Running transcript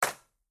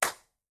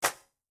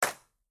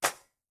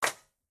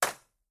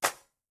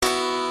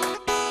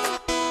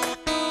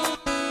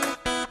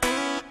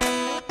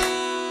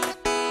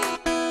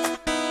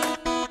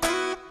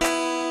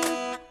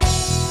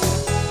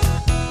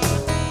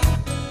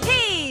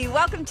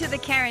Welcome to the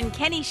Karen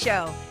Kenny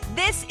Show.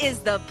 This is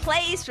the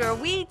place where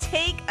we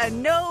take a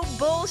no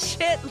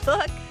bullshit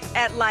look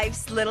at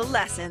life's little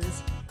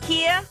lessons.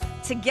 Here,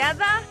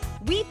 together,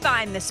 we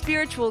find the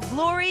spiritual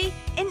glory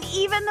in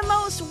even the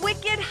most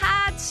wicked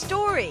hard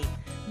story.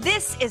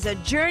 This is a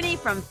journey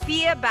from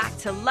fear back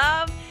to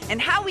love and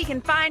how we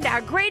can find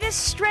our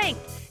greatest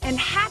strength and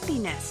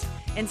happiness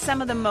in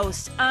some of the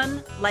most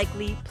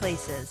unlikely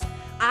places.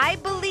 I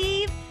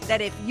believe that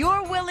if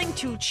you're willing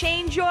to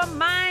change your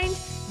mind,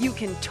 you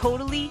can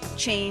totally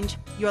change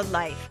your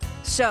life.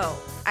 So,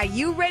 are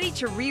you ready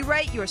to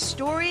rewrite your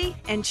story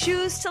and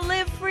choose to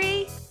live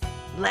free?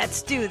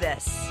 Let's do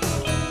this.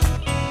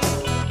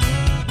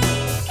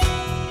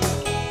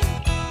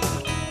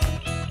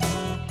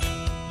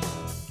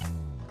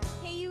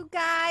 Hey, you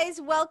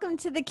guys, welcome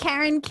to the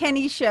Karen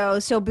Kenny Show.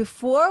 So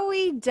before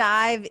we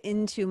dive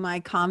into my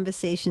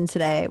conversation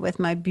today with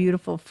my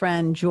beautiful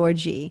friend,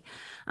 Georgina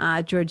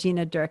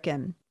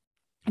Durcan,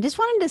 I just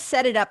wanted to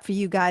set it up for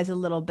you guys a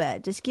little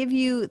bit. Just give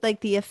you like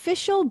the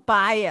official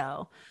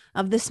bio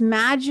of this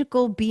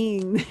magical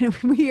being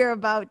that we are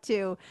about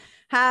to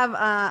have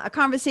a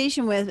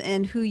conversation with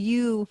and who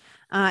you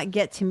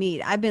get to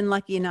meet. I've been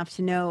lucky enough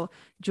to know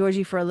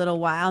Georgie for a little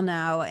while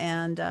now.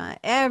 And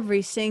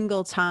every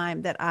single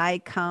time that I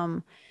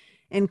come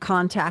in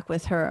contact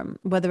with her,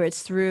 whether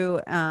it's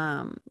through,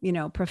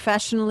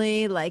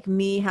 professionally, like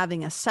me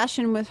having a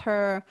session with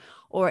her,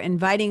 or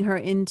inviting her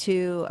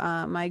into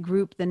my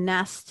group, The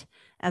Nest,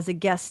 as a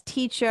guest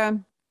teacher,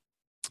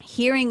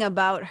 hearing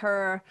about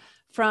her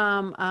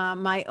from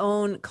my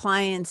own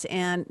clients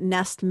and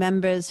Nest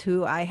members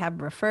who I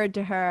have referred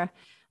to her,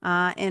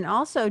 and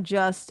also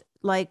just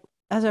like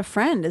as a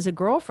friend, as a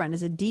girlfriend,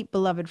 as a deep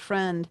beloved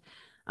friend.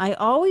 I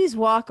always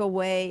walk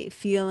away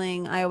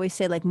feeling, I always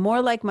say, like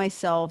more like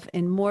myself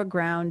and more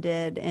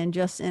grounded and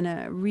just in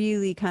a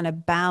really kind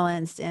of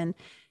balanced. And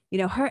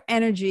her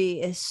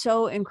energy is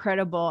so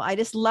incredible. I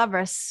just love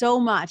her so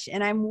much.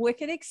 And I'm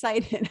wicked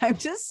excited. I'm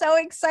just so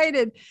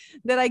excited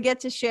that I get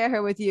to share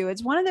her with you.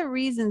 It's one of the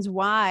reasons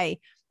why,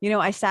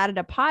 I started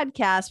a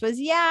podcast was,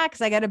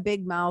 because I got a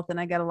big mouth and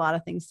I got a lot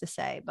of things to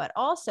say, but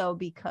also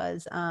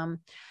because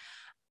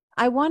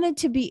I wanted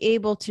to be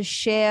able to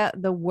share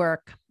the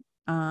work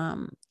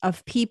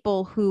of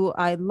people who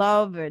I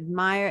love, or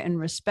admire, and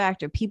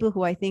respect, or people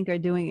who I think are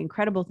doing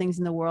incredible things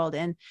in the world,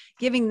 and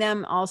giving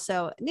them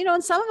also,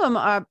 and some of them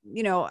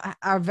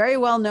are very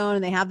well known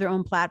and they have their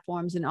own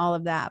platforms and all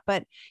of that.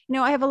 But,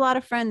 I have a lot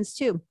of friends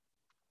too,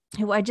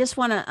 who I just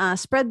want to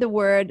spread the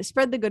word,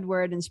 spread the good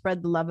word, and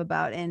spread the love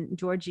about. And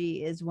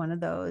Georgie is one of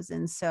those.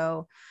 And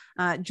so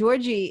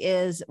Georgie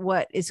is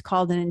what is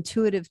called an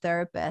intuitive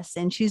therapist.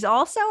 And she's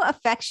also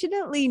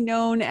affectionately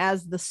known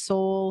as the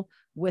soul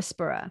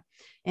whisperer.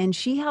 And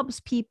she helps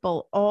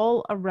people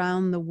all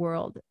around the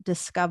world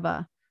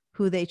discover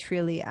who they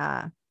truly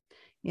are.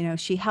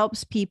 She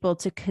helps people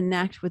to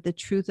connect with the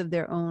truth of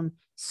their own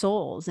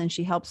souls. And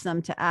she helps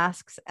them to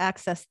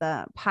access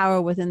the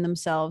power within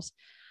themselves,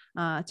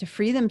 to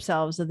free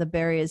themselves of the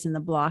barriers and the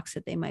blocks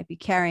that they might be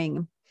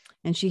carrying.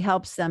 And she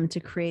helps them to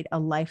create a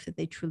life that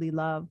they truly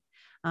love.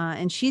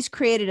 And she's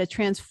created a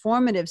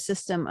transformative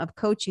system of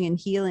coaching and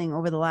healing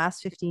over the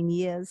last 15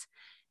 years.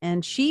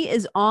 And she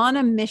is on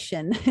a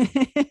mission.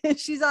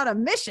 She's on a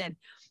mission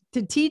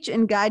to teach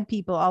and guide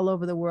people all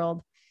over the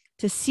world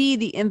to see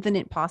the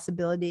infinite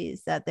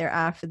possibilities that there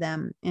are for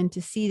them, and to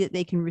see that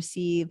they can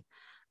receive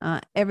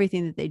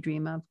everything that they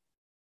dream of,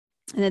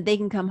 and that they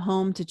can come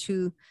home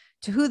to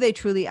who they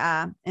truly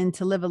are, and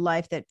to live a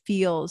life that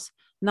feels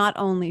not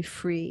only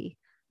free,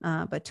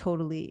 but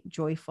totally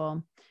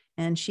joyful.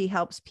 And she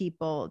helps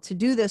people to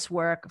do this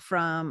work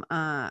from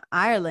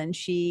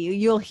Ireland.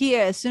 You'll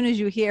hear, as soon as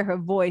you hear her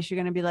voice, you're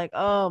going to be like,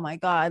 oh my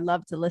God, I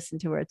love to listen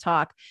to her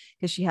talk,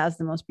 because she has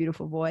the most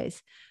beautiful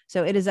voice.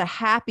 So it is a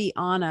happy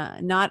honor,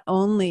 not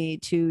only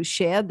to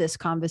share this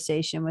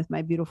conversation with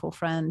my beautiful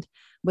friend,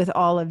 with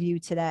all of you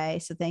today.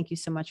 So thank you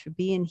so much for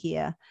being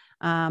here.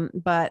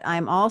 But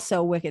I'm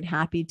also wicked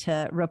happy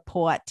to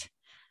report,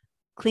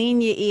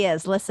 clean your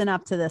ears, listen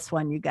up to this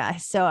one, you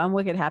guys. So I'm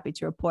wicked happy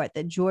to report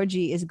that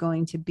Georgie is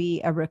going to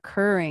be a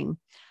recurring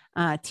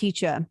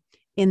teacher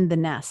in the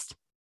Nest.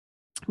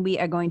 We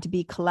are going to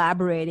be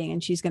collaborating,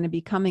 and she's going to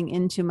be coming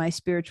into my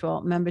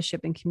spiritual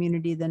membership and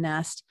community, The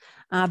Nest,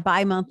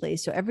 bi-monthly.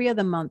 So every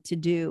other month, to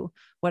do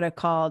what are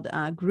called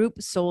group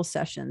soul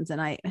sessions.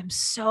 And I am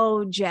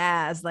so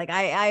jazzed. Like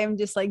I am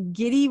just like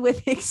giddy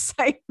with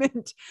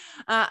excitement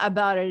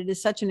about it. It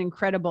is such an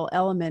incredible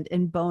element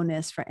and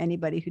bonus for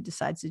anybody who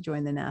decides to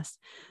join The Nest.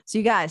 So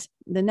you guys,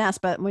 The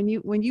Nest, but when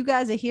you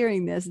guys are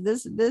hearing this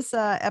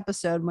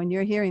episode, when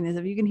you're hearing this,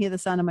 if you can hear the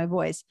sound of my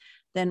voice,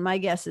 then my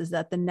guess is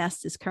that The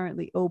Nest is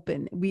currently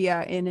open. We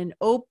are in an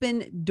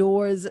open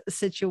doors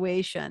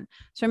situation.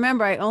 So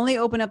remember, I only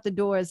open up the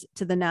doors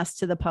to The Nest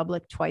to the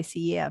public twice a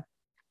year.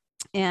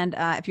 And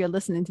if you're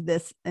listening to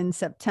this in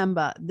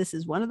September, this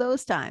is one of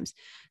those times.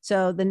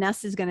 So The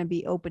Nest is going to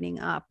be opening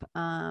up.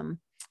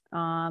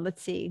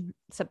 Let's see,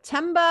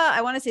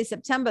 I want to say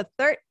September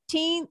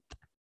 13th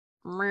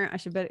I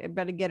should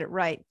better get it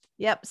right.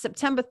 Yep.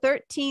 September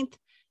 13th.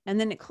 And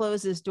then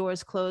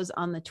doors close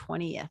on the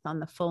 20th,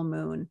 on the full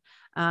moon.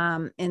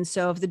 And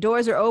so if the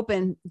doors are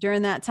open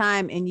during that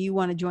time and you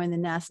want to join the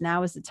nest,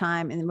 now is the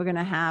time. And we're going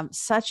to have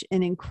such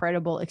an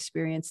incredible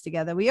experience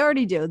together. We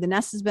already do. The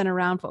nest has been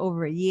around for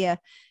over a year.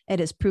 It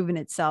has proven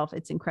itself.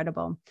 It's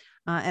incredible.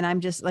 And I'm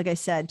just, like I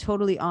said,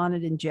 totally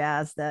honored and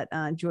jazzed that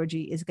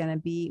Georgie is going to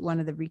be one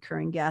of the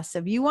recurring guests. So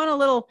if you want a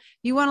little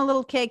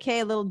KK,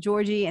 a little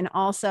Georgie, and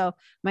also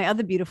my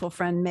other beautiful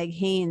friend, Meg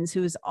Haynes,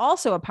 who is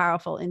also a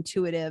powerful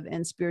intuitive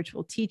and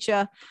spiritual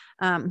teacher,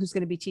 who's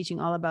going to be teaching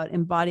all about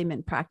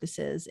embodiment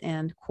practices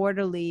and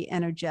quarterly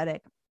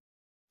energetic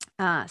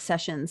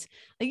sessions.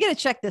 You got to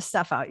check this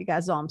stuff out, you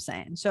guys, all I'm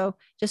saying. So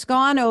just go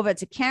on over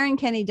to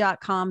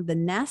KarenKenney.com, the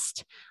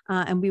nest,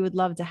 and we would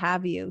love to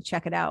have you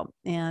check it out.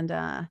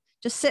 And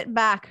just sit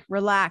back,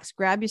 relax,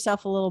 grab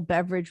yourself a little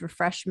beverage,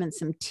 refreshment,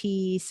 some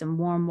tea, some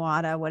warm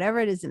water,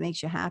 whatever it is that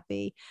makes you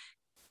happy.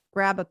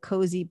 Grab a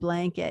cozy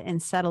blanket and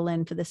settle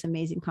in for this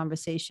amazing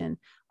conversation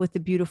with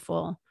the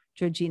beautiful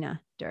Georgina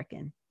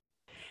Durcan.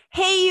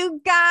 Hey, you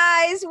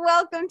guys,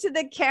 welcome to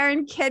the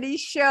Karen Kenny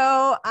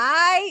Show.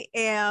 I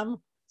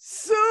am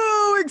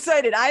so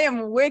excited. I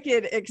am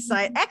wicked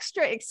excited,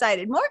 extra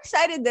excited, more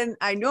excited than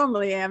I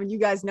normally am. And you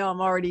guys know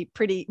I'm already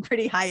pretty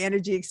high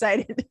energy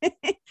excited.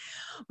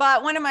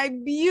 But one of my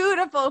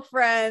beautiful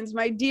friends,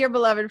 my dear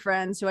beloved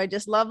friends, who I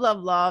just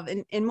love,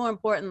 and more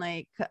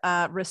importantly,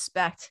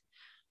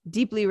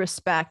 deeply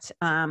respect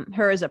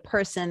her as a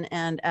person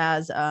and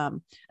as a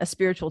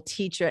spiritual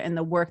teacher and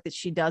the work that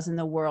she does in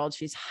the world.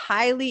 She's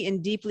highly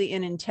and deeply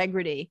in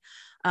integrity.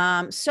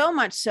 So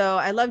much so,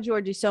 I love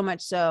Georgie so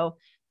much so.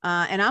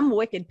 And I'm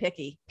wicked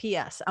picky.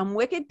 P.S. I'm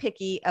wicked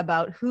picky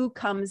about who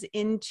comes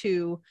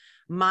into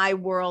my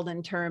world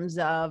in terms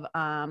of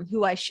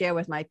who I share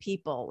with my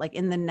people, like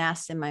in the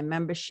nest, in my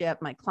membership,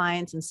 my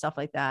clients and stuff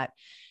like that.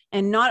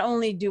 And not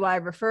only do I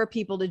refer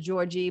people to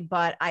Georgie,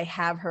 but I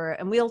have her,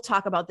 and we'll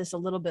talk about this a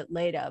little bit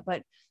later,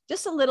 but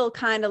just a little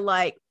kind of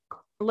like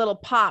a little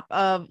pop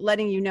of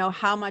letting you know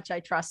how much I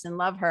trust and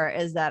love her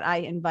is that I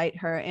invite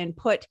her and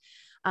put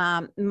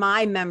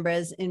my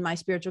members in my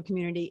spiritual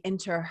community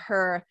into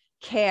her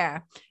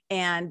care.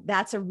 And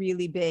that's a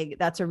really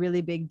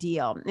big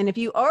deal. And if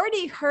you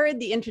already heard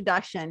the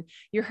introduction,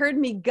 you heard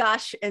me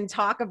gush and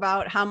talk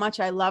about how much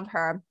I love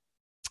her.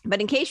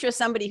 But in case you're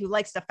somebody who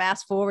likes to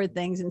fast forward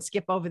things and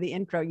skip over the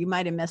intro, you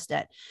might have missed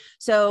it.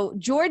 So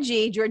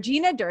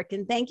Georgina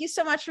Durcan, thank you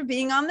so much for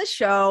being on the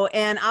show.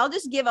 And I'll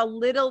just give a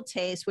little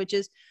taste, which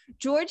is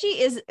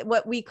Georgie is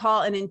what we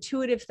call an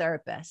intuitive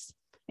therapist.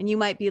 And you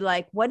might be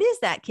like, what is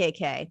that,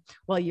 KK?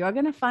 Well, you're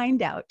going to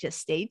find out. Just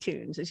stay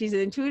tuned. So she's an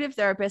intuitive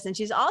therapist, and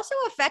she's also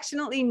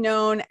affectionately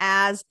known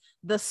as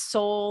the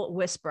soul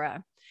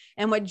whisperer.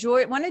 And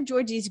one of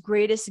Georgie's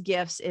greatest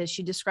gifts is,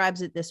 she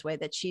describes it this way,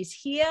 that she's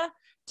here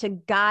to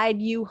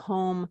guide you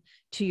home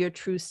to your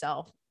true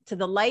self, to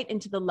the light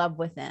and to the love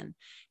within.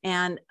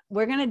 And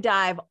we're going to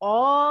dive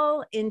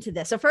all into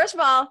this. So first of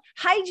all,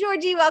 hi,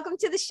 Georgie. Welcome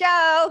to the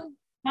show.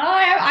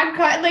 Hi, I'm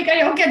quite like, I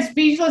don't get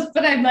speechless,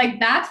 but I'm like,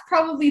 that's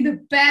probably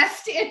the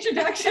best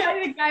introduction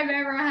I think I've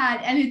ever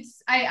had. And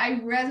I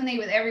resonate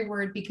with every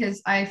word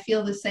because I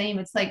feel the same.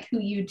 It's like who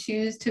you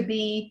choose to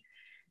be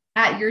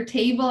at your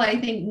table. I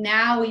think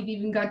now we've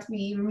even got to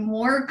be even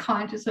more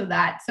conscious of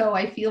that. So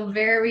I feel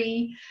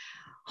very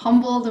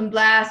humbled and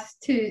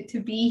blessed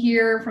to be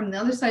here from the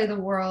other side of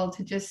the world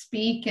to just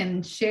speak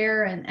and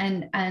share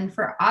and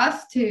for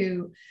us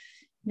to,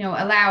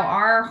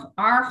 allow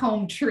our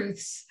home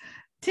truths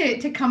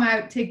to come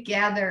out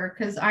together.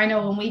 Because I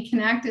know when we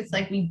connect, it's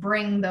like we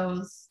bring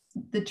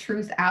the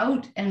truth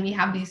out and we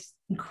have these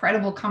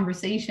incredible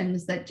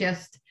conversations that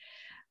just,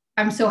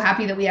 I'm so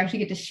happy that we actually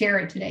get to share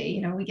it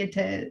today. We get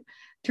to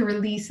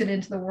release it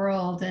into the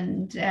world,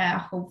 and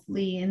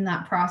hopefully in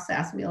that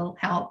process we'll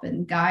help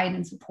and guide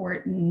and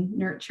support and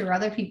nurture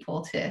other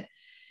people to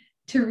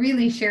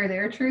really share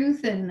their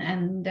truth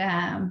and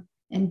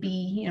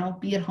be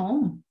at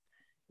home.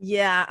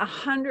 Yeah,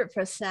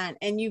 100%.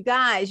 And you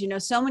guys,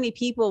 so many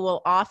people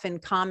will often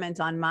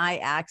comment on my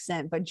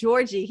accent, but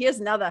Georgie,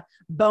 here's another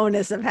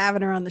bonus of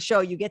having her on the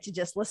show. You get to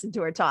just listen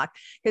to her talk,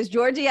 because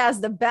Georgie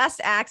has the best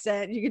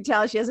accent. You can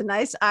tell she has a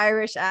nice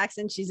Irish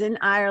accent. She's in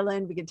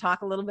Ireland. We can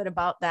talk a little bit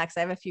about that, because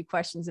I have a few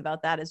questions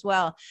about that as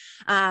well.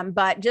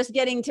 But just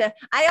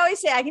I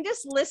always say I can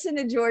just listen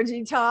to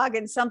Georgie talk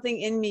and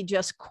something in me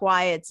just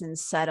quiets and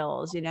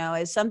settles,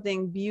 there's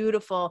something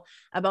beautiful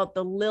about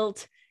the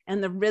lilt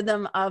and the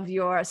rhythm of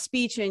your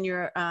speech and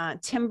your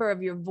timbre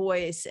of your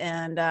voice.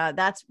 And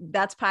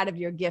that's part of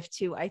your gift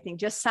too. I think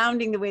just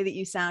sounding the way that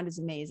you sound is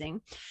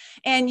amazing.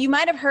 And you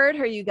might've heard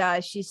her, you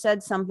guys, she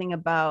said something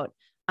about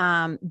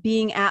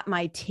being at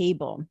my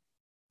table.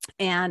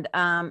 And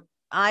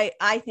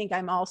I think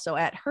I'm also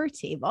at her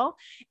table.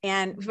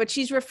 And what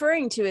she's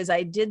referring to is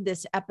I did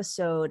this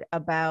episode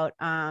about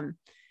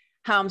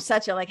how I'm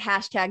such a like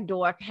hashtag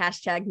dork,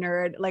 hashtag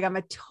nerd. Like I'm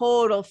a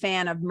total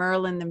fan of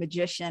Merlin the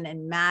magician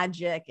and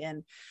magic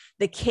and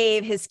the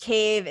cave, his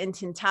cave in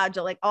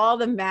Tintagel, like all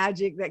the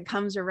magic that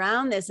comes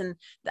around this. And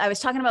I was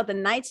talking about the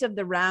Knights of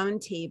the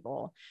Round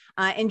Table.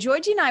 And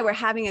Georgie and I were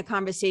having a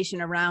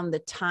conversation around the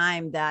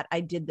time that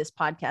I did this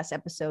podcast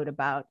episode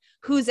about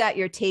who's at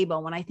your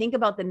table. When I think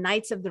about the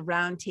Knights of the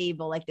Round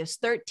Table, like there's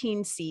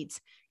 13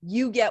 seats,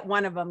 you get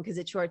one of them because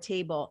it's your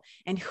table.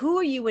 And who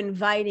are you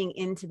inviting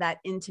into that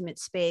intimate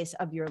space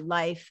of your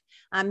life?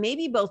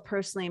 Maybe both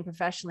personally and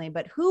professionally,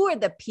 but who are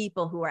the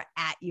people who are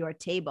at your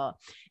table?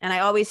 And I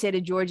always say to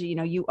Georgie, you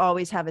know, you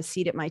always have a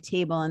seat at my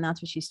table. And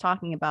that's what she's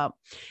talking about.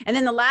 And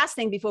then the last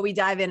thing before we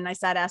dive in and I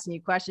start asking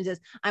you questions is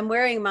I'm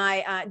wearing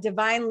my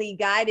divinely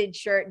guided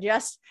shirt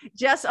just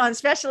on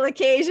special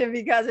occasion,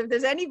 because if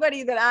there's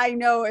anybody that I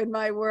know in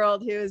my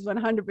world who is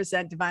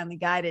 100% divinely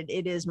guided,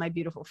 it is my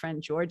beautiful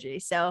friend, Georgie.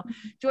 So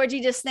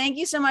Georgie, just thank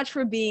you so much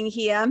for being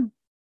here.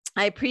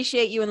 I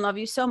appreciate you and love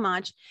you so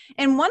much.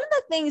 And one of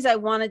the things I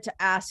wanted to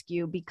ask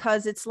you,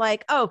 because it's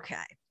like,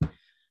 okay,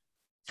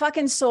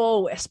 fucking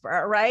soul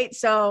whisperer, right?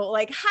 So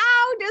like,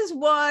 how does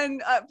one,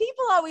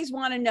 people always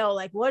want to know,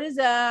 like, what is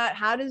that?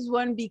 How does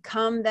one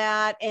become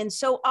that? And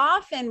so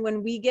often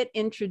when we get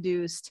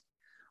introduced,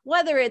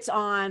 whether it's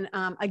on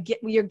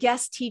your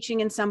guest teaching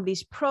in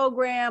somebody's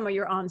program, or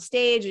you're on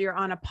stage, or you're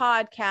on a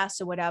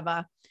podcast or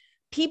whatever,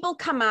 people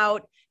come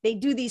out, they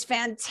do these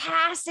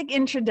fantastic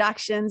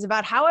introductions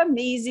about how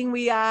amazing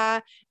we are.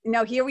 You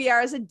know, here we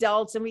are as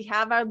adults and we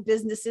have our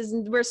businesses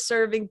and we're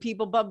serving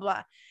people, blah,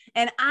 blah.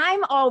 And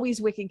I'm always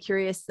wicked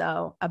curious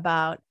though,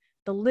 about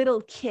the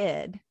little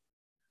kid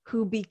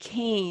who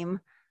became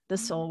the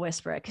soul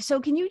whisperer.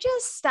 So can you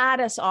just start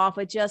us off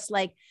with just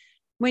like,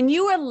 when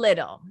you were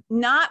little,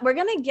 we're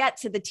going to get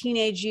to the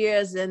teenage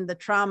years and the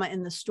trauma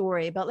in the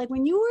story, but like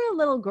when you were a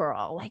little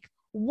girl, like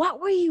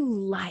what were you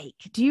like?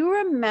 Do you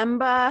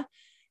remember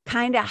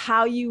kind of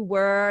how you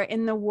were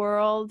in the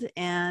world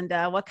and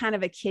what kind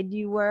of a kid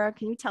you were?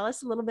 Can you tell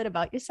us a little bit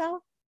about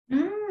yourself?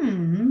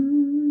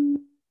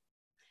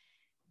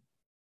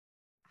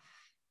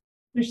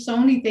 There's so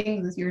many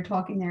things as you're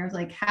talking there. It's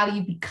like how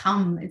you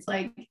become. It's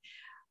like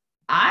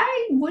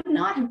I would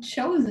not have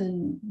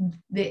chosen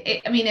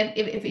I mean,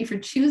 if you're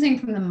choosing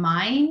from the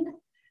mind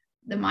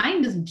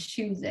doesn't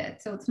choose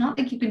it. So it's not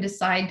like you can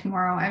decide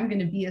tomorrow I'm going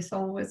to be a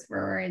soul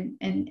whisperer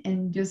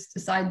and just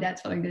decide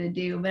that's what I'm going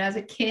to do. But as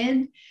a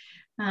kid,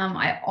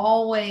 I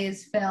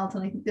always felt,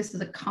 and I think this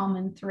is a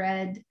common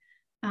thread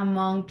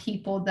among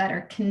people that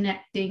are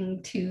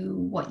connecting to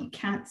what you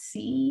can't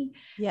see,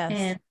 Yes.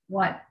 and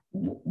what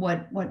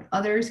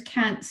others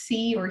can't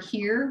see or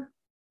hear,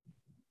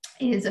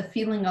 is a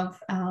feeling of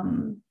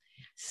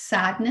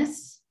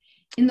sadness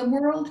in the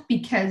world,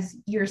 because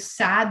you're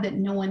sad that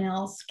no one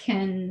else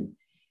can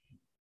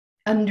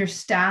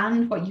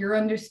understand what you're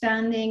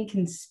understanding,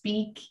 can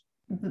speak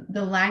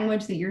the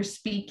language that you're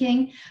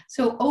speaking.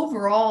 So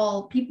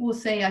overall, people will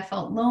say, I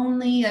felt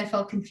lonely, I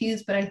felt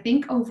confused, but I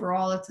think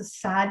overall it's a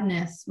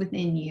sadness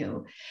within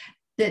you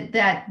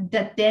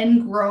that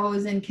then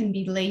grows and can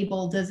be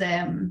labeled as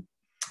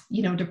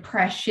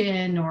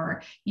depression,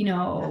 or,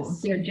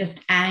 Yes. they're just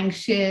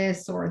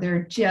anxious, or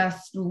they're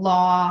just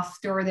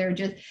lost, or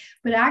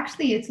but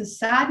actually it's a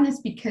sadness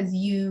because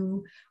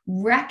you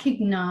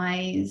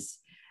recognize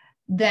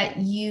that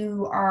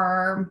you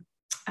are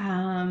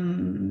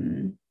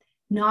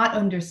not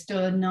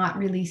understood, not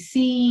really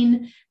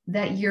seen,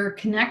 that you're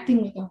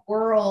connecting with the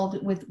world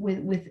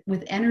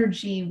with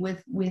energy,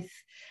 with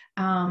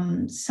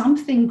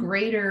something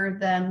greater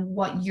than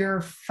what your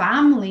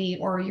family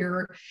or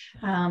your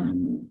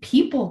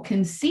people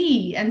can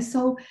see. And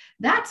so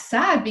that's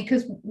sad,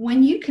 because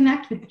when you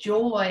connect with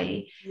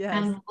joy, Yes.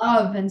 and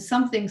love and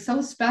something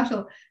so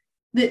special,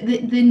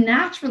 the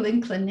natural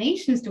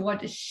inclination is to want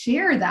to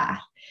share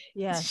that.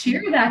 Yes.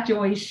 Share that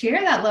joy,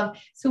 share that love.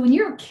 So when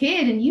you're a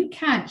kid and you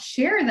can't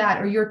share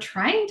that, or you're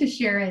trying to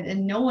share it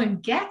and no one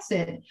gets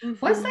it,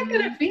 what's that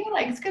going to feel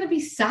like? It's going to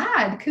be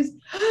sad, because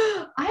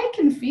I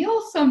can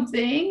feel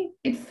something.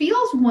 It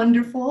feels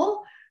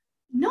wonderful.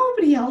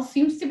 Nobody else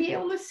seems to be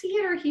able to see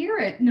it or hear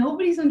it.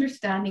 Nobody's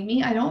understanding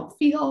me. I don't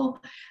feel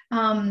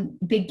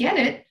they get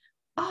it.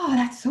 Oh,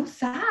 that's so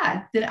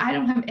sad that I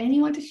don't have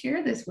anyone to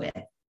share this with.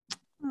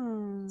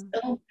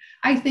 So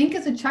I think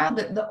as a child,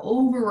 that the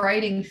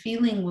overriding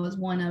feeling was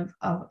one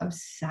of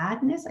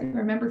sadness. I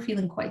remember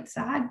feeling quite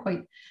sad,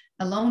 quite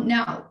alone.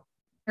 Now,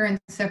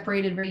 parents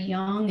separated very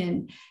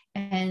young,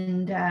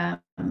 but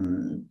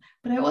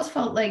I always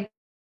felt like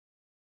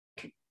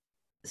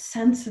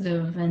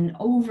sensitive and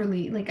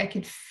overly, like I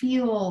could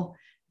feel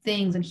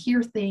things and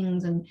hear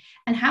things, and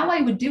how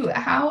I would do it,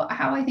 how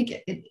I think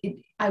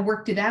I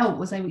worked it out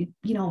was I would,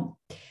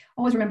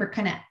 always remember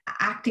kind of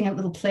acting out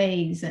little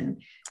plays and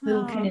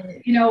little kind of,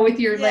 with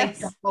your like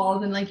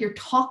dolls, and like you're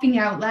talking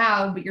out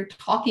loud, but you're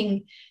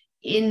talking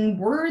in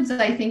words,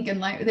 I think, and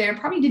like they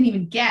probably didn't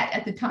even get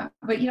at the time,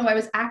 but I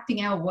was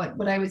acting out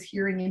what I was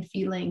hearing and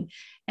feeling.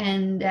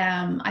 And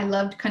I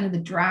loved kind of the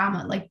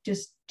drama, like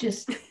just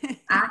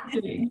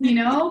acting,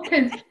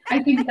 because I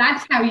think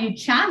that's how you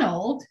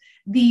channeled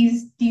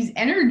these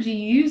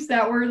energies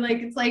that were like,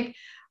 it's like,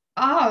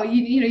 oh,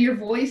 your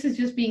voice is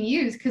just being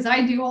used, because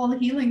I do all the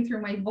healing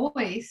through my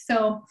voice.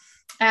 So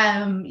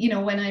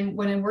when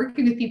I'm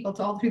working with people, it's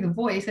all through the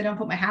voice. I don't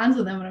put my hands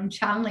on them, and I'm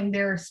channeling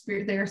their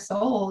spirit, their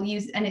soul.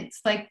 And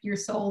it's like your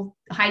soul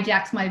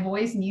hijacks my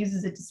voice and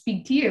uses it to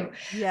speak to you.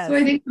 So I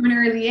Yes. think from an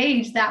early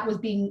age that was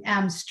being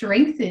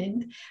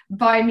strengthened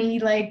by me,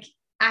 like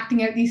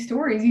acting out these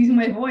stories, using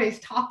my voice,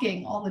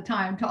 talking all the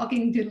time,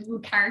 talking to little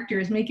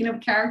characters, making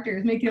up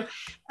characters,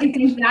 I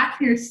think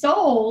that's your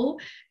soul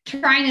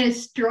trying to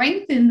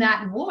strengthen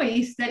that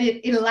voice, that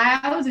it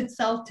allows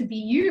itself to be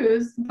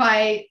used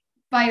by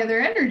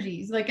other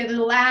energies. Like it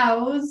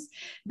allows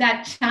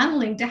that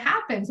channeling to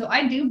happen. So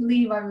I do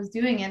believe I was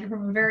doing it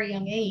from a very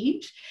young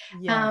age.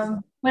 Yes.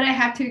 But I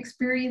had to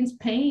experience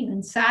pain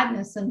and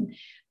sadness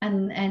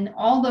and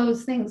all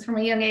those things from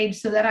a young age,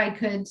 so that I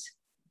could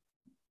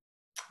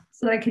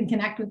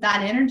connect with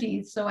that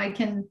energy, so I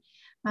can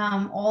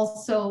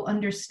also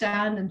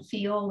understand and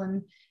feel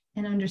and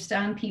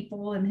understand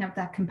people, and have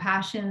that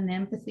compassion and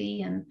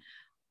empathy, and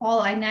all.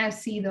 I now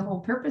see the whole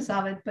purpose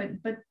of it.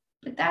 But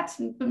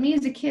me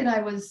as a kid,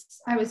 I was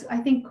I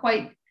think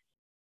quite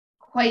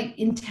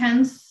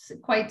intense,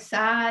 quite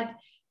sad,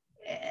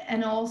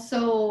 and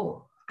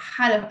also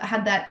had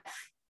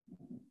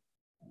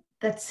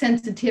that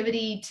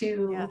sensitivity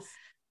Yes.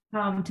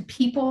 to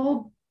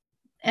people,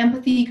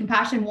 empathy,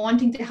 compassion,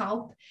 wanting to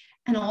help,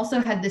 and also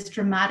had this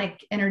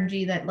dramatic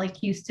energy that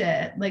like used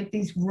to, like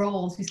these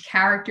roles, these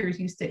characters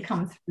used to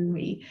come through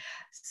me.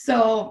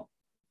 So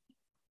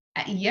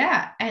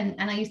yeah, and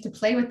I used to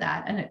play with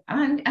that, and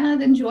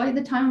I'd enjoy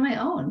the time on my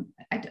own.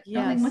 I don't think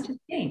Yes. much has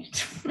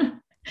changed.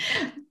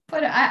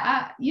 But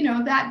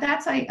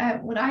that's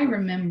what I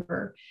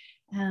remember.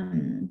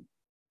 um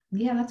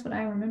yeah, that's what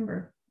I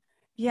remember.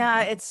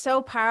 Yeah, it's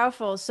so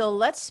powerful. So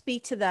let's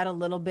speak to that a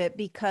little bit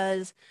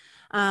because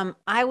um,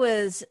 I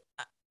was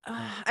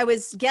I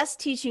was guest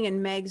teaching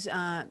in Meg's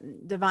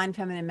Divine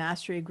Feminine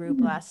Mastery group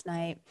Mhm. last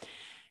night,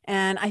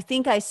 and I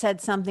think I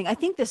said something. I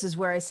think this is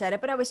where I said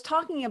it, but I was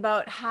talking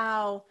about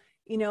how,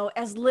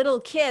 as little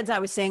kids, I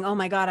was saying, "Oh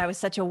my God, I was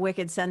such a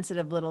wicked,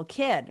 sensitive little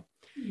kid."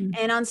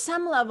 And on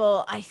some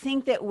level, I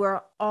think that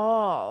we're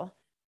all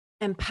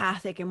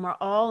empathic and we're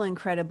all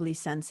incredibly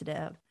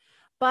sensitive.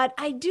 But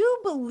I do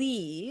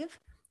believe,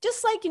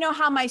 just like,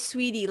 how my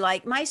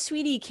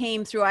sweetie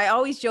came through. I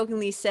always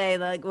jokingly say,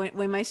 like,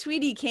 when my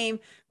sweetie came,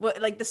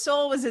 like the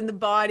soul was in the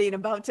body and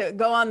about to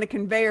go on the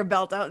conveyor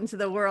belt out into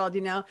the world,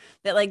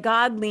 that like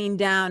God leaned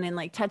down and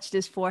like touched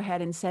his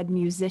forehead and said,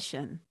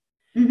 musician.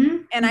 Mm-hmm.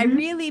 And I Mm-hmm.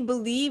 really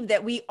believe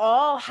that we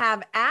all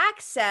have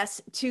access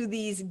to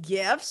these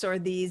gifts or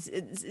these,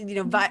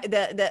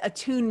 the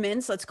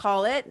attunements, let's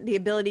call it, the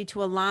ability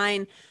to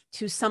align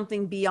to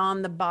something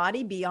beyond the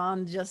body,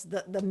 beyond just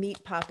the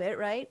meat puppet,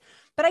 right?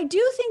 But I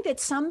do think that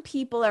some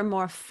people are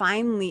more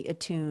finely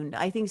attuned.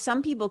 I think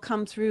some people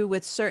come through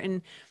with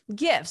certain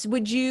gifts.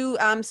 Would you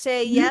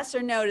say Mm-hmm. yes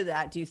or no to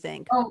that, do you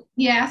think? Oh,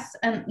 yes,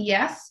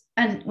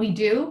 and we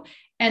do.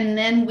 And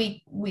then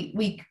we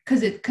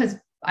because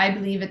I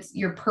believe it's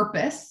your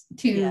purpose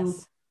to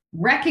Yes.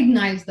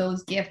 recognize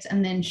those gifts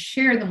and then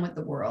share them with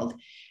the world.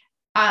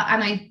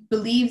 And I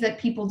believe that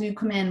people do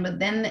come in, but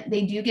then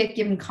they do get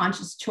given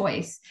conscious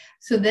choice.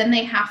 So then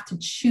they have to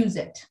choose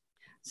it.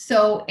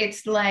 So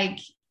it's like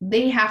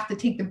they have to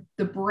take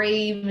the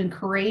brave and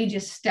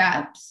courageous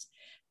steps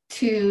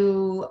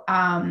to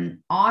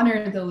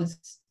honor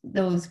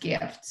those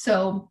gifts.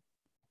 So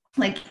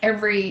like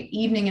every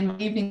evening in my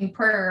evening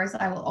prayers,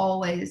 I will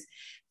always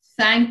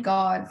thank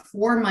God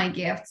for my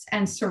gifts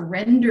and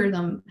surrender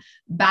them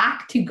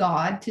back to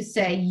God to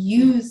say,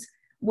 use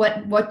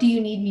what do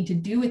you need me to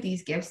do with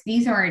these gifts?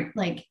 These aren't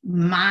like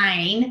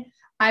mine.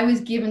 I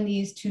was given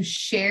these to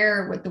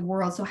share with the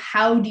world. So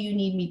how do you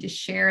need me to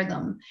share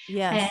them?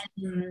 Yes.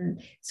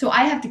 And so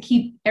I have to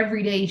keep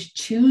every day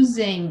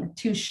choosing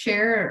to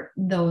share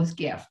those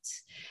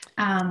gifts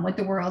with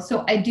the world.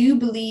 So I do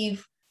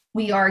believe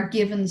we are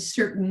given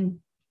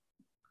certain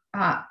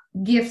uh,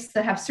 gifts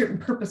that have certain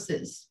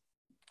purposes.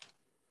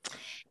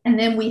 And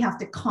then we have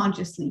to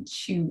consciously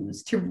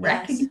choose to Yes.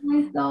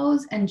 recognize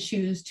those and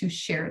choose to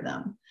share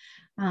them.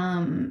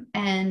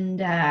 And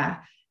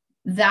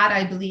that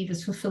I believe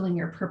is fulfilling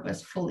your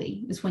purpose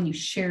fully, is when you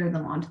share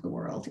them onto the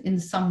world in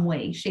some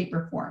way, shape,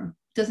 or form.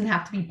 It doesn't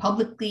have to be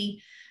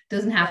publicly,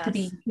 doesn't have to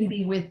Yes. be, can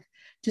be with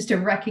just a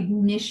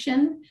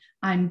recognition.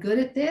 I'm good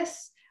at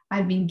this.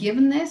 I've been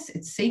given this.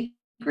 It's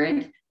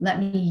sacred. Let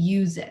me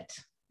use it.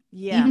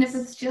 Even if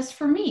Yes. it's just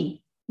for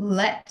me,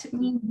 let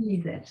me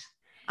use it.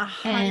 A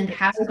And hundred.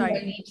 how do I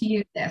Sorry. need to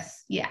use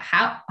this? Yeah,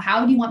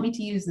 how do you want me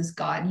to use this,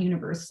 God,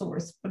 universe,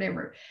 source,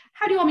 whatever?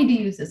 How do you want me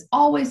to use this?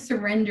 Always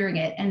surrendering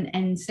it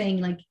and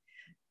saying like,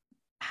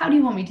 how do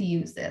you want me to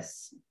use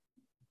this?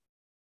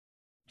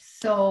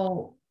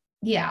 So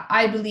yeah,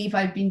 I believe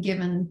I've been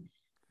given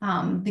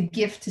the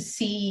gift to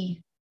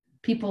see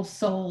people's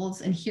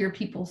souls and hear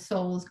people's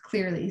souls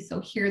clearly.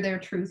 So hear their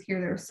truth, hear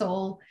their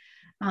soul,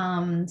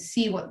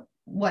 see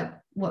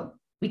what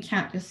we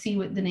can't just see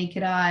with the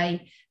naked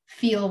eye,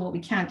 feel what we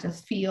can't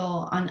just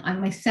feel. On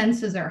my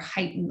senses are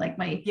heightened. Like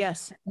my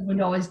Yes. would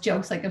always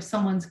jokes like if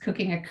someone's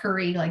cooking a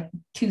curry like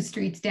 2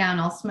 streets down,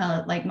 I'll smell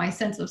it. Like my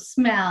sense of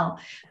smell,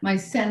 my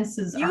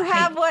senses are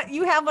heightened.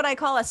 You have what I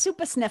call a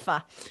super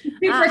sniffer.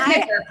 Super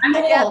sniffer. I'm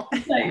Yep. old.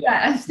 Like,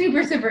 yeah, a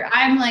super sniffer.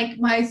 I'm like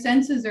my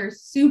senses are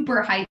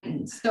super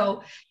heightened.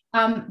 So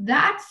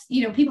that's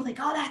people think,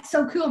 oh, that's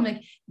so cool. I'm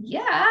like,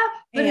 yeah,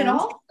 but it And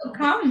also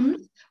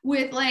comes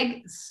with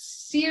like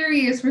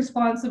serious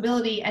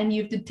responsibility, and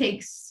you have to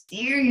take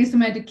serious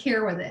amount of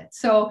care with it.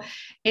 So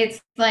it's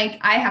like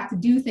I have to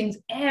do things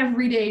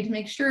every day to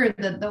make sure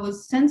that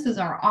those senses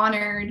are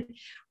honored,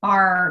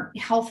 are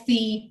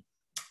healthy,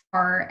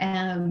 are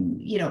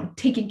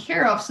taken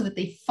care of so that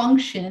they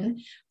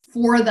function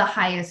for the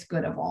highest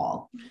good of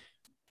all.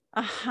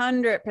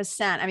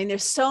 100%. I mean,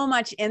 there's so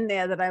much in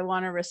there that I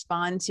want to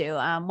respond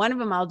to. One of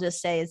them I'll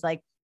just say is like,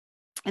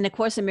 in A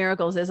Course in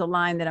Miracles, there's a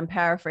line that I'm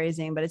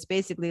paraphrasing, but it's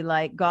basically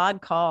like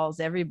God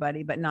calls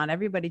everybody, but not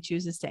everybody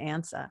chooses to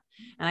answer.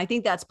 And I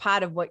think that's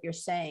part of what you're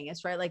saying.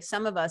 It's right. Like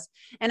some of us,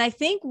 and I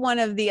think one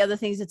of the other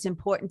things that's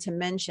important to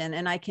mention,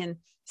 and I can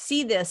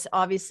see this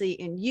obviously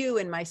in you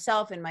and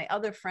myself and my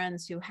other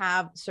friends who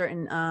have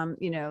certain,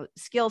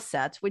 skill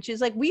sets, which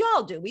is like, we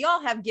all do. We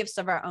all have gifts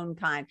of our own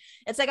kind.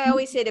 It's like, I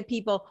always say to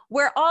people,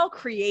 we're all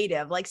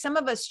creative. Like some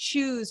of us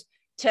choose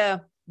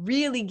to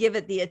really give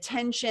it the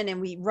attention and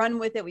we run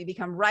with it. We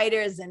become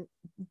writers and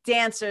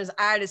dancers,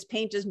 artists,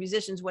 painters,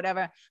 musicians,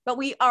 whatever. But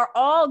we are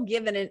all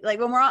given it. Like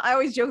I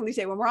always jokingly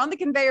say, when we're on the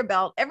conveyor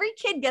belt, every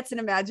kid gets an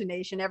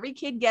imagination. Every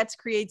kid gets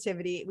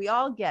creativity. We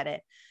all get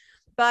it.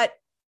 But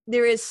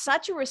there is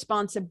such a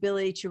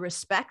responsibility to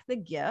respect the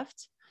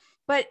gift.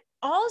 But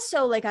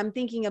also, like, I'm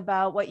thinking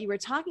about what you were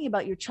talking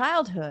about, your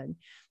childhood.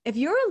 If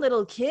you're a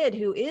little kid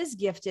who is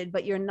gifted,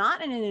 but you're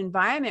not in an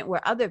environment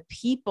where other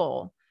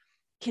people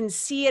can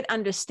see it,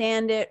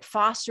 understand it,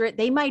 foster it.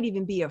 They might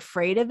even be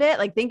afraid of it.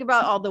 Like think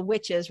about all the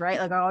witches, right?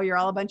 Like, oh, you're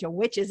all a bunch of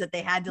witches that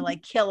they had to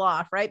like kill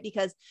off, right?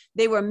 Because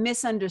they were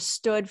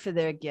misunderstood for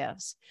their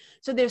gifts.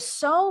 So there's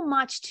so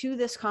much to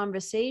this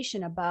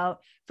conversation about,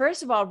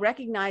 first of all,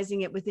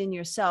 recognizing it within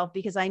yourself,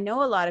 because I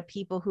know a lot of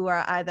people who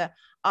are either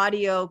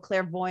audio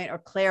clairvoyant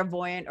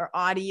or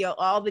audio,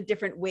 all the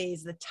different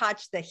ways, the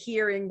touch, the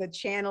hearing, the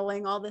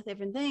channeling, all the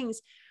different things.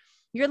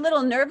 Your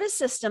little nervous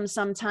system,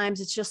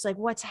 sometimes it's just like,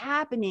 what's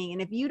happening? And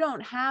if you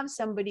don't have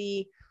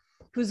somebody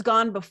who's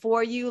gone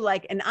before you,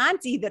 like an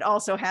auntie that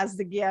also has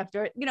the gift,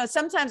 or,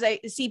 sometimes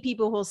I see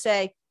people who'll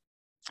say,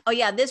 oh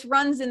yeah, this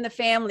runs in the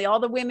family. All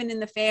the women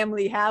in the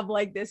family have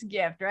like this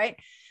gift, right?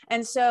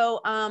 And so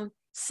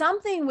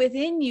something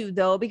within you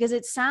though, because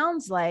it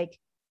sounds like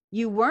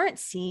you weren't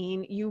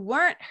seen, you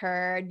weren't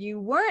heard, you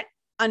weren't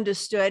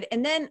understood.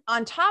 And then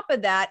on top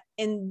of that,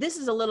 and this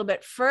is a little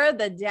bit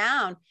further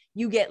down,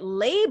 you get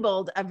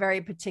labeled a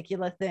very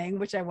particular thing,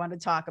 which I want to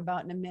talk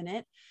about in a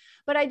minute.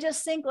 But I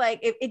just think like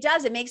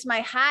it makes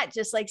my heart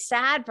just like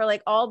sad for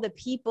like all the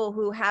people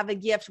who have a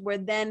gift where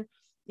then,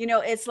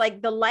 it's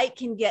like the light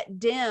can get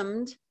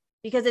dimmed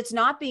because it's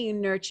not being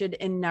nurtured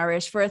and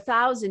nourished for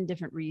 1,000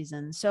 different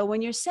reasons. So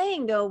when you're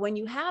saying though, when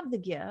you have the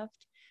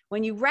gift,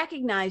 when you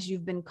recognize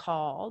you've been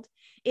called,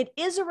 it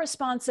is a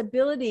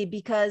responsibility,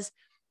 because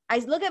I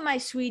look at my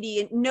sweetie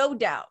and no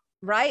doubt,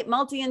 right?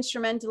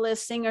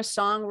 Multi-instrumentalist, singer,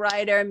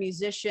 songwriter,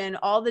 musician,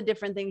 all the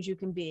different things you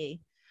can be.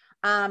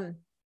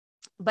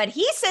 But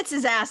he sits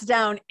his ass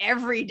down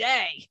every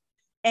day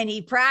and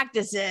he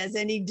practices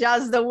and he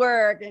does the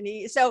work.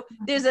 So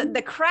there's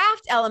the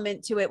craft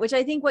element to it, which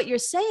I think what you're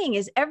saying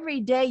is every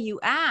day you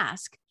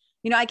ask.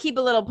 I keep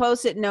a little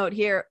post-it note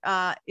here,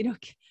 I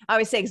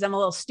always say, because I'm a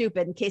little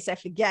stupid in case I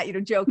forget,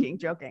 joking.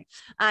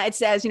 It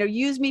says,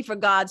 use me for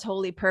God's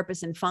holy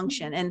purpose and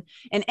function. And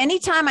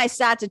anytime I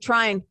start to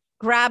try and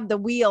grab the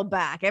wheel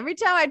back, every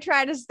time I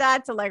try to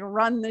start to like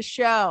run the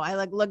show, I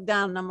like look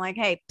down and I'm like,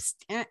 hey,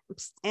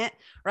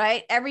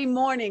 right? Every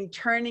morning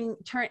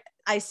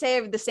I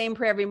say the same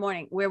prayer every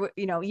morning where,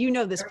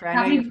 this prayer.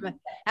 I know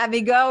have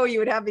me go, or you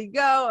would have me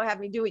go, have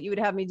me do what you would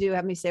have me do,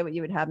 have me say what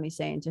you would have me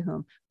say, and to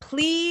whom.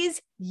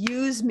 Please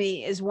use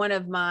me is one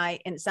of my,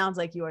 and it sounds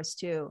like yours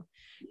too,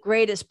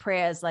 greatest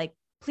prayers. Like,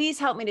 please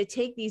help me to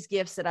take these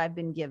gifts that I've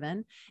been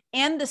given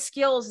and the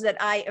skills that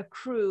I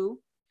accrue.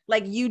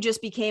 Like you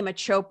just became a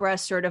Chopra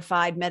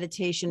certified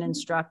meditation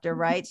instructor,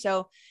 right?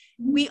 So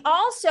we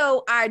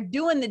also are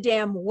doing the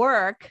damn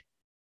work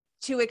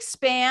to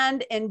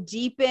expand and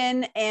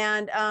deepen.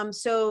 And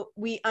so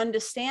we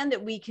understand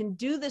that we can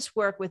do this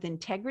work with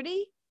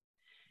integrity,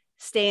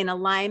 stay in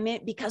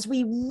alignment, because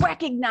we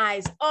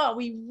recognize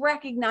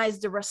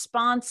the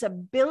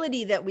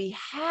responsibility that we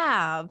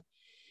have,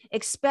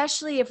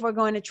 especially if we're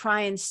going to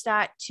try and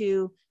start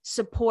to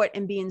support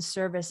and be in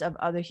service of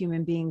other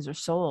human beings or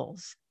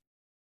souls.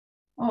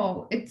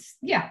 Oh,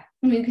 yeah.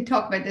 I mean, we could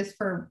talk about this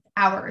for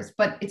hours,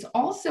 but it's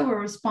also a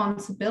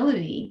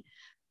responsibility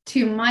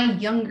to my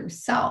younger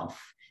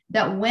self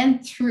that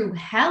went through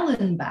hell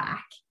and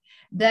back,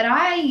 that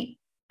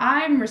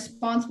I'm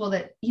responsible,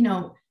 that,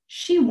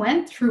 she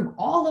went through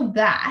all of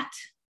that.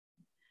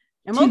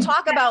 And we'll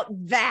talk about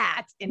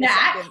that in a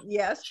second.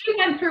 Yes. She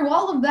went through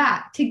all of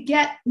that to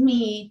get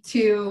me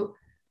to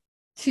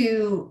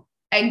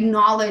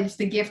acknowledge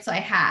the gifts I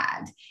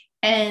had,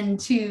 and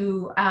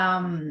to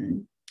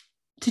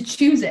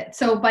choose it.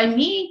 So by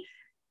me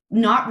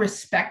not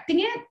respecting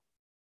it,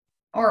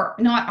 or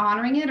not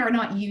honoring it, or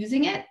not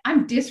using it,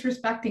 I'm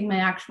disrespecting my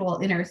actual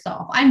inner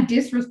self. I'm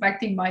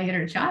disrespecting my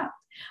inner child.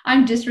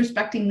 I'm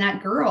disrespecting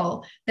that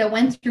girl that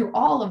went through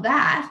all of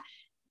that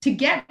to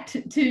get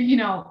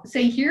to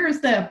say,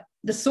 here's the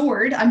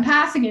sword, I'm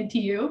passing it to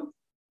you.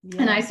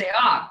 Yeah. And I say,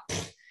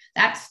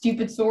 that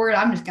stupid sword,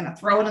 I'm just going to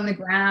throw it on the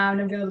ground.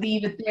 I'm going to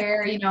leave it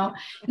there,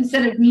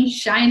 instead of me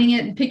shining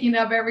it and picking it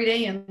up every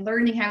day and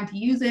learning how to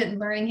use it and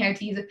learning how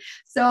to use it.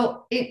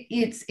 So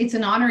it's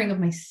an honoring of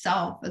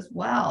myself as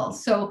well.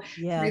 So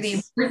yes. Really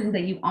important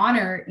that you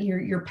honor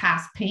your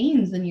past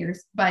pains and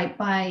yours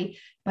by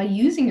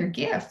using your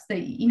gifts,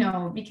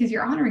 that, because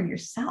you're honoring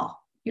yourself.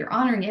 You're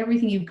honoring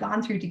everything you've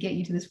gone through to get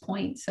you to this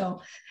point.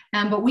 So,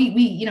 but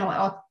we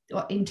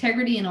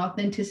integrity and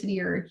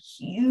authenticity are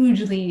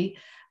hugely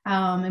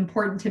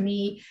important to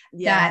me.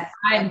 Yes,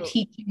 that I'm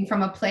teaching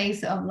from a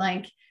place of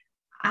like,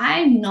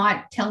 I'm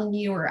not telling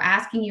you or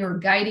asking you or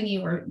guiding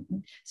you or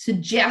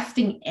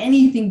suggesting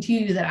anything to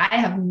you that I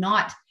have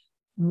not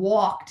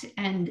walked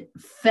and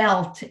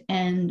felt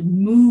and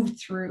moved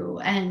through,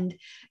 and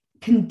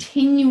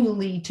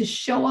continually to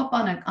show up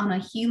on a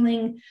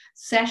healing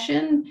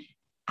session.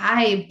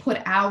 I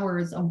put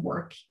hours of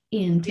work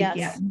in to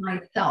get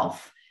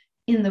myself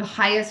in the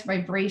highest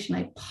vibration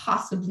I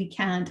possibly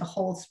can to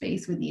hold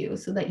space with you,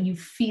 so that you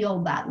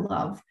feel that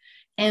love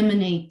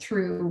emanate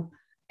through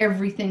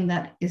everything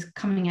that is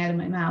coming out of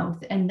my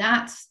mouth. And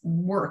that's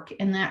work.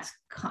 And that's,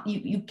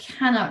 you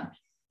cannot,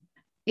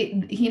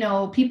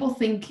 people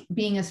think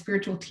being a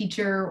spiritual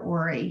teacher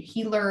or a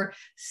healer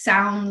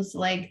sounds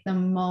like the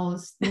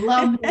most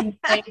lovely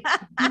place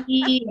to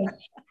be, and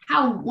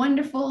how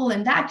wonderful.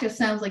 And that just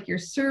sounds like you're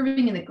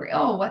serving in the great.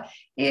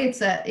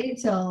 It's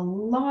a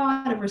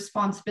lot of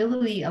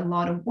responsibility, a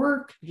lot of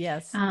work.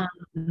 Yes. A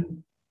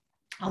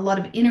lot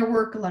of inner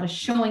work, a lot of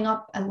showing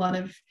up, a lot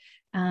of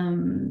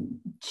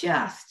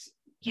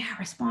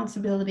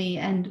responsibility.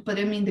 But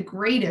I mean, the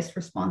greatest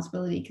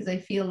responsibility, because I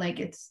feel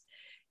like it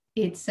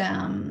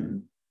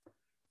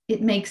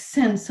makes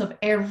sense of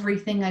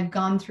everything I've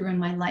gone through in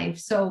my life.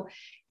 So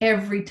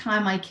every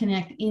time I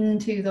connect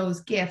into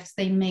those gifts,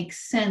 they make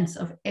sense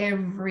of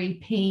every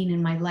pain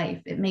in my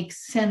life. It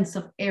makes sense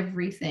of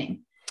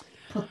everything.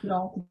 Puts it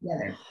all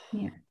together.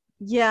 Yeah.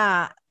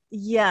 Yeah.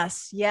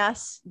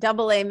 Yes.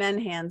 Double amen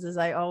hands, as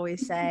I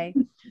always say.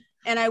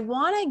 And I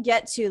want to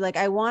get to,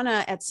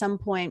 at some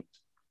point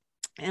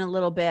in a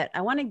little bit,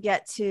 I want to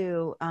get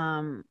to,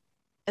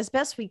 as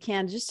best we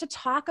can, just to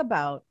talk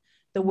about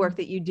the work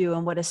that you do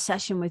and what a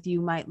session with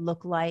you might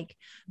look like.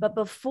 But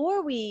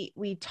before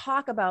we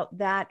talk about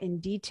that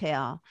in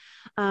detail,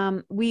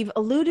 we've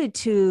alluded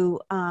to,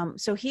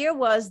 so here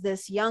was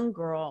this young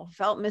girl,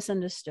 felt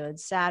misunderstood,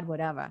 sad,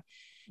 whatever.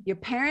 Your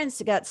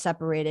parents got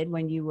separated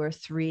when you were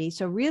 3,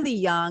 so really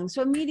young.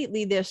 So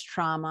immediately there's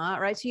trauma,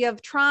 right? So you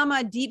have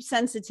trauma, deep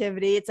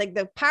sensitivity. It's like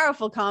the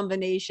powerful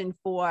combination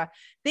for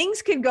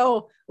things could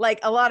go like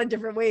a lot of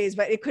different ways,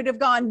 but it could have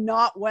gone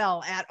not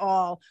well at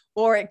all.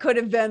 Or it could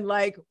have been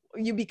like,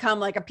 you become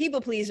like a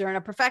people pleaser and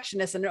a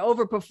perfectionist and an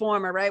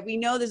overperformer, right? We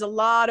know there's a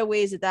lot of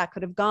ways that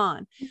could have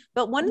gone.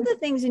 But one of the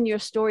things in your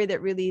story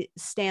that really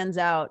stands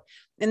out,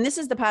 and this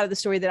is the part of the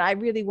story that I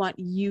really want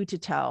you to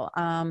tell,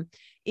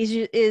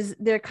 is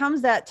there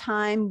comes that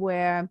time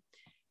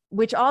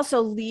which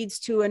also leads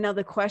to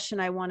another question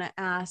I want to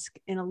ask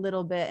in a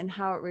little bit, and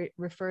how it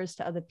refers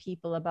to other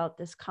people about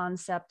this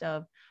concept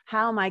of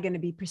how am I going to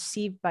be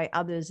perceived by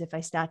others if I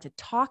start to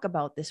talk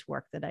about this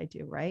work that I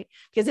do, right?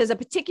 Because there's a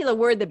particular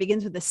word that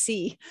begins with a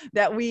C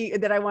that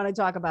I want to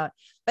talk about.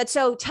 But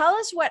so tell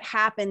us what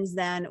happens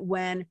then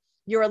when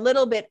you're a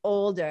little bit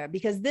older,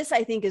 because this,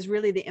 I think, is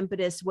really the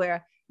impetus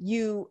where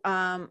you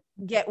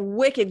get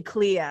wicked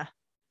clear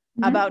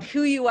about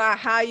who you are,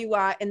 how you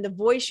are, and the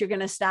voice you're going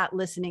to start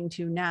listening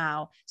to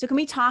now. So can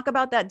we talk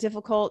about that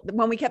difficult,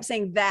 when we kept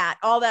saying that,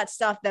 all that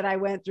stuff that I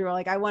went through,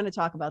 like, I want to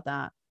talk about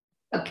that.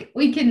 Okay,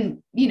 we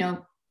can,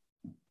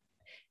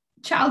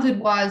 childhood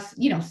was,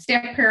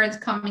 step parents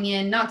coming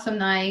in, not so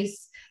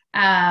nice,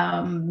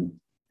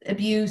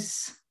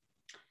 abuse,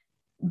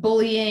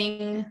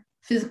 bullying,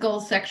 physical,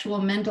 sexual,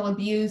 mental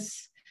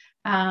abuse,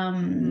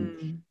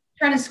 trying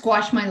to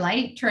squash my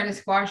light, trying to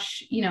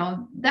squash,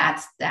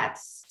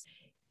 that's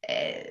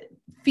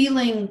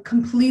feeling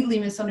completely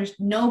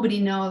misunderstood.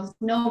 Nobody knows,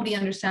 nobody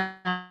understands,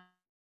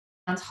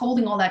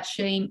 holding all that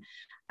shame.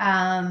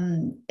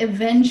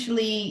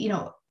 Eventually,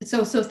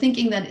 so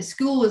thinking that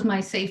school was my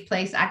safe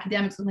place,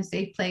 academics was my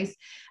safe place.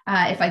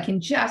 If I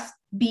can just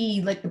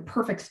be like the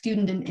perfect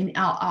student, and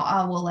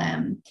I will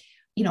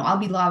I'll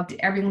be loved.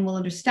 Everyone will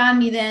understand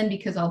me then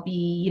because I'll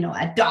be,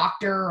 a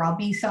doctor, or I'll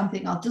be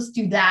something. I'll just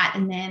do that.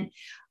 And then,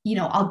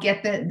 I'll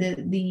get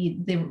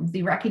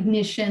the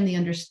recognition, the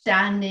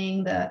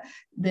understanding,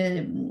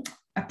 the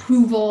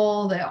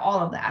approval, all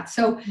of that.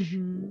 So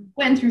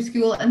went through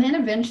school, and then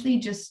eventually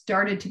just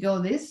started to go,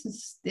 this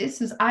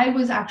is, I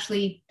was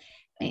actually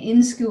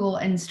in school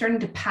and starting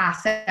to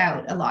pass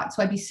out a lot.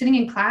 So I'd be sitting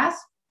in class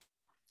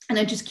and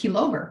I'd just keel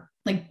over,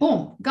 like,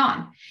 boom,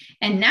 gone.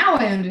 And now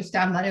I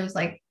understand that it was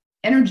like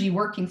energy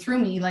working through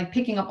me, like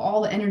picking up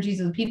all the energies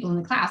of the people in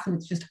the class, and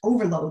it's just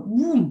overload.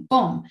 Boom,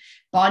 boom,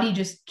 body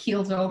just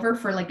keels over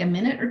for like a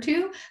minute or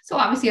two. So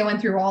obviously I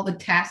went through all the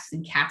tests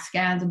and CAT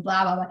scans and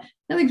blah blah blah.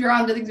 Nothing's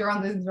wrong, nothing's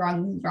wrong, nothing's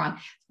wrong, nothing's wrong. I'm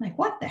like,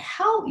 what the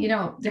hell?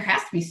 There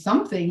has to be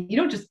something. You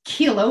don't just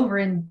keel over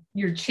in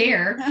your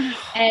chair.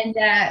 And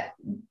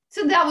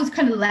so that was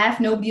kind of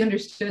left. Nobody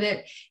understood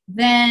it.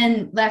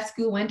 Then left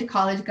school, went to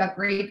college, got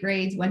great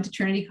grades, went to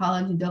Trinity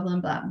College in Dublin,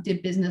 blah,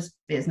 did business.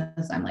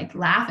 I'm like,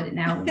 laugh at it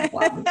now.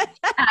 What?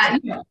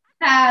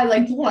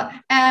 Like what?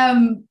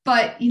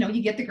 But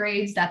you get the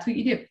grades. That's what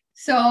you do.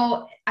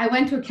 So I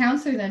went to a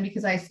counselor then,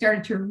 because I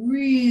started to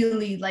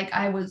really,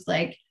 I was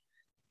like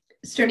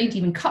starting to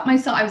even cut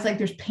myself. I was like,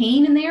 there's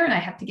pain in there and I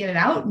have to get it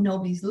out.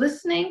 Nobody's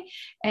listening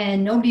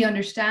and nobody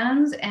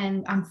understands.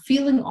 And I'm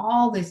feeling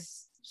all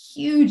this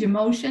huge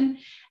emotion.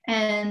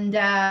 And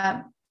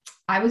I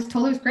was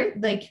told it was great.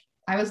 Like,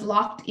 I was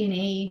locked in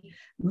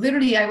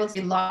I will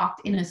say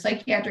locked in a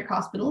psychiatric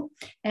hospital,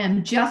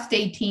 and just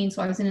 18.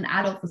 So I was in an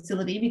adult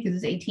facility because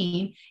it's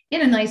 18,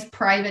 in a nice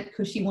private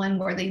cushy one,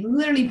 where they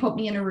literally put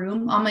me in a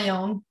room on my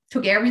own,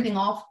 took everything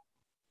off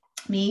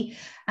me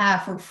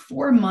for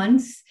 4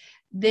 months.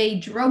 They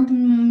drugged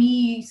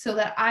me so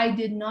that I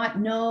did not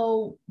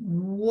know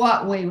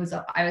what way was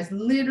up. I was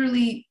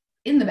literally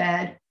in the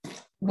bed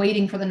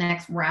waiting for the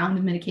next round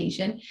of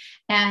medication.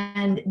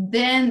 And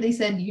then they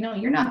said,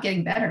 you're not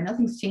getting better.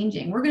 Nothing's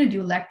changing. We're going to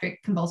do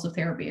electric convulsive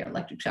therapy or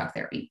electric shock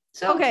therapy.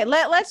 So, okay,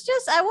 let's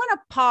just, I want to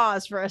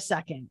pause for a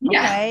second.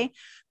 Okay. Yeah.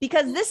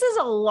 Because this is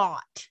a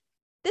lot.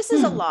 This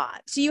is a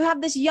lot. So you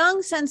have this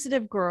young,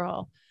 sensitive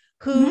girl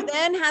who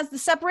then has the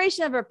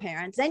separation of her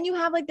parents. Then you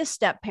have like the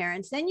step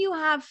parents. Then you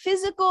have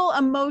physical,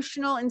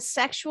 emotional, and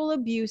sexual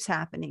abuse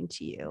happening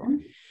to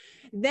you.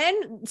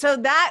 Then, so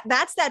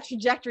that's that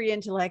trajectory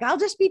into like, I'll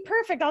just be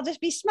perfect. I'll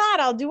just be smart.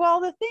 I'll do all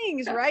the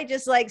things, right?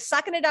 Just like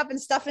sucking it up and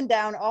stuffing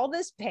down all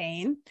this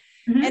pain.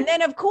 And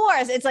then of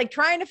course it's like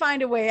trying to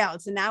find a way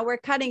out. So now we're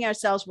cutting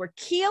ourselves, we're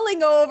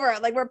keeling over,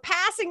 like we're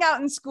passing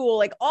out in school,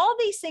 like all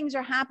these things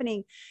are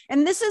happening.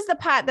 And this is the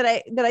part that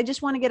I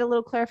just want to get a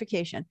little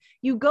clarification.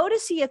 You go to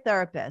see a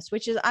therapist,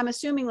 which is, I'm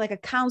assuming, like a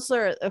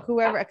counselor or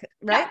whoever,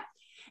 right?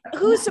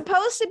 Who's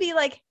supposed to be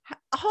like,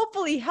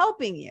 hopefully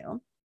helping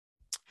you.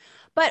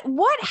 But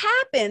what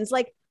happens?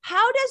 Like,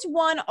 how does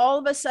one all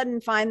of a sudden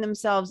find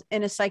themselves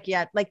in a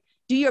psychiatric? Like,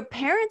 do your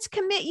parents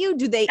commit you?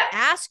 Do they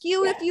ask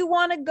you if you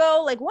want to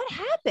go? Like, what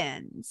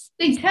happens?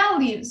 They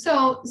tell you.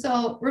 So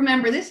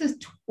remember, this is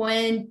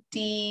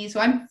 20. So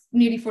I'm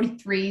nearly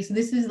 43. So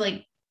this is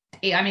like,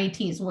 I'm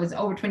 18. So it was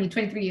over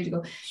 23 years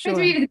ago. Sure.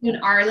 23 years ago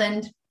in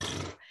Ireland,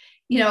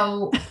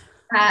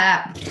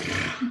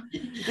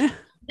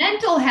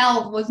 mental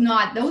health was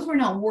not, those were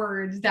not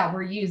words that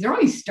were used. They're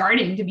only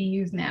starting to be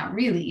used now,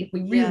 really, if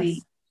we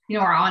really,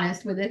 are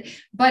honest with it.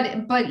 But,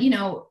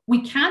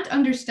 we can't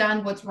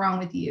understand what's wrong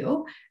with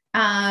you.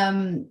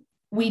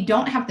 We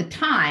don't have the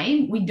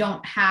time. We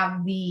don't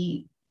have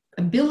the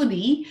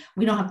ability.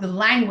 We don't have the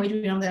language.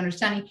 We don't have the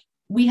understanding.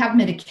 We have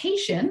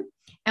medication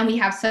and we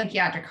have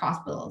psychiatric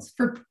hospitals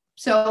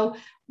so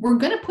we're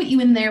going to put you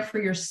in there for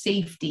your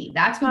safety.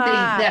 That's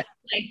what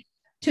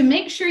to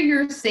make sure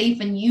you're safe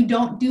and you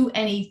don't do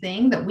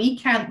anything that we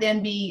can't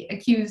then be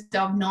accused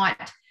of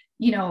not,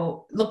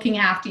 looking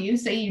after you.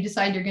 Say you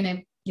decide you're going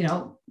to,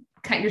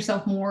 cut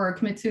yourself more or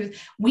commit suicide.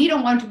 We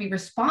don't want to be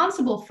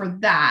responsible for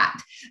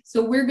that.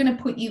 So we're going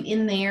to put you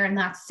in there, and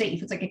that's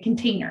safe. It's like a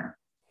container.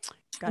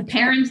 Gotcha. The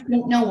parents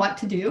don't know what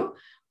to do.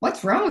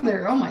 What's wrong with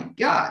her? Oh my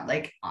God.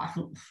 Like, I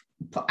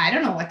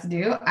don't know what to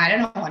do. I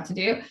don't know what to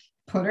do.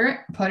 Put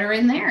her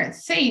in there.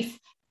 It's safe.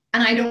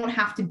 And I don't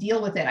have to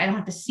deal with it. I don't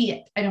have to see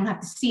it. I don't have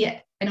to see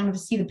it. I don't have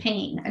to see the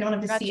pain. I don't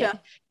have to see it.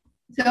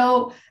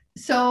 So,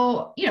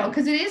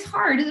 because it is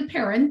hard as a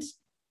parent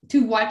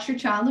to watch your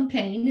child in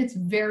pain. It's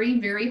very,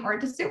 very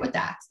hard to sit with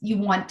that. You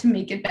want to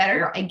make it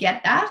better. I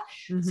get that.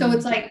 So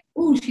it's like,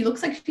 oh, she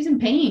looks like she's in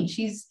pain.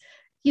 She's,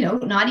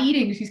 not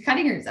eating. She's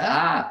cutting hers.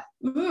 I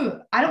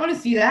don't want to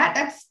see that.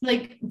 That's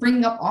like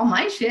bringing up all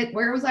my shit.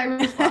 Where was I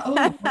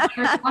responsible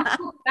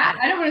for that?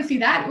 I don't want to see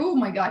that. Oh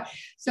my God.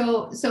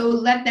 So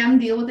let them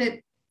deal with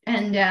it.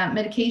 And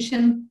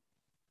medication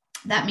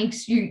that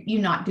makes you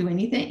not do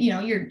anything.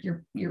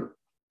 You're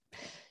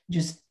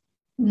just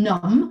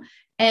numb.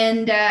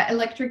 And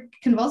electric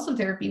convulsive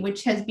therapy,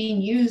 which has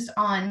been used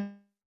on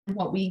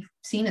what we've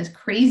seen as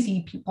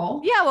crazy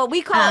people. Yeah, well,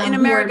 we call it in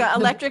America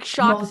electric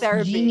shock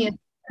therapy.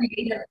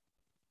 Creative.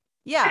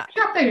 Yeah,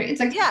 shock therapy. It's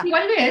like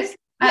what it is.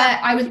 Yeah.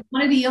 I was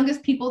one of the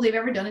youngest people they've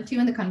ever done it to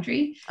in the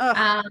country.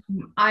 Ugh.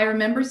 I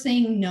remember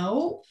saying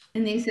no,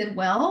 and they said,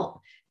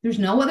 well, there's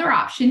no other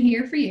option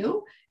here for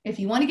you. If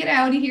you want to get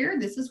out of here,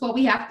 this is what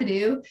we have to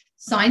do.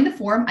 Sign the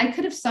form. I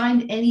could have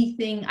signed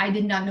anything. I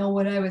did not know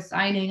what I was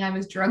signing. I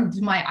was drugged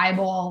to my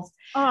eyeballs.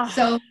 Oh.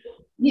 So,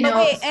 But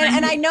wait, and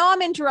sign I know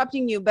I'm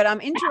interrupting you, but I'm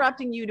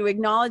interrupting you to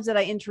acknowledge that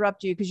I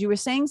interrupt you because you were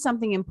saying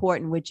something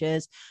important, which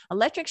is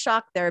electric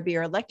shock therapy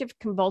or electric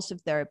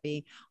convulsive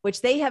therapy,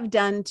 which they have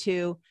done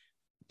to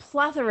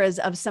plethoras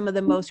of some of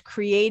the most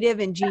creative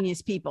and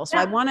genius people. So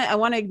I want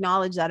to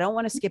acknowledge that. I don't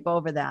want to skip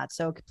over that.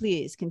 So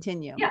please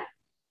continue. yeah.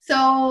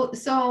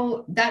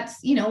 So that's,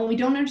 when we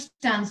don't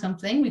understand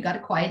something, we got to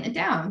quieten it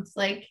down. It's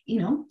like,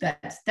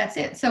 that's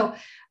it. So,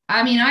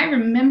 I mean, I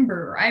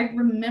remember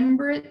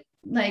it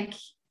like,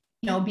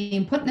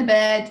 being put in the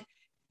bed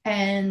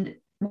and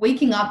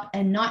waking up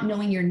and not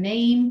knowing your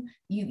name.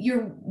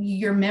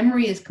 Your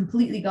memory is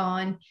completely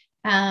gone.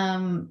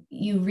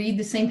 You read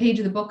the same page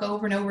of the book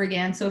over and over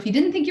again. So if you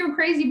didn't think you were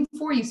crazy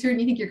before, you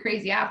certainly think you're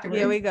crazy afterwards.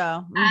 Here we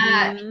go.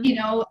 Mm-hmm.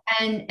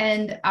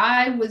 And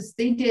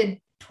they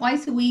did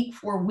twice a week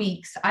for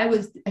weeks. I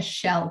was a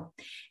shell.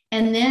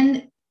 And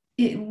then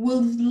it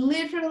was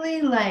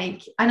literally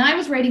like, and I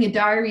was writing a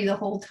diary the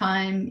whole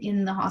time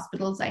in the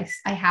hospitals. I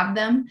have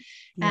them.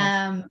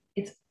 Yes.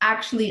 It's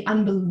actually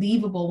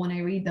unbelievable when I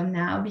read them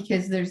now,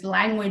 because there's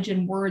language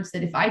and words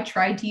that if I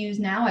tried to use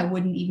now, I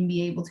wouldn't even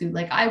be able to.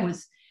 Like, I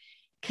was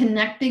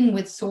connecting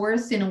with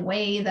source in a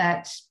way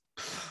that,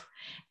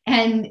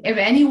 and if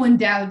anyone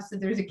doubts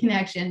that there's a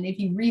connection, if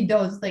you read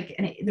those, like,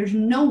 and there's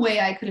no way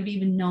I could have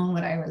even known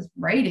what I was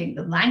writing,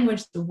 the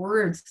language, the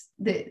words,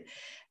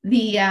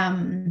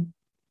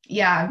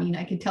 yeah, I mean,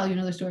 I could tell you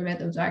another story about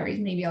those diaries,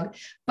 maybe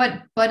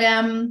but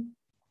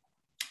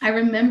I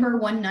remember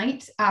one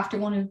night after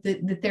one of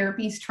the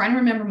therapies, trying to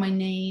remember my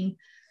name,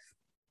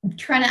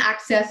 trying to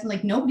access, and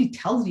like, nobody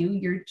tells you,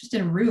 you're just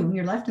in a room,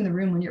 you're left in the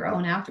room on your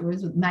own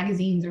afterwards with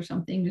magazines or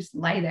something, just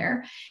lie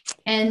there.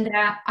 And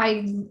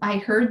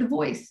I heard the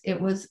voice.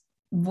 It was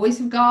voice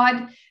of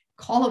God,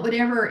 call it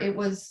whatever. It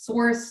was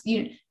source.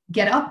 You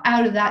get up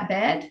out of that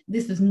bed.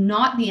 This is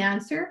not the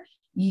answer.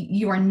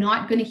 You are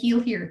not going to heal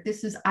here.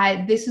 This is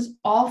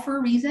all for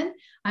a reason.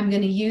 I'm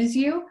going to use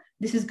you.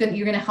 You're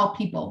going to help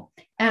people.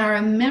 And I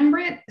remember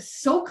it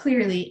so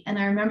clearly. And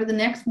I remember the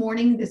next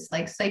morning, this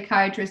like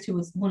psychiatrist who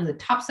was one of the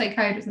top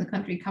psychiatrists in the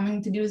country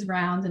coming to do his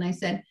rounds. And I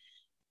said,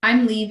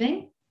 I'm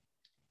leaving.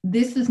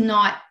 This is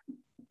not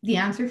the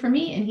answer for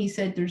me. And he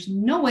said, there's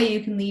no way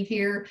you can leave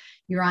here.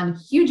 You're on a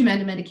huge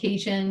amount of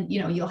medication.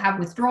 You'll have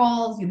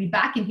withdrawals. You'll be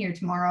back in here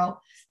tomorrow.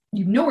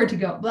 You've nowhere to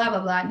go, blah,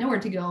 blah, blah, nowhere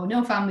to go.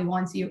 No family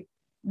wants you.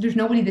 There's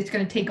nobody that's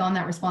going to take on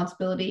that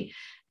responsibility.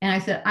 And I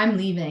said, I'm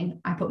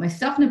leaving. I put my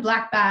stuff in a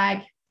black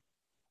bag.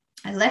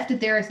 I left it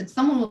there. I said,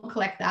 someone will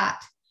collect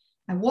that.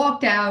 I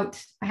walked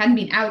out. I hadn't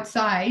been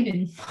outside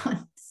in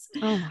months.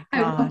 Oh my God.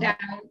 I walked out,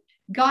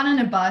 got on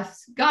a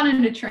bus, got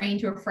on a train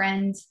to a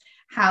friend's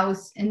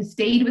house and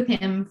stayed with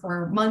him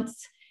for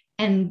months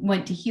and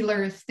went to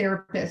healers,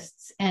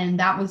 therapists.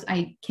 And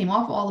I came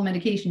off all the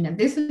medication. Now,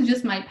 this is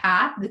just my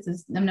path.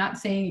 I'm not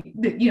saying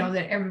that,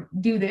 that ever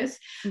do this,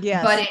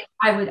 yes. But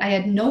I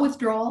had no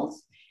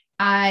withdrawals.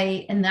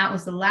 And that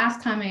was the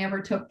last time I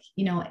ever took,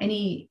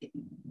 any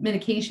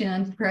medication,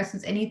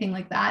 antidepressants, anything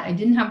like that. I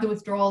didn't have the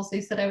withdrawals they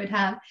said I would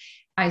have.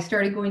 I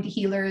started going to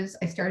healers.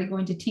 I started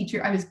going to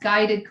teachers. I was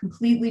guided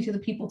completely to the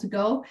people to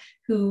go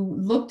who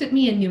looked at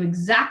me and knew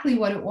exactly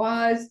what it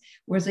was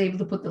able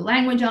to put the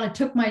language on it,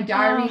 took my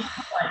diary,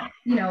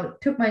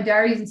 took my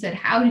diaries and said,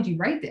 how did you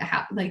write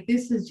that? Like,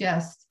 this is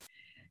just,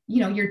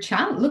 your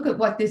child, look at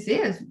what this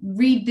is.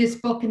 Read this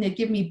book. And they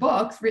give me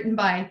books written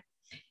by,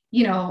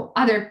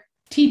 other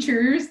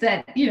teachers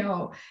that,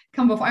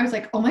 come before. I was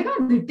like, oh my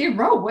God, they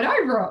wrote what I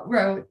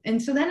wrote.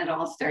 And so then it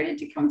all started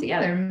to come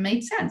together and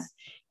made sense.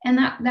 And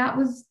that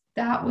was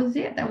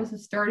it. That was the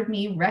start of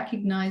me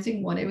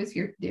recognizing what I was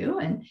here to do.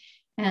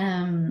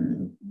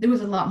 And there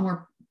was a lot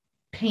more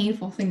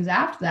painful things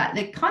after that.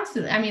 Like,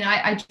 constantly, I mean,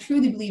 I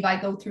truly believe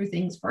I go through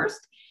things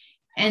first,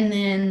 and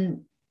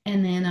then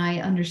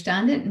I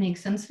understand it, make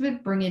sense of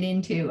it, bring it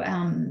into,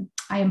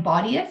 I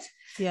embody it.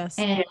 Yes.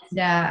 And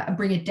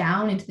bring it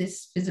down into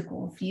this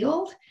physical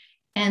field.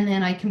 And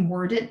then I can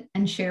word it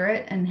and share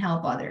it and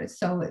help others.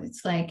 So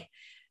it's like,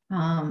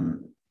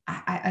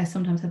 I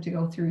sometimes have to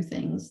go through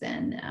things,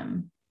 and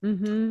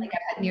like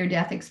I've had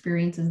near-death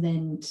experiences,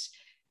 then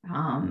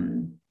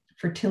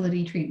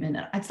fertility treatment.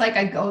 It's like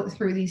I go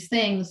through these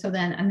things. And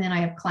then I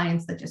have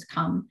clients that just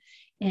come,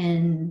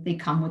 and they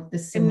come with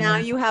this. And now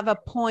you have a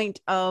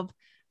point of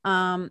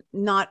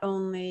not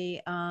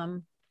only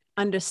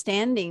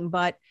understanding,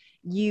 but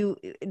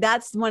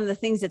that's one of the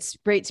things that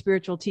great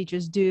spiritual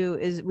teachers do,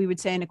 is we would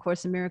say in A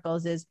Course in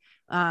Miracles is,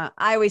 I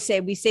always say,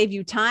 we save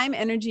you time,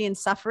 energy, and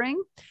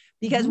suffering,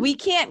 because we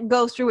can't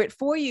go through it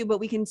for you, but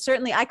we can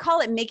certainly, I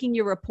call it making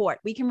your report.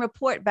 We can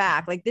report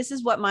back. Like, this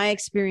is what my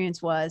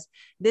experience was.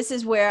 This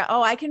is where,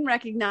 I can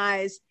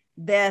recognize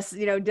this,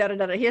 da, da,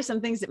 da, da. Here's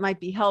some things that might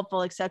be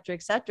helpful, et cetera,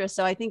 et cetera.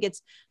 So I think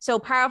it's so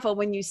powerful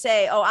when you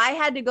say, oh, I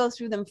had to go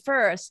through them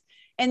first.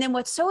 And then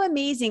what's so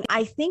amazing,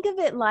 I think of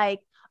it like,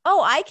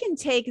 oh, I can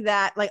take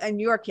that, like in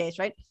your case,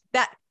 right?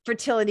 That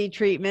fertility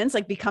treatments,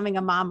 like becoming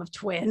a mom of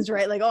twins,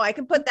 right? Like, oh, I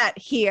can put that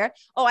here.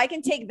 Oh, I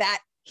can take that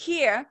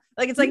here.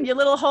 Like, it's like your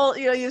little whole,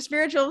 your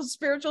spiritual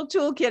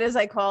toolkit, as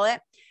I call it.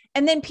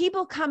 And then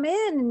people come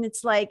in and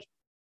it's like,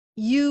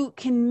 you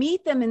can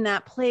meet them in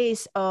that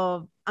place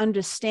of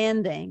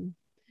understanding.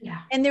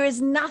 Yeah. And there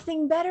is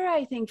nothing better,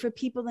 I think, for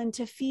people than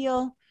to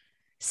feel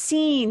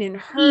seen and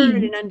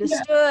heard and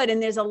understood. Yeah.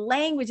 And there's a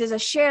language, there's a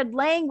shared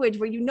language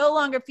where you no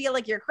longer feel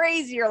like you're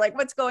crazy or like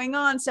what's going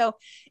on. So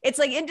it's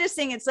like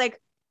interesting. It's like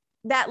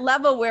that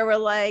level where we're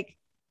like,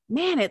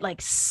 man, it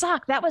like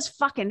sucked. That was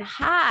fucking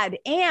hard.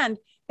 And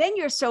then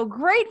you're so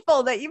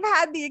grateful that you've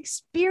had the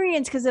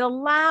experience because it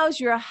allows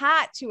your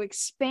heart to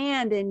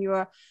expand and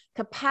your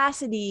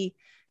capacity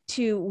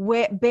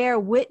to bear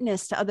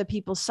witness to other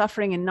people's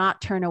suffering and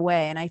not turn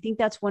away. And I think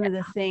that's one of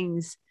the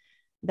things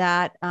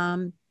that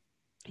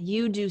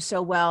you do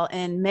so well,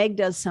 and Meg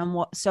does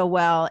so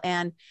well.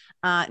 And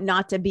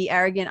not to be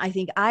arrogant, I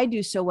think I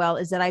do so well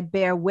is that I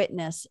bear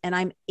witness and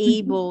I'm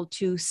able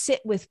to sit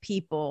with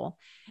people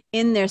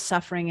in their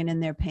suffering and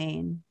in their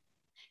pain.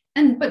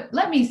 But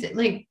let me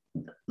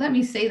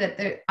say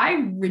that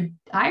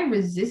I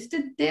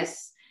resisted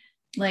this.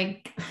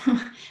 Like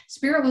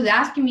spirit was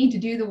asking me to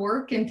do the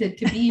work and to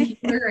be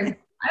here. And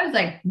I was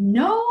like,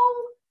 no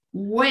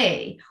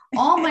way.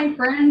 All my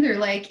friends are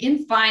like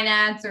in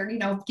finance or,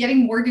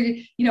 getting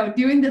mortgage,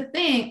 doing the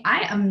thing.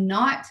 I am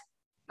not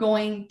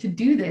going to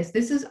do this.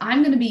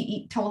 I'm going to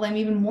be told I'm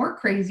even more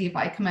crazy if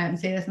I come out and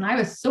say this. And I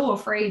was so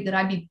afraid that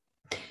I'd be,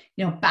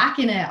 back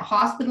in a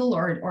hospital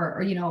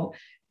or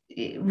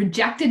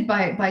rejected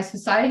by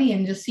society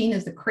and just seen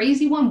as the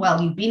crazy one.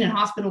 Well, you've been in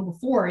hospital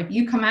before. If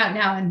you come out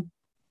now and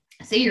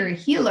say you're a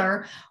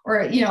healer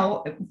or,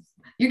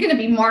 you're going to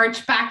be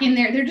marched back in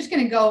there. They're just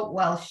going to go,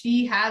 well,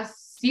 she has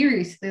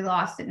seriously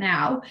lost it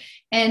now.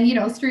 And,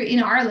 through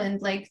in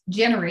Ireland, like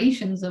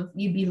generations of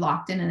you'd be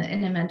locked in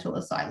a mental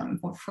asylum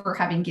for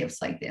having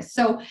gifts like this.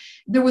 So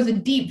there was a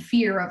deep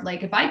fear of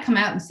like, if I come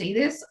out and say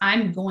this,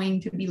 I'm going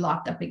to be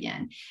locked up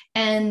again.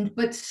 I'm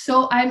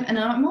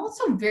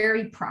also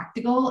very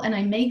practical and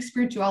I make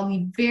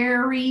spirituality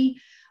very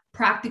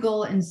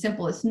practical and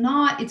simple. It's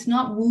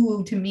not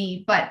woo-woo to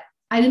me, but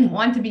I didn't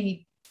want to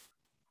be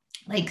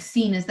like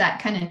seen as that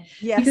kind of,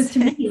 yes. Because to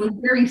me it was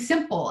very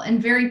simple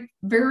and very,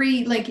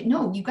 very like,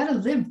 no, you got to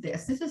live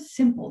this. This is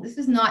simple. This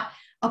is not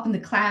up in the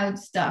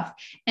clouds stuff.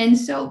 And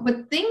so,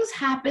 but things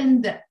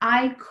happened that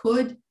I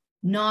could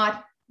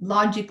not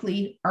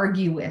logically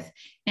argue with.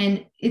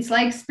 And it's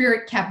like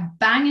spirit kept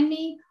banging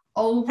me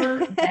over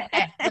the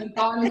head. Like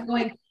God was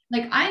going,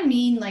 like, I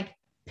mean, like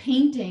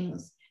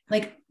paintings,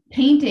 like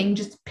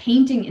just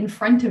painting in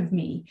front of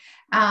me.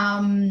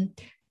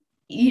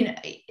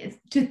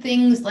 To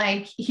things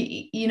like,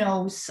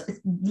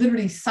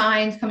 literally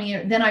signs coming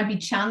in, then I'd be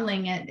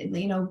channeling it,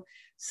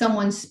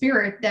 someone's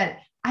spirit that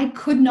I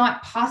could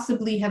not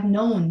possibly have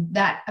known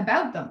that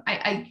about them.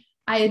 I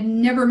had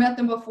never met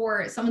them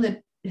before. Someone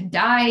that had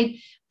died,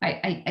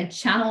 I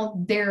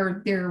channeled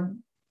their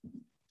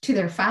to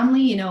their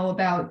family,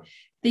 about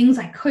things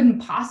I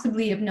couldn't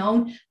possibly have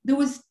known. There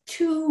was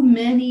too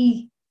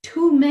many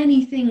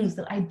things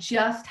that I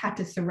just had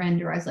to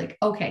surrender. I was like,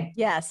 okay,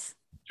 yes,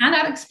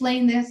 cannot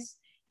explain this.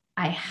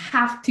 I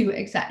have to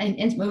accept. And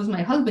it was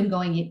my husband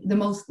going, the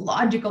most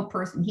logical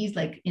person. He's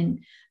like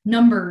in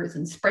numbers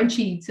and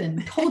spreadsheets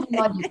and total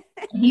logic.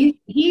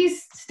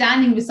 He's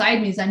standing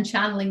beside me as I'm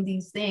channeling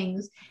these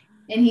things.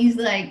 And he's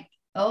like,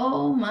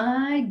 oh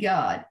my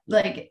God.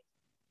 Like,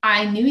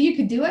 I knew you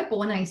could do it, but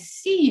when I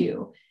see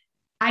you,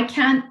 I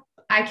can't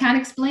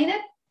explain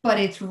it, but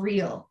it's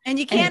real. And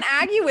you can't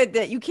argue with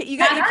it. You can't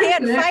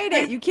fight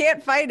it. You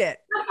can't fight it.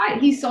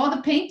 He saw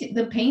the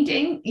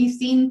painting. He's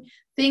seen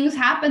things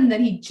happen that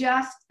he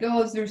just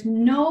goes, there's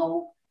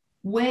no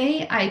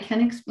way I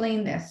can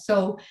explain this.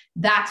 So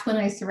that's when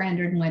I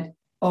surrendered and went,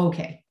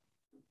 okay,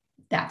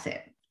 that's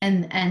it.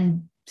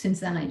 And since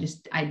then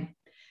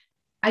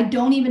I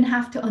don't even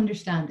have to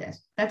understand it.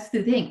 That's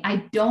the thing.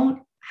 I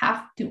don't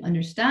have to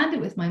understand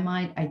it with my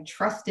mind. I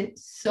trust it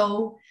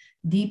so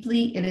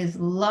deeply. It is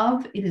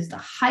love. It is the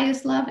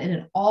highest love, and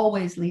it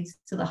always leads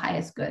to the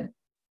highest good.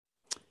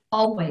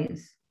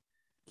 Always.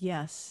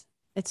 Yes,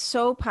 it's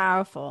so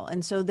powerful.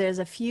 And so there's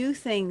a few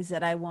things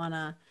that I want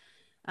to,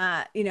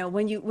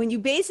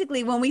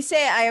 when we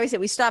say, I always say,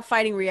 we stop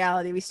fighting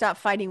reality, we stop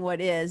fighting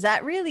what is,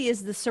 that really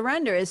is the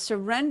surrender, is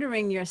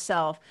surrendering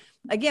yourself.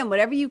 Again,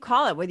 whatever you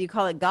call it, whether you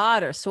call it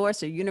God or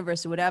source or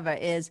universe or whatever,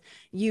 is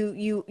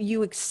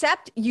you've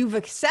accept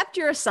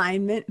your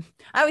assignment.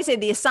 I always say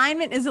the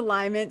assignment is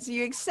alignment. So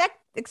you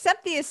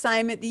accept the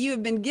assignment that you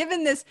have been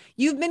given this,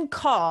 you've been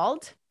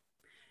called,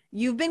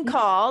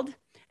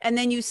 and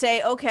then you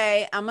say,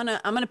 okay, I'm going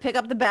to pick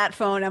up the bat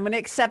phone. I'm going to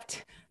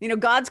accept,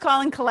 God's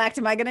call and collect.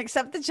 Am I going to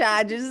accept the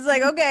charges? It's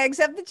like, okay,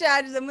 accept the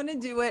charges. I'm going to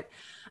do it.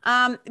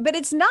 But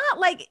it's not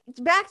like,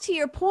 back to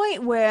your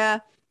point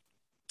where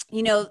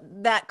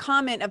that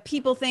comment of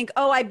people think,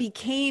 oh, I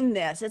became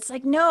this. It's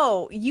like,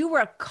 no, you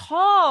were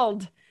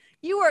called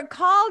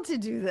to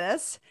do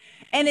this.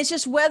 And it's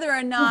just whether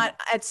or not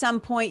at some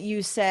point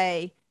you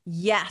say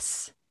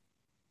yes,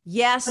 But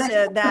yes, I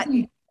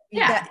think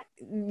yeah, that,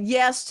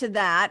 yes to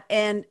that.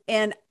 And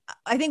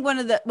I think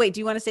wait, do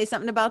you want to say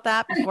something about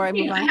that before I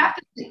move on?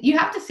 you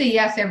have to say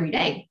yes every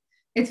day.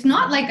 It's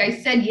not like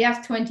I said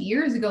yes 20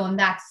 years ago and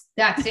that's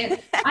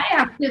it. I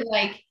have to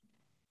like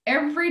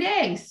every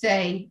day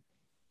say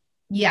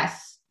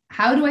yes.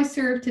 How do I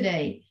serve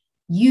today?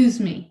 Use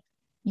me.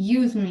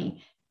 Use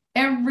me.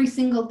 Every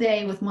single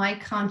day with my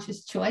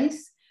conscious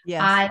choice,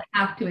 Yes. I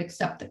have to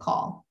accept the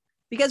call.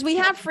 Because we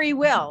have free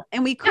will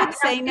and we Yeah, could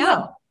say we no.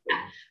 will.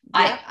 Yeah.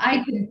 Yeah.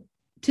 I could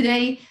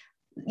today,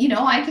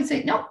 I could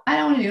say, no, I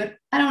don't want to do it.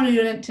 I don't want to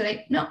do it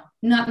today. No,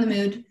 not in the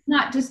mood.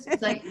 Not just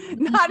like,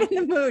 Not in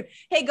the mood.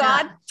 Hey,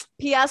 God,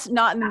 P.S.,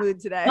 not in the mood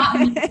today. not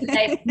in the mood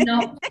today.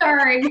 No,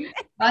 sorry.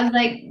 I was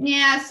like,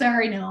 yeah,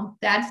 sorry, no,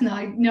 that's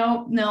not,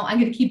 no, no, I'm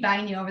going to keep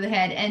banging you over the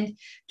head. And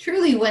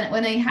truly,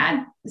 when I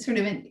had sort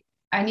of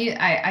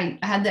I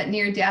had that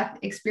near death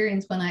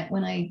experience when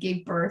I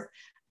gave birth.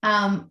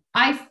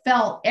 I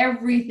felt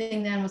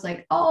everything then was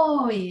like,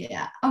 oh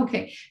yeah,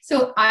 okay.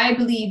 So I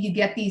believe you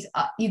get these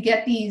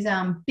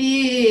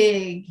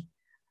big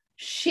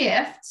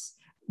shifts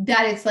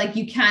that it's like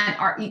you can't.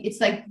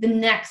 It's like the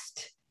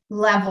next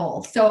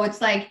level. So it's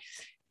like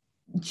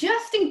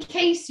just in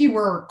case you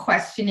were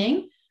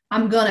questioning,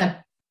 I'm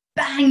gonna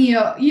bang you.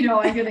 I'm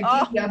gonna give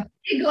you a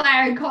big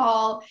loud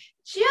call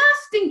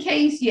just in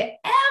case you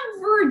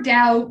ever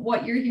doubt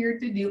what you're here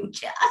to do,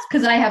 just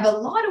because I have a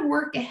lot of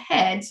work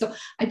ahead. So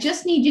I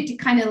just need you to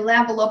kind of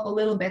level up a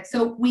little bit.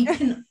 So we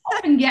can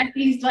often get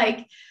these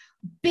like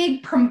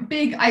big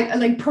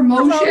like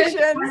promotions.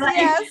 Like,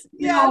 Yes,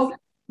 yes.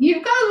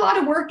 You've got a lot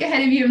of work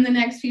ahead of you in the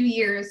next few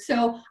years.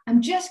 So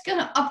I'm just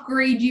gonna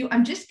upgrade you.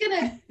 I'm just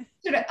gonna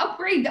sort of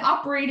upgrade the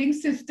operating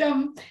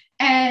system.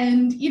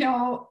 And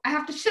I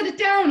have to shut it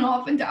down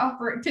often to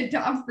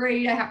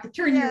upgrade. I have to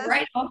turn you Yes.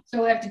 right off.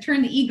 So I have to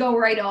turn the ego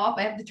right off.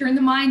 I have to turn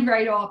the mind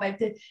right off. I have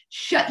to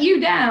shut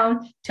you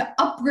down to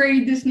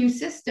upgrade this new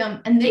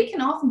system. And they can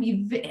often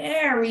be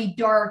very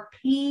dark,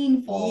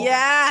 painful,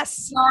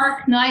 Yes.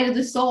 dark night of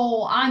the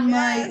soul on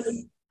my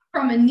Yes.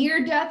 from a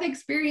near-death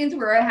experience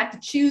where I had to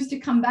choose to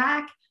come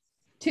back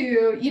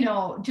to,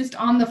 just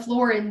on the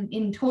floor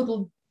in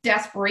total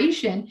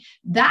desperation.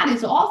 That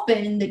is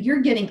often that you're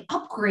getting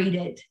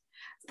upgraded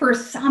for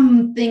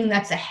something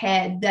that's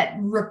ahead that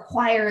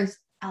requires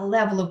a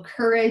level of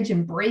courage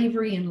and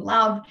bravery and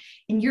love,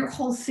 and your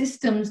whole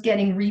system's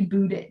getting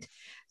rebooted.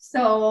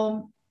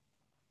 So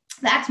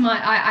that's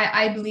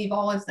I believe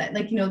always that,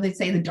 like, they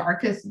say the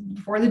darkest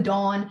before the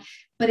dawn,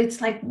 but it's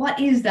like, what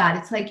is that?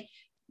 It's like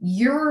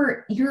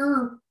your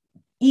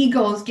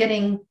ego's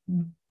getting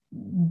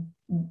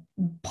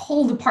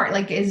pulled apart,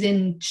 like as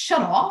in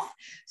shut off,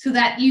 so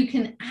that you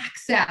can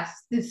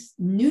access this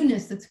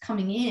newness that's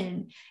coming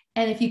in.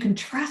 And if you can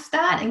trust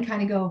that and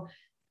kind of go,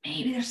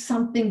 maybe there's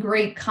something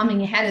great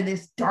coming ahead of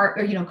this dark,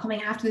 or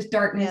coming after this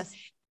darkness. Yes.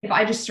 If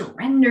I just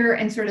surrender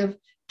and sort of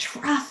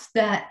trust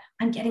that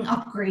I'm getting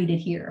upgraded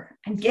here,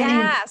 I'm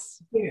getting,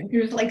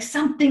 there's like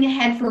something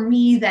ahead for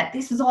me, that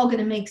this is all going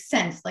to make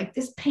sense. Like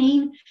this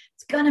pain,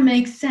 it's going to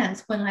make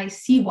sense when I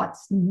see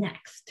what's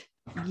next.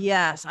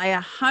 Yes, I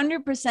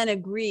 100%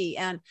 agree.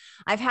 And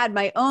I've had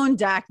my own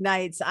dark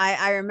nights.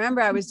 I remember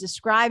I was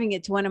describing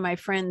it to one of my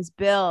friends,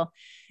 Bill,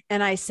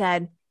 and I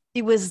said,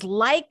 it was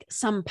like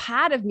some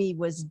part of me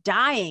was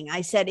dying.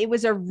 I said, it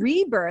was a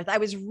rebirth. I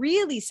was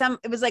really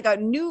it was like a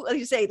new, like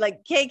you say,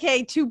 like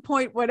KK 2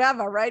 point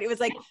whatever, right? It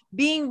was like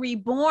being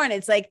reborn.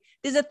 It's like,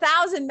 there's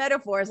 1,000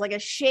 metaphors, like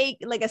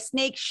like a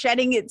snake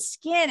shedding its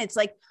skin. It's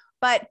like,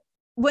 but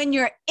when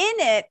you're in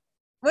it,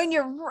 when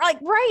you're like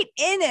right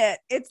in it,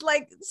 it's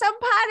like some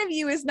part of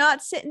you is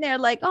not sitting there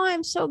like, oh,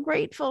 I'm so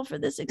grateful for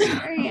this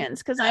experience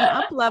because I'm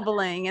up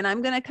leveling and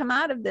I'm going to come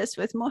out of this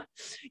with more,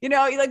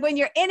 like when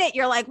you're in it,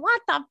 you're like, what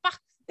the fuck?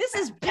 This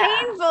is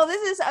painful.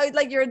 This is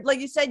like, like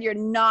you said, you're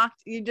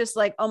knocked. You're just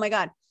like, oh my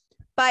God.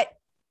 But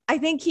I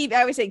think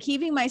I always say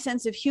keeping my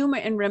sense of humor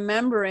and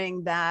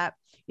remembering that,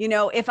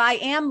 if I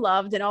am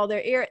loved and all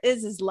there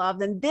is love,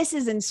 then this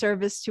is in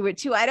service to it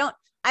too. I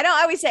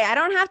always say I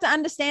don't have to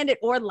understand it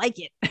or like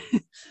it.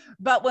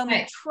 But when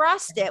we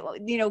trust it,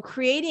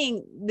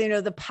 creating,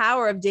 the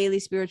power of daily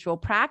spiritual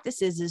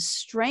practices is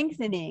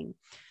strengthening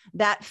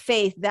that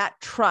faith, that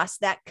trust,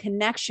 that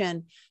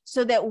connection,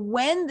 so that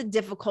when the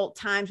difficult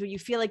times where you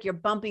feel like you're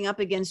bumping up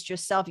against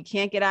yourself, you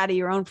can't get out of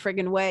your own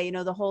friggin' way,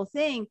 the whole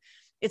thing,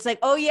 it's like,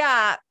 oh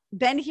yeah,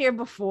 been here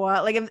before.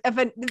 Like if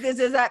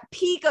there's that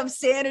peak of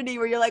sanity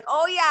where you're like,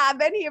 oh yeah, I've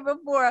been here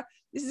before.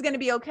 This is going to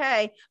be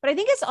okay. But I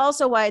think it's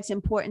also why it's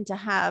important to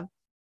have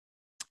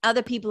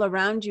other people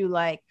around you,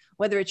 like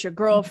whether it's your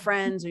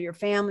girlfriends or your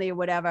family or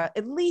whatever,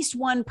 at least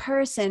one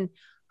person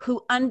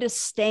who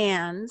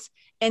understands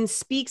and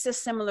speaks a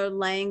similar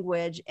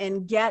language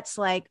and gets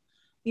like,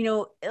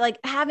 like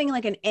having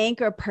like an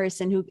anchor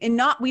person who, and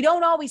not, we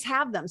don't always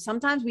have them.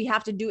 Sometimes we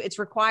have to do, it's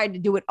required to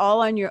do it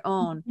all on your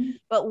own.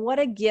 But what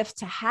a gift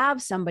to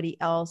have somebody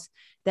else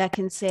that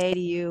can say to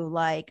you,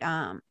 like,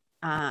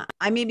 I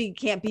maybe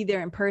can't be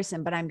there in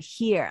person, but I'm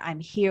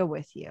here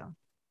with you,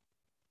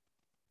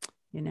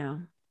 you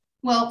know?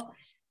 Well,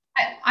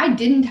 I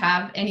didn't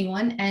have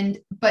anyone,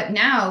 but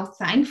now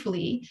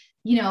thankfully,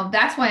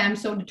 that's why I'm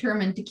so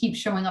determined to keep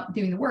showing up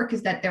doing the work,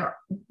 is that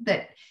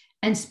that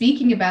and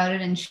speaking about it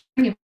and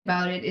sharing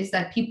about it, is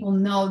that people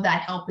know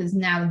that help is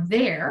now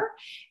there,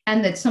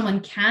 and that someone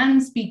can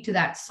speak to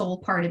that soul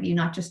part of you,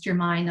 not just your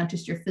mind, not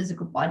just your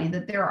physical body,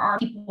 that there are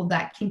people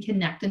that can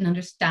connect and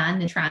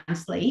understand and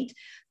translate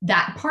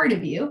that part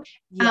of you.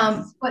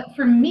 Yes. But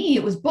for me,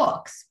 it was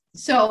books.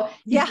 So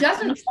Yeah. it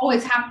doesn't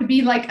always have to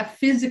be like a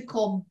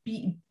physical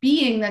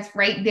being that's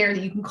right there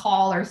that you can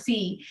call or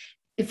see.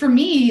 For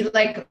me,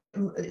 like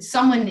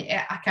someone,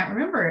 I can't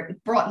remember,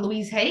 brought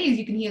Louise Hay's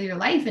You Can Heal Your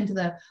Life into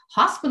the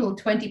hospital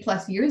 20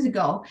 plus years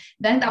ago.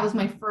 Then that was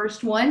my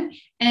first one.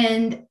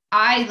 And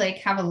I like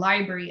have a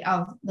library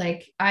of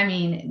like, I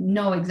mean,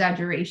 no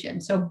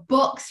exaggeration. So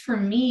books for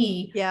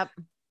me, Yep.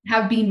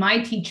 have been my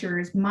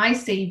teachers, my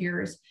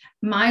saviors,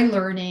 my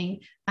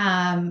learning.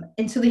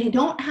 And so they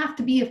don't have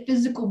to be a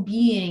physical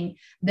being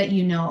that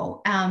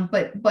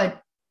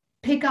but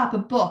pick up a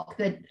book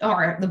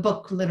or the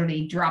book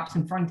literally drops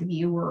in front of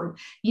you, or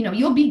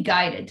you'll be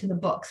guided to the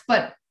books.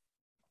 But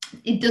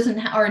it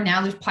doesn't or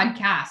now there's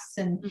podcasts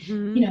and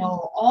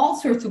all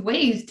sorts of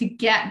ways to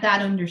get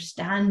that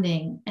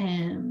understanding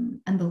and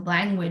the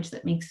language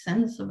that makes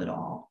sense of it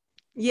all.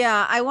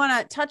 Yeah, I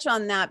want to touch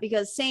on that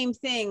because same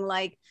thing,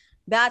 like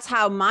that's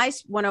how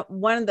one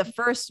of the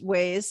first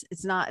ways,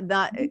 it's not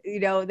that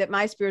that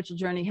my spiritual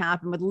journey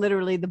happened, with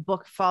literally the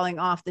book falling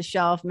off the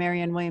shelf,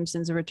 Marianne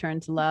Williamson's A Return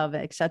to Love,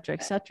 et cetera,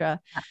 et cetera.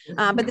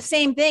 But the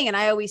same thing, and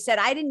I always said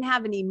I didn't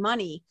have any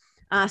money,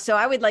 so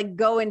I would like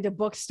go into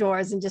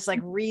bookstores and just like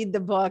read the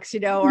books,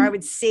 or I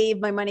would save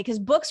my money, because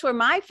books were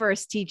my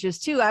first teachers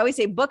too. I always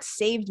say books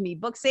saved me.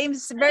 Books saved,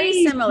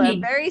 very similar,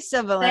 very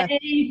similar.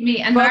 Saved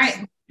me. And books,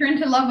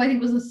 Turn to Love, I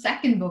think, was the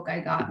second book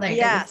I got. Like,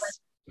 yes,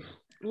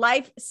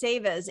 life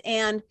savers.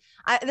 And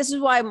this is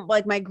why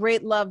like my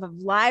great love of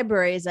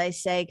libraries, I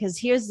say, because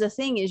here's the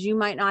thing is you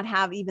might not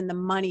have even the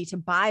money to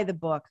buy the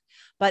book,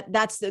 but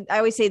I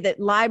always say that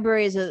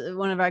libraries are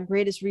one of our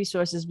greatest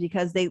resources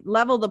because they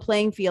level the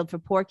playing field for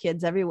poor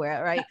kids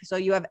everywhere, right? So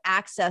you have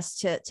access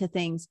to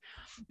things.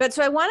 But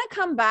so I want to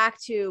come back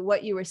to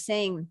what you were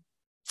saying,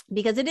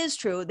 because it is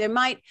true.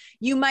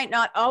 You might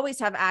not always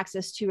have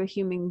access to a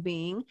human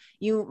being.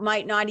 You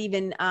might not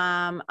even,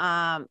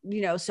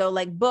 so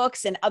like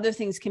books and other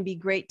things can be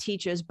great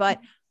teachers, but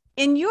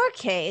in your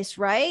case,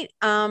 right?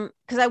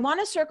 Because I want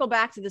to circle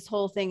back to this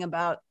whole thing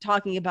about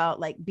talking about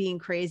like being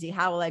crazy.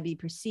 How will I be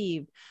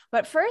perceived?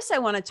 But first I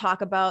want to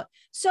talk about,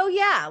 so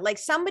yeah, like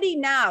somebody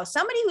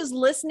who's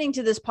listening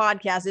to this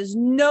podcast, there's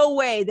no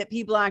way that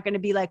people aren't going to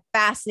be like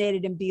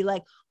fascinated and be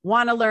like,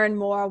 want to learn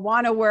more,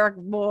 want to work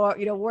more,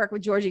 work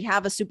with Georgie,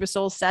 have a super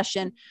soul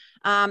session.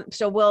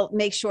 So we'll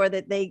make sure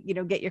that they,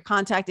 get your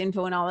contact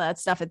info and all that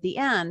stuff at the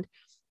end.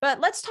 But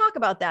let's talk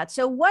about that.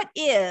 So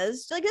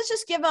let's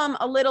just give them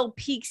a little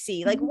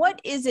peek-see. Like,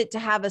 what is it to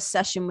have a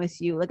session with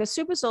you, like a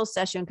super soul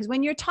session? Because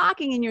when you're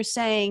talking and you're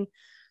saying,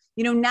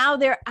 now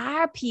there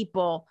are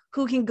people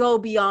who can go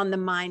beyond the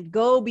mind,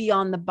 go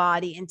beyond the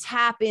body, and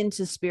tap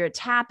into spirit,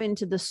 tap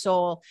into the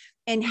soul,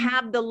 and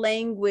have the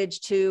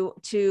language to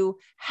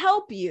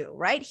help you,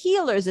 right?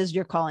 Healers, as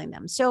you're calling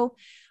them. So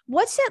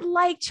what's it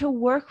like to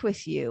work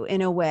with you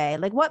in a way?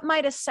 Like, what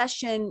might a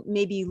session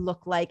maybe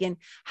look like? And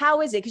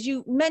how is it? Because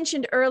you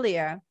mentioned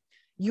earlier,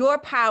 your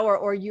power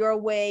or your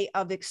way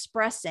of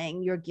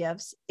expressing your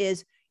gifts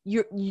is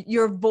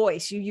your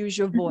voice. You use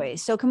your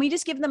voice. So can we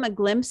just give them a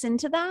glimpse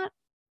into that?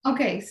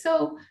 Okay.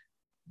 So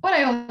what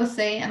I always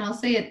say, and I'll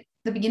say at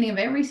the beginning of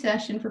every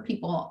session for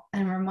people,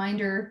 and a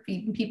reminder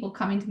for people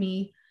coming to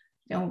me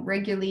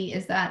regularly,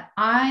 is that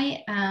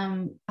I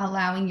am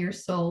allowing your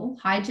soul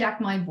hijack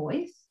my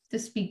voice to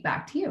speak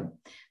back to you.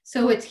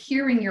 So it's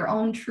hearing your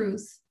own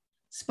truth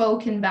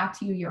spoken back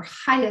to you, your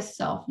highest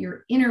self,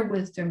 your inner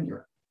wisdom,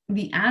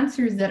 the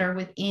answers that are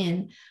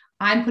within.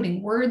 I'm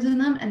putting words in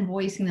them and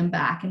voicing them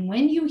back. And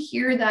when you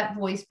hear that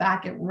voice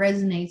back, it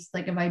resonates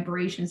like a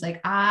vibration. It's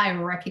like, I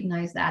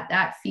recognize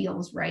that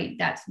feels right.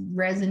 That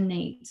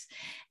resonates.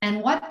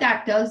 And what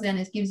that does then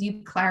is gives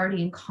you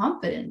clarity and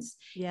confidence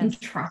in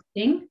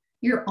trusting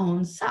your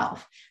own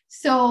self.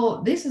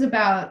 So this is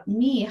about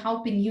me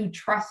helping you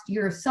trust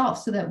yourself,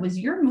 so that as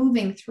you're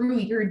moving through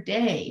your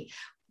day,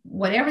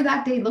 whatever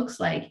that day looks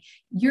like,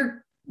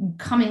 you're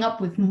coming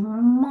up with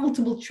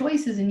multiple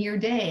choices in your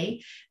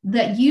day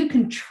that you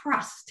can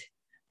trust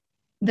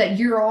that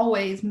you're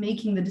always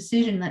making the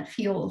decision that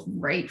feels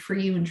right for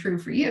you and true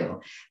for you.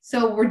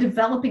 So we're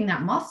developing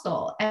that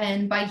muscle.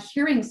 And by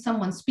hearing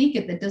someone speak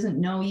it that doesn't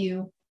know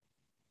you,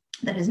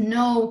 that has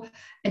no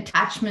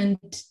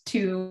attachment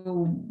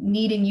to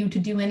needing you to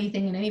do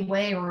anything in any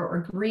way or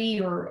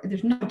agree, or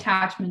there's no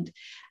attachment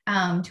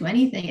to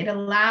anything, it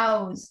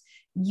allows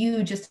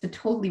you just to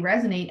totally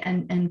resonate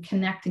and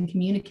connect and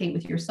communicate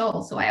with your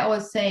soul. So I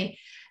always say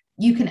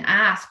you can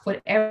ask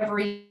whatever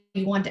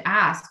you want to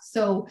ask.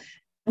 So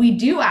we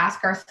do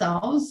ask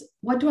ourselves,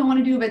 what do I want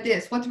to do about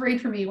this? What's right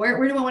for me?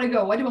 Where do I want to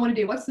go? What do I want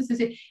to do? What's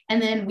this? And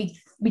then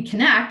we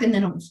connect, and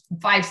then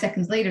 5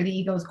 seconds later, the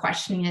ego is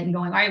questioning it and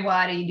going, all right,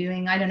 what are you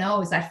doing? I don't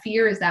know. Is that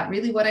fear? Is that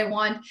really what I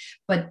want?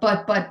 But,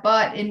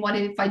 and what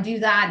if I do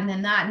that and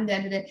then that and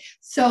then.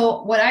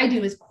 So what I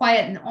do is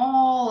quieten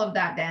all of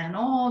that down,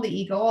 all the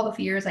ego, all the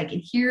fears. I can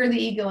hear the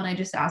ego and I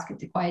just ask it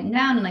to quieten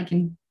down, and I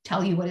can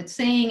tell you what it's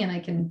saying, and I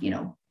can,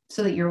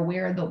 so that you're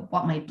aware of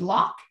what might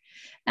block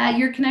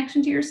your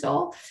connection to your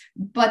soul.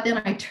 But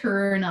then I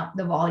turn up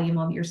the volume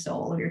of your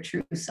soul, or your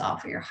true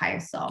self, or your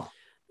highest self.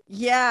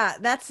 Yeah,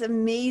 that's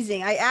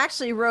amazing. I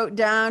actually wrote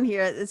down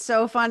here, it's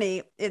so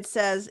funny. It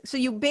says, so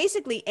you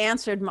basically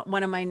answered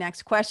one of my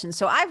next questions.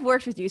 So I've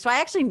worked with you, so I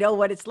actually know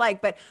what it's like.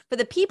 But for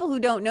the people who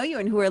don't know you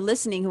and who are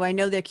listening, who I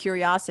know their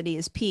curiosity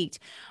is piqued,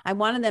 I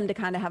wanted them to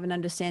kind of have an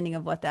understanding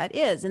of what that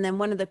is. And then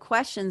one of the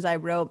questions I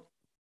wrote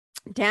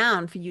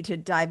down for you to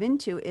dive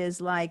into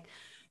is like,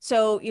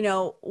 so,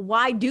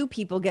 why do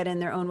people get in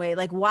their own way?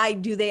 Like, why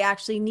do they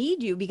actually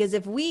need you? Because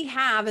if we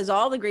have, as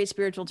all the great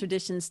spiritual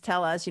traditions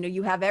tell us,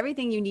 you have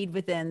everything you need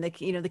within the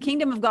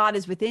kingdom of God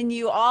is within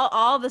you,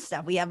 all the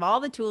stuff. We have all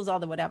the tools, all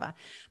the whatever,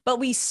 but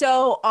we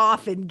so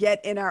often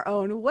get in our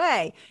own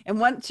way.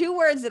 And two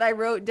words that I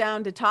wrote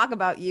down to talk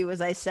about you,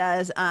 as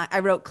I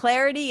wrote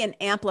clarity and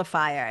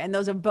amplifier. And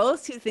those are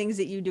both two things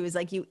that you do, is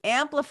like you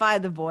amplify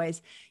the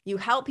voice, you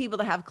help people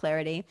to have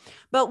clarity.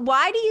 But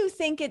why do you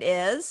think it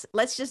is?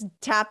 Let's just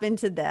tap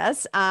into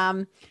this.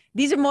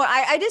 These are more,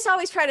 I just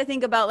always try to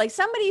think about, like,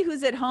 somebody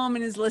who's at home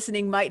and is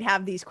listening might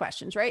have these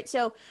questions, right?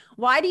 So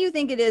why do you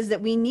think it is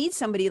that we need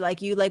somebody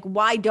like you? Like,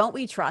 why don't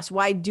we trust?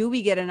 Why do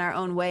we get in our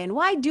own way? And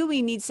why do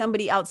we need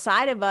somebody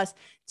outside of us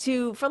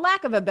to, for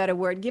lack of a better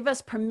word, give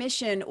us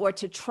permission or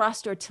to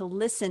trust or to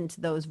listen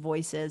to those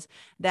voices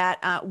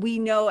that we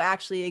know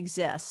actually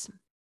exists?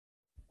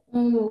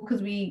 Oh,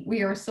 because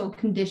we are so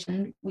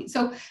conditioned.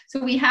 So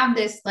we have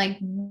this like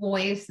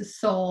voice, the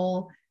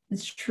soul,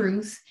 this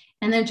truth,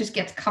 and then it just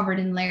gets covered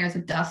in layers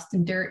of dust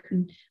and dirt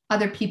and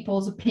other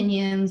people's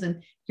opinions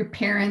and your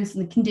parents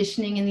and the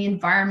conditioning and the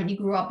environment you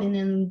grew up in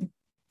and the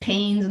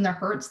pains and the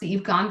hurts that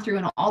you've gone through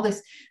and all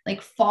this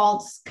like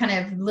false kind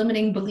of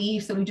limiting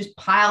beliefs that we just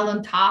pile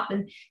on top.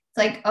 And it's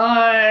like,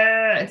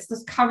 it's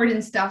just covered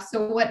in stuff.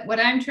 So what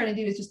I'm trying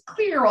to do is just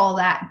clear all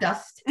that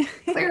dust,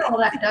 clear all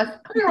that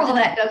dust, clear all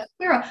that dust,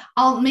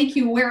 I'll make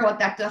you aware of what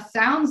that dust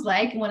sounds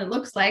like and what it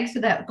looks like,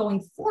 so that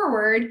going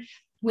forward,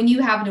 when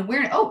you have an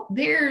awareness, oh,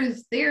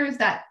 there's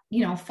that,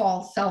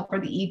 false self or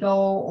the ego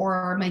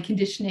or my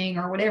conditioning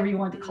or whatever you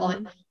want to call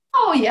it.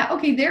 Oh yeah,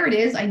 okay, there it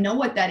is. I know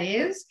what that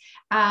is.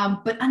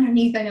 But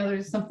underneath, I know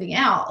there's something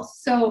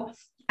else. So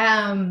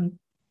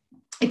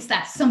it's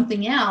that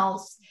something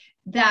else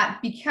that,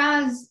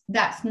 because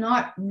that's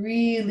not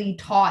really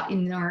taught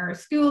in our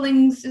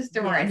schooling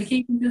system or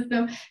education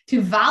system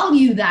to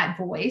value that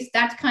voice.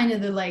 That's kind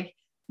of the, like,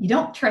 you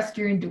don't trust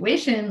your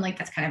intuition. Like,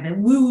 that's kind of a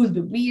woo, a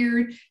bit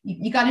weird.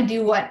 You got to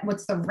do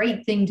what's the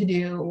right thing to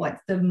do, what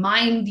the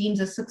mind deems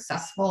as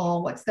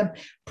successful, what's the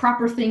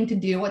proper thing to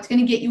do, what's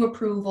going to get you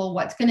approval,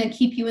 what's going to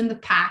keep you in the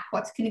pack,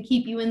 what's going to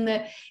keep you in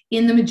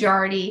the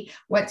majority,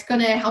 what's going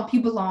to help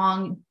you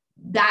belong.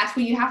 That's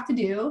what you have to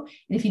do.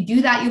 And if you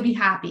do that, you'll be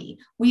happy.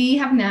 We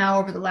have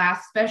now,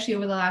 especially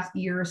over the last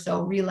year or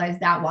so, realized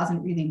that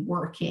wasn't really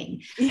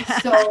working. Yeah.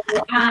 So,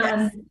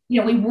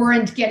 we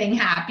weren't getting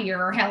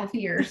happier or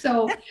healthier.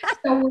 So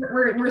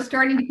we're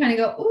starting to kind of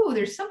go, oh,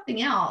 there's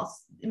something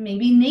else.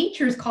 Maybe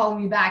nature's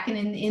calling me back. And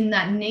in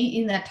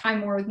that time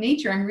more with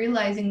nature, I'm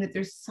realizing that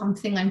there's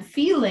something I'm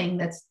feeling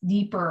that's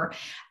deeper.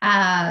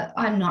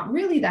 I'm not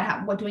really that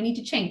happy. What do I need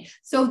to change?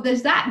 So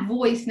there's that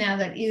voice now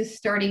that is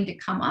starting to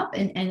come up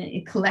and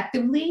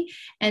collectively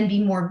and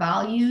be more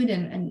valued.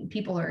 And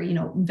people are,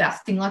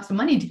 investing lots of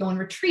money to go on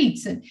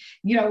retreats and,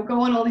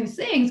 go on all these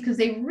things because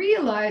they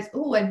realize,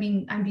 oh, I'm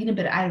being a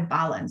bit out of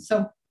balance.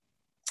 So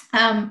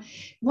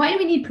why do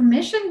we need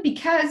permission?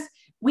 Because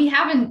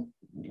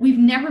we've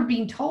never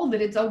been told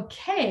that it's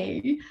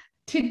okay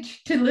to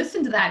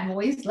listen to that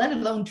voice, let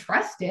alone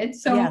trust it.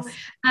 So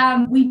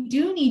yes. We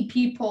do need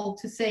people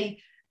to say,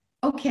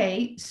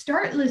 okay,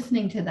 start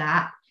listening to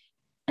that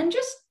and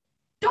just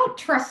don't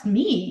trust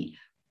me.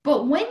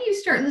 But when you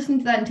start listening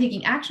to that and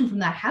taking action from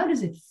that, how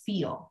does it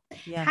feel?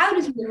 Yes. How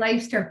does your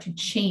life start to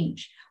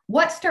change?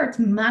 What starts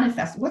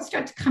manifesting? What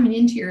starts coming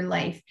into your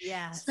life?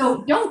 Yes.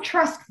 So don't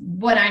trust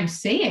what I'm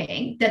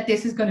saying, that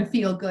this is going to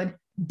feel good.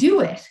 Do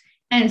it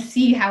and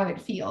see how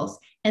it feels.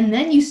 And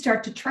then you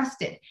start to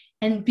trust it.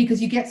 And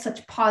because you get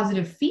such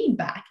positive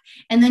feedback,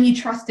 and then you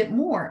trust it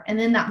more. And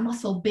then that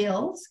muscle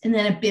builds, and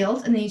then it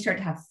builds, and then you start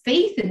to have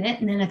faith in it.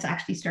 And then it's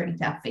actually starting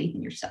to have faith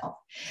in yourself.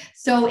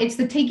 So it's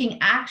the taking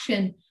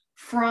action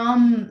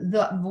from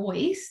the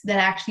voice that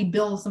actually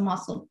builds the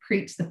muscle,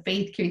 creates the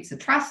faith, creates the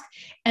trust.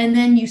 And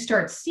then you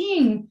start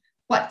seeing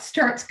what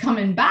starts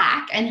coming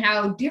back and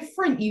how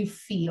different you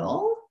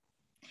feel.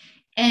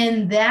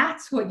 And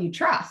that's what you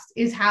trust,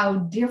 is how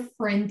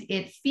different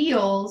it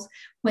feels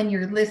when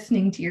you're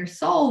listening to your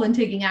soul and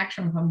taking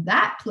action from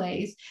that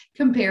place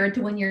compared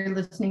to when you're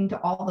listening to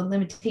all the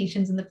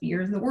limitations and the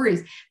fears and the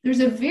worries.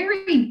 There's a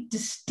very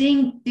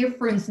distinct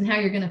difference in how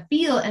you're going to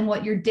feel and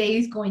what your day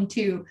is going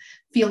to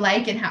feel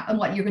like, and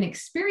what you're going to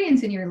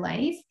experience in your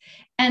life.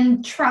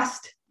 And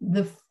trust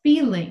the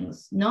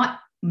feelings, not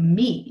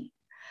me.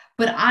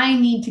 But I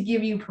need to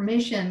give you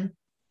permission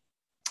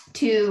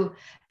to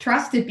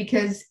trust it,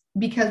 because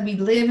we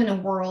live in a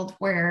world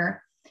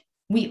where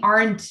we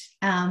aren't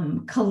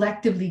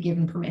collectively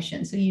given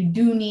permission. So you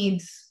do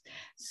need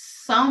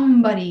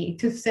somebody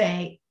to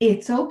say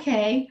it's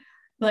okay,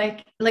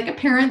 like a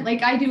parent,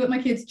 like I do with my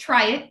kids.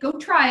 Try it, go,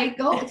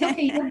 it's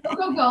okay,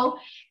 go.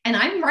 And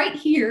I'm right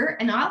here,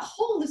 and I'll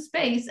hold the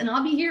space, and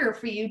I'll be here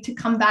for you to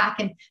come back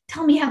and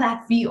tell me how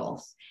that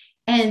feels.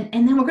 And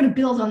then we're going to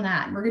build on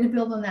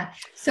that.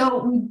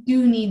 So we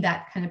do need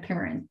that kind of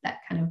parent, that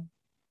kind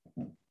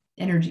of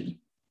energy.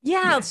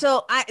 Yeah,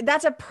 so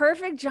that's a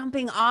perfect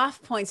jumping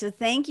off point. So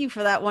thank you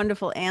for that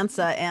wonderful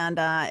answer. And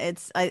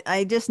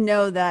I just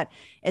know that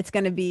it's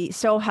going to be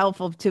so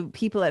helpful to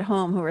people at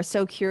home who are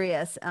so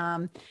curious,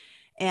 and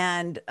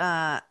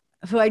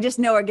who I just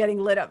know are getting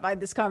lit up by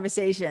this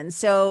conversation.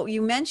 So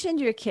you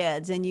mentioned your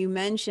kids, and you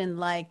mentioned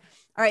like,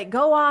 all right,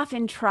 go off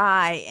and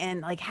try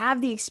and like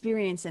have the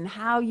experience and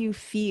how you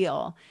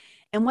feel.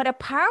 And what a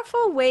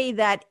powerful way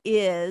that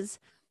is,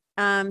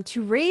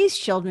 to raise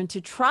children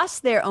to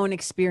trust their own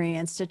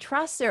experience, to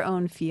trust their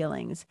own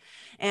feelings,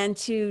 and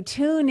to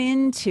tune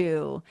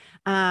into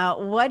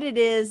what it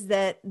is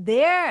that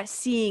they're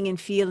seeing and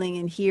feeling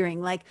and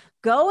hearing. Like,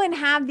 go and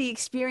have the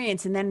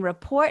experience and then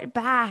report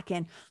back,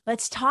 and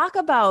let's talk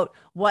about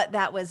what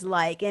that was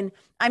like. And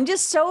I'm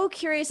just so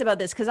curious about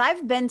this because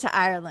I've been to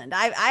Ireland.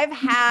 I've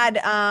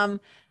had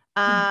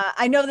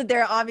I know that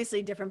there are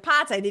obviously different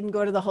pots. I didn't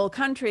go to the whole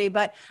country,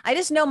 but I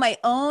just know my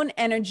own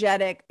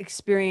energetic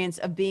experience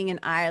of being in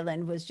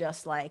Ireland was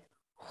just like,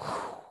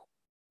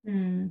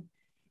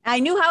 I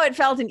knew how it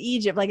felt in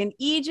Egypt. Like in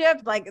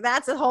Egypt, like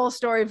that's a whole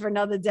story for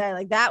another day.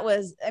 Like that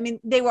was, I mean,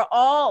 they were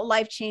all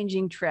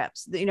life-changing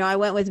trips. You know, I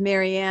went with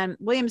Marianne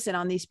Williamson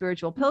on these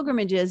spiritual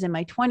pilgrimages in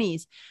my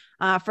 20s,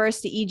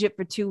 first to Egypt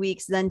for 2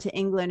 weeks, then to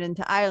England and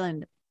to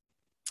Ireland.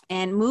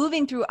 And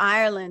moving through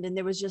Ireland, and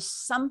there was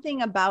just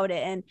something about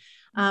it.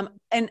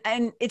 And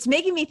it's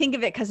making me think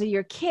of it because of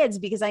your kids,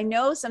 because I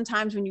know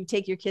sometimes when you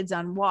take your kids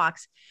on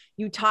walks,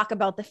 you talk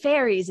about the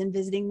fairies and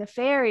visiting the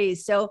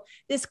fairies. So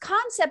this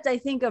concept, I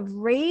think, of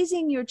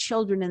raising your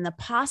children in the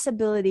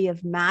possibility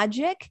of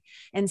magic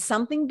and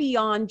something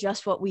beyond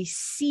just what we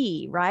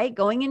see, right?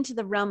 Going into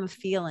the realm of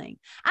feeling.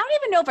 I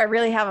don't even know if I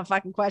really have a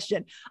fucking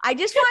question. I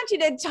just want you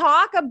to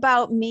talk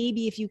about,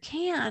 maybe if you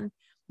can,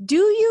 do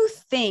you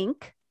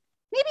think,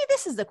 maybe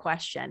this is the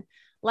question.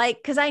 Like,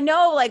 because I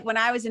know, like, when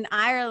I was in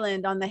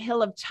Ireland on the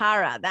hill of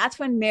Tara, that's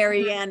when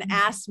Marianne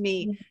asked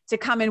me to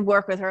come and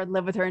work with her and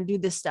live with her and do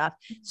this stuff.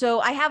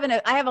 So I have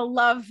a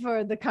love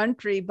for the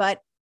country,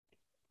 but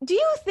do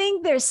you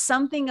think there's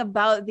something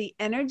about the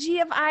energy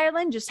of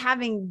Ireland, just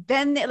having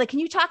been there? Like, can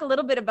you talk a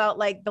little bit about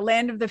like the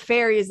land of the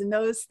fairies and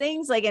those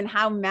things, like, and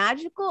how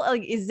magical?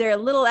 Like, is there a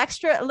little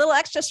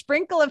extra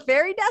sprinkle of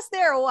fairy dust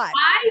there, or what?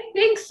 I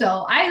think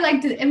so.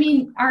 I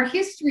mean, our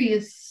history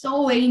is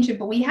so ancient,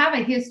 but we have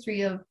a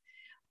history of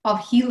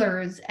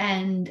healers,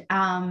 and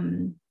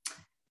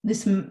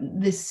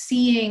this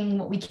seeing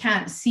what we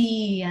can't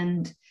see,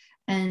 and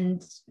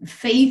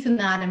faith in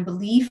that, and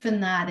belief in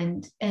that,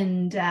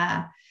 and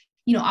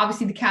you know,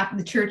 obviously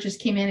the churches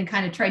came in and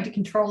kind of tried to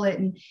control it,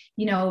 and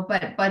you know,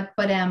 but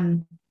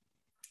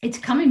it's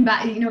coming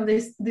back, you know,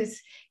 this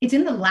it's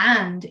in the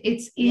land,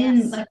 it's in,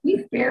 yes. Like,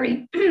 we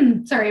very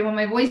sorry, when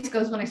my voice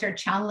goes, when I start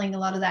channeling a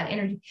lot of that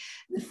energy,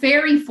 the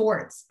fairy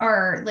forts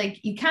are like,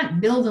 you can't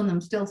build on them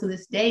still to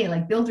this day.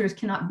 Like, builders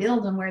cannot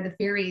build on where the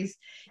fairies,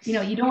 you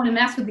know, you don't want to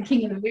mess with the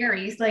king of the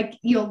fairies, like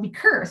you'll be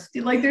cursed.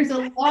 Like, there's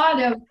a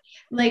lot of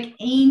like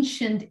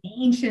ancient,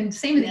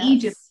 same with, yes.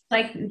 Egypt,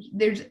 like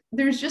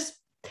there's just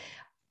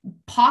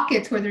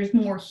pockets where there's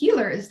more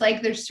healers.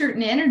 Like, there's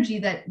certain energy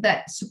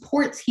that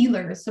supports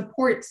healers,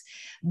 supports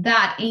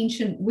that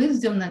ancient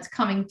wisdom that's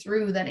coming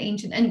through, that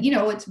ancient, and you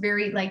know, it's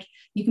very like,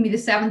 you can be the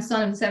seventh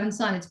son of the seventh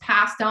son, it's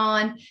passed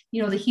on,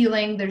 you know, the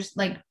healing. There's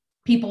like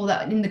people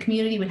that in the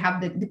community would have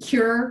the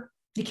cure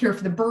for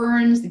the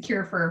burns, the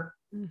cure for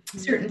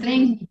certain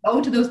things. You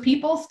go to those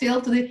people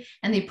still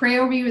and they pray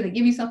over you, or they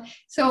give you some.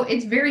 So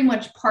it's very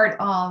much part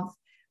of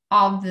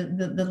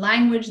the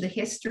language, the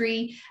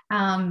history.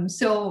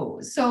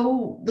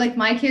 So like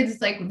my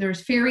kids, like,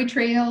 there's fairy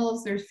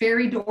trails, there's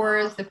fairy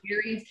doors, the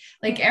fairies,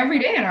 like every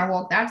day in our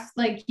walk, that's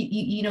like,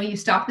 you know, you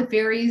stop the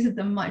fairies at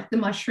the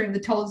mushroom,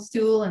 the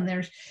toadstool, and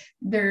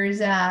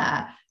there's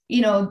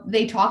you know,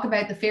 they talk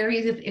about the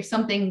fairies. If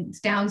something's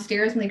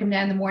downstairs when they come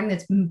down in the morning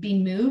that's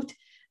being moved,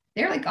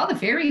 they're like, oh, the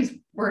fairies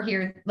were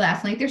here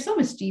last night. They're so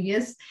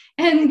mischievous.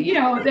 And, you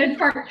know, that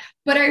part,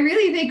 but I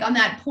really think on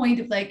that point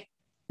of like,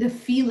 the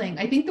feeling,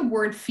 I think the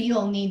word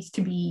feel needs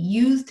to be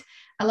used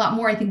a lot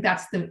more. I think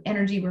that's the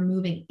energy we're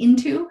moving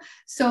into.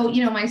 So,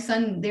 my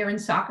son, they're in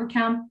soccer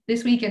camp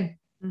this weekend.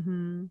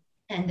 Mm-hmm.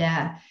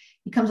 And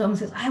he comes home and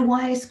says,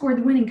 I scored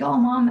the winning goal,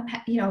 Mom.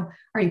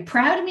 Are you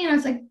proud of me? And I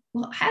was like,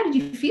 well, how did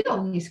you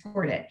feel when you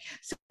scored it?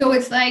 So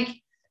it's like,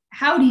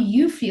 how do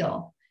you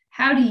feel?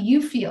 How do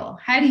you feel?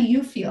 How do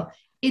you feel?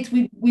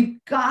 We've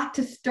got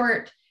to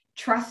start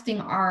trusting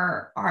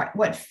our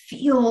what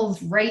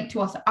feels right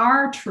to us,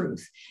 our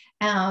truth.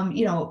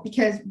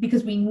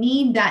 Because we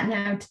need that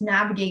now to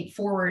navigate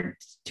forward,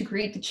 to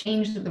create the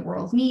change that the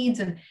world needs,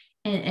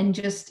 and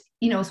just,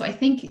 so I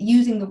think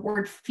using the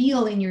word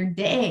feel in your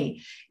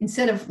day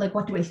instead of like,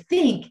 what do I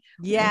think?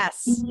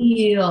 Yes.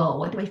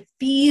 What do I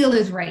feel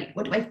is right?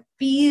 What do I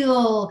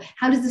feel?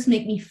 How does this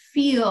make me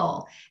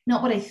feel?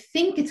 Not what I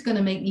think it's going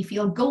to make me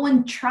feel. Go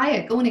and try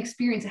it. Go and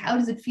experience it. How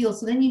does it feel?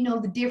 So then you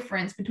know the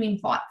difference between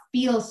what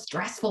feels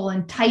stressful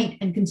and tight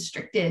and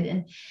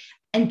constricted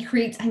and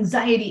creates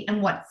anxiety,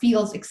 and what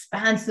feels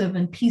expansive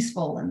and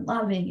peaceful and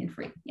loving and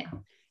free. Yeah.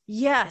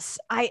 Yes.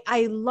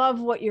 I love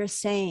what you're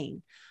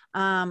saying.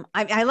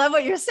 I love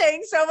what you're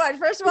saying so much.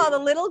 First of all, the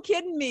little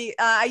kid in me,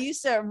 I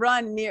used to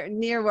run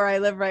near where I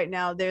live right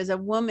now. There's a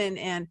woman,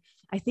 and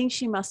I think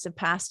she must have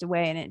passed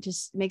away, and it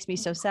just makes me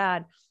so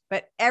sad.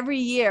 But every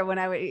year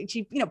when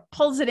she,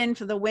 pulls it in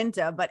for the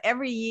winter, but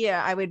every year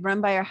I would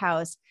run by her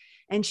house,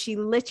 and she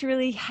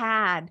literally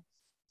had,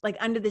 like,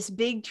 under this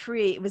big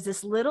tree, it was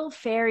this little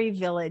fairy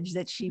village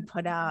that she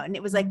put out. And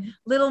it was like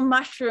little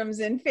mushrooms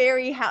and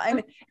fairy house. I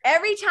mean,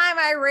 every time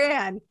I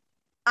ran,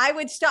 I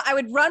would stop. I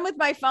would run with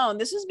my phone.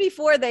 This was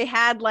before they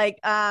had like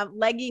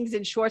leggings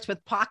and shorts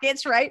with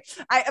pockets, right?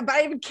 But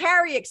I would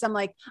carry it because I'm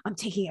like, I'm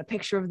taking a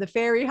picture of the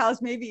fairy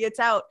house. Maybe it's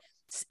out.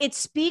 It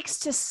speaks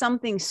to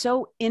something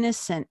so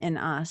innocent in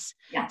us.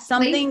 Yeah.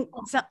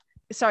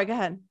 Sorry, go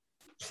ahead.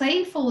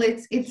 Playful.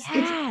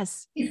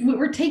 Yes.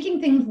 We're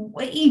taking things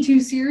way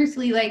too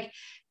seriously. Like,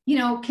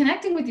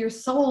 connecting with your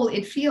soul,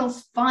 it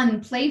feels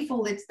fun,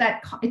 playful. It's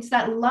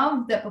that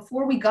love that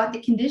before we got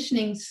the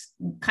conditionings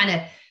kind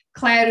of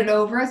clouded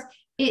over us.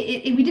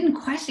 We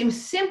didn't question. It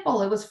was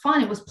simple. It was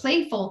fun. It was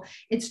playful.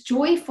 It's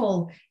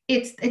joyful.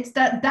 It's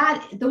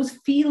that those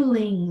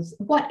feelings,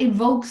 what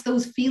evokes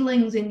those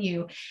feelings in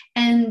you.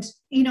 And,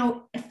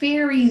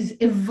 fairies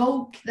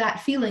evoke that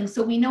feeling.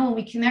 So we know when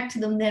we connect to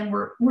them, then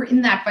we're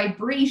in that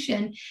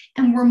vibration,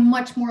 and we're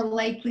much more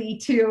likely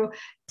to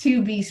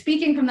be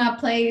speaking from that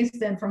place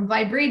than from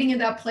vibrating in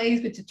that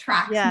place, which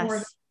attracts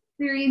more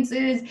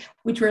experiences,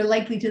 which we're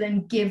likely to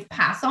then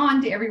pass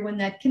on to everyone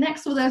that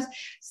connects with us.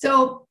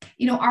 So,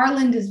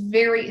 Ireland is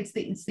it's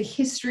the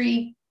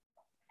history,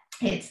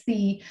 it's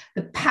the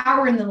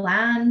power in the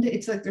land.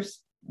 It's like there's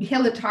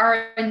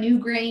Hillatara,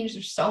 Newgrange,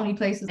 there's so many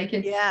places I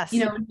could,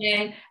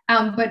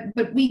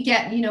 but we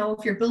get,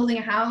 if you're building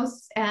a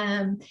house,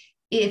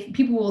 if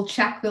people will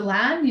check the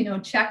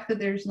land, check that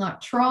there's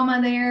not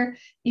trauma there,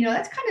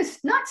 that's kind of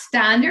not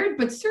standard,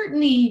 but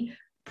certainly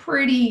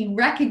pretty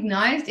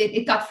recognized.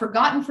 It got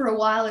forgotten for a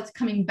while. It's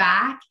coming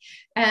back.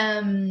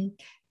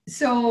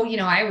 So,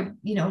 I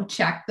would,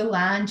 check the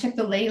land, check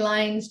the ley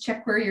lines,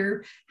 check where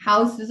your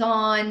house is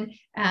on,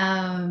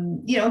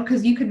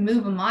 because you could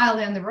move a mile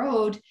down the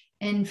road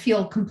and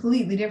feel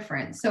completely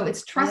different. So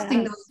it's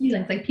trusting those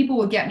feelings. Like, people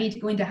would get me to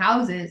go into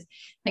houses.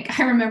 Like,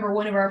 I remember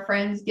one of our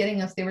friends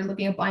getting us, they were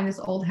looking at buying this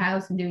old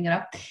house and doing it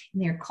up,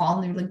 and they were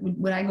calling, they were like,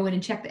 would I go in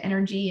and check the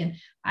energy? And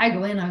I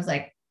go in, I was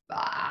like,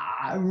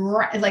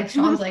 like,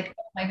 Sean's like,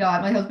 oh my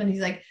God, my husband, he's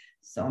like,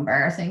 so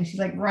embarrassing. She's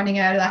like running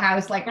out of the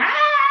house, like, no,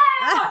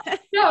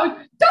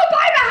 don't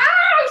buy the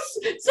house.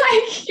 It's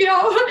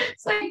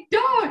like,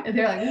 don't. And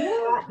they're like,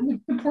 what?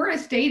 Support a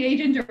state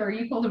agent, or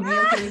you called them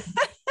realtors?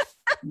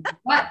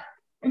 What?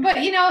 But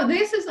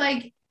this is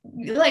like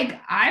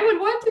I would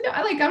want to know.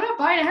 Like, I'm not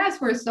buying a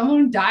house where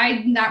someone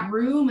died in that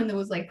room and there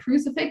was like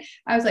crucifix.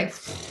 I was like,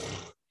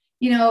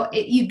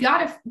 you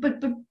gotta,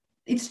 but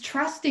it's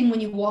trusting when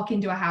you walk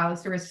into a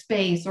house or a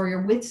space, or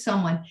you're with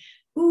someone.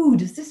 Ooh,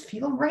 does this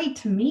feel right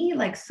to me?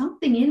 Like,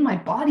 something in my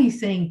body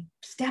saying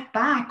step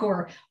back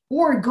or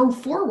go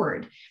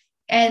forward.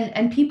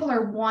 And people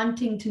are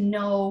wanting to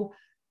know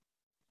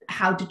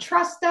how to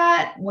trust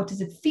that. What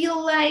does it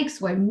feel like?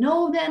 So I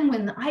know then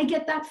when I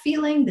get that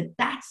feeling that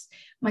that's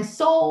my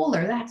soul,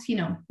 or that's,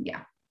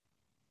 yeah.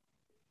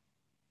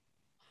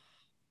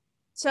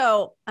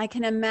 So I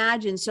can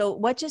imagine. So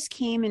what just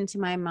came into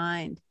my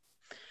mind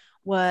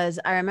was,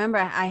 I remember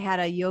I had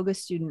a yoga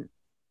student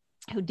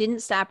who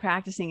didn't stop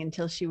practicing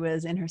until she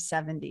was in her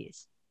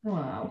 70s.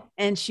 Wow.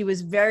 And she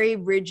was very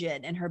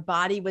rigid, and her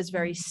body was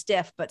very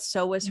stiff, but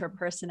so was her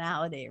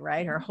personality,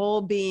 right? Her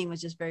whole being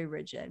was just very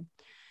rigid.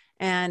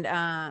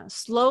 And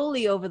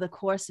slowly over the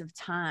course of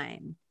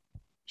time,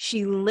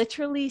 she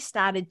literally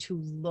started to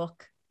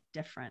look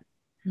different.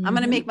 I'm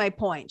going to make my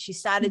point. She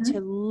started to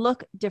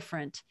look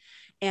different,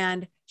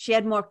 and she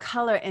had more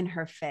color in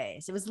her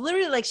face. It was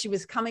literally like she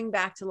was coming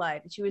back to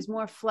life. She was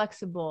more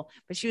flexible,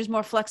 but she was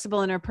more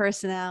flexible in her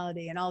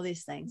personality and all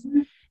these things.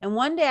 And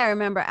one day I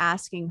remember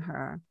asking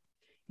her,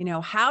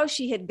 how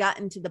she had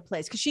gotten to the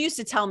place. Cause she used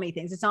to tell me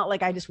things. It's not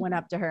like I just went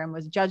up to her and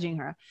was judging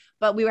her,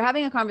 but we were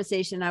having a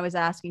conversation and I was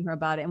asking her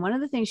about it. And one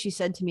of the things she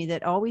said to me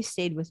that always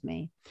stayed with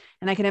me,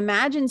 and I can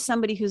imagine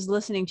somebody who's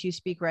listening to you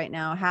speak right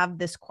now have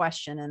this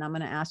question, and I'm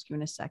going to ask you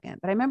in a second.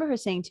 But I remember her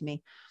saying to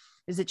me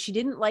is that she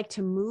didn't like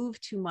to move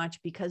too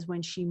much because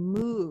when she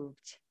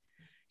moved,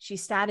 she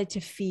started to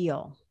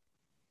feel.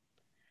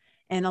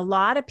 And a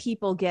lot of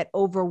people get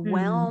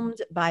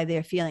overwhelmed by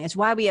their feelings. It's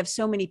why we have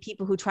so many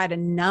people who try to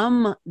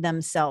numb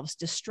themselves,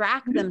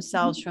 distract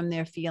themselves from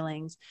their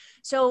feelings.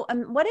 So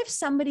what if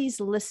somebody's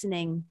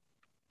listening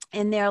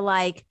and they're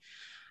like,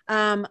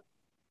 I'm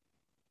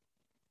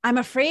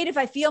afraid if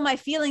I feel my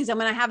feelings, I'm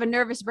going to have a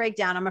nervous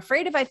breakdown. I'm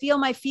afraid if I feel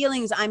my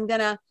feelings, I'm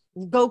going to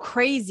go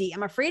crazy.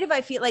 I'm afraid if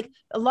I feel like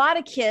a lot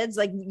of kids,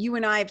 like you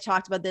and I have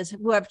talked about this,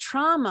 who have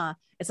trauma,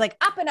 it's like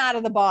up and out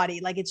of the body.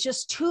 Like it's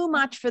just too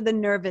much for the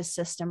nervous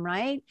system,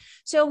 right?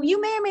 So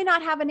you may or may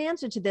not have an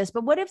answer to this,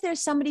 but what if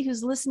there's somebody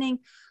who's listening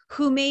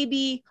who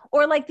maybe,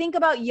 or like think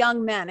about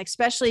young men,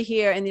 especially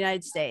here in the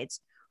United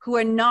States, who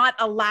are not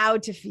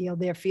allowed to feel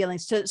their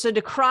feelings. So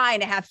to cry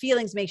and to have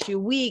feelings makes you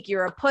weak.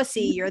 You're a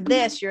pussy, you're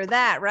this, you're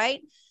that,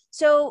 right?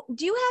 So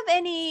do you have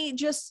any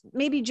just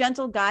maybe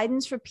gentle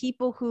guidance for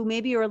people who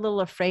maybe are a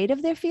little afraid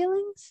of their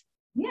feelings?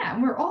 Yeah,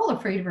 we're all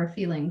afraid of our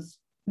feelings,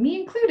 me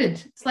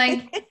included. It's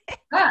like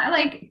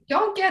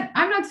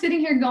I'm not sitting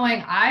here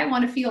going, I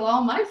want to feel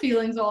all my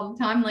feelings all the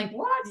time. Like,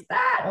 what's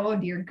that? Oh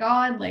dear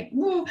God. Like,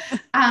 woo.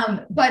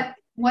 But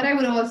what I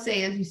would always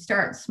say is you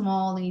start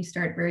small and you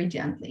start very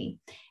gently.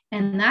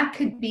 And that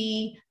could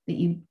be that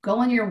you go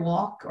on your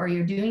walk or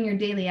you're doing your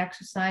daily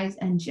exercise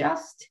and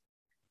just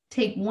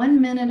take 1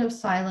 minute of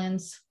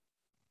silence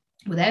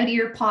without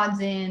ear pods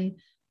in,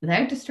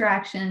 without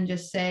distraction.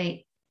 Just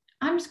say,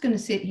 I'm just going to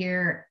sit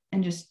here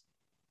and just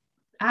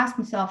ask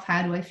myself,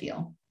 how do I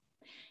feel?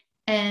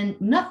 And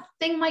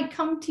nothing might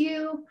come to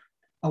you.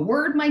 A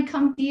word might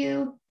come to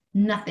you,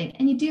 nothing.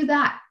 And you do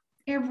that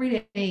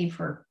every day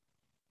for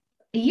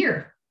a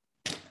year.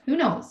 Who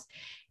knows?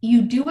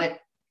 You do it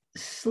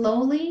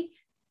slowly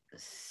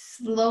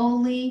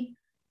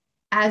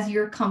as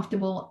you're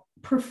comfortable,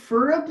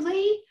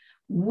 preferably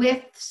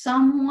with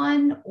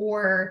someone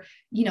or,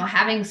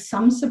 having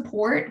some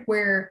support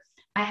where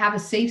I have a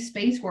safe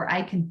space where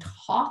I can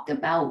talk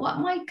about what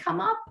might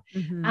come up.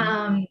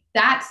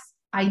 That's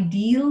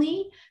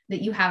ideally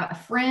that you have a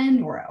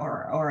friend or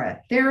a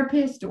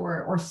therapist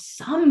or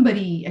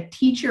somebody, a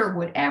teacher,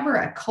 whatever,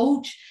 a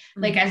coach,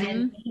 like as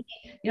in,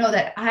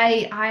 that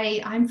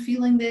I'm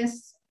feeling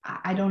this.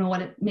 I don't know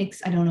what it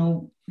makes. I don't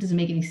know. Does it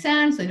make any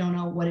sense? I don't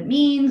know what it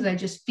means. I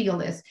just feel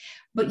this.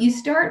 But you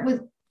start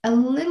with a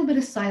little bit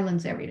of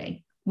silence every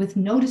day with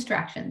no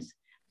distractions.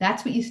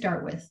 That's what you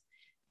start with.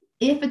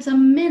 If it's a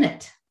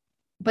minute,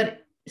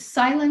 but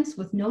silence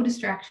with no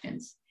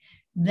distractions,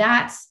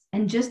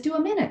 and just do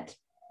a minute.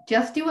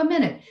 Just do a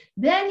minute.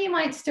 Then you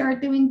might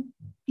start doing,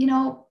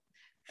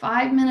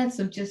 5 minutes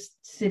of just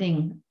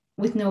sitting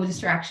with no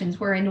distractions,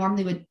 where I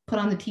normally would put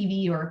on the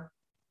TV or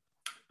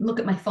look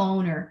at my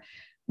phone or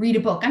read a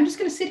book. I'm just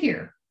going to sit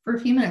here for a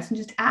few minutes and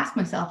just ask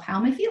myself, how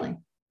am I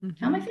feeling?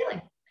 How am I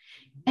feeling?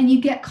 And you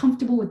get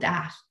comfortable with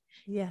that.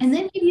 Yes. And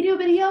then you do a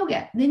bit of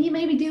yoga. Then you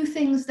maybe do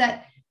things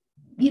that,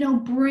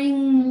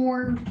 bring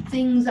more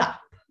things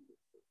up.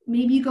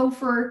 Maybe you go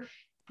for,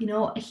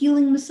 a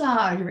healing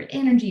massage or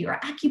energy or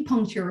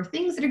acupuncture or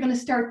things that are going to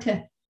start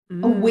to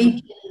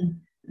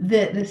awaken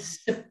the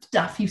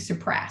stuff you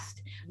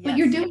suppressed. Yes. But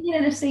you're doing it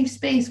in a safe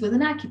space with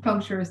an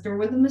acupuncturist or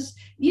with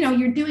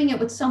you're doing it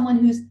with someone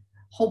who's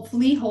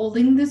hopefully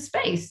holding the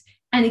space.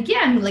 And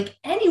again, like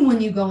anyone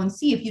you go and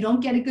see, if you don't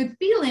get a good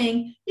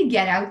feeling, you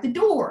get out the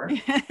door.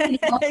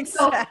 Exactly.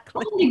 So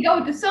you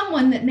go to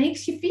someone that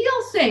makes you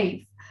feel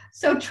safe.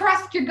 So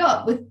trust your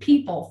gut with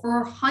people.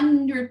 For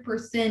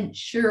 100%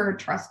 sure,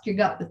 trust your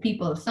gut with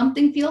people. If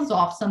something feels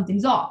off,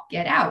 something's off.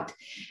 Get out.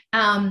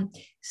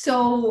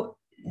 So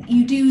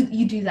you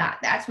do that.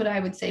 That's what I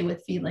would say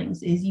with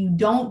feelings is you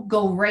don't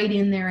go right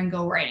in there and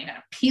go, right, I'm going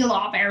to peel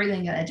off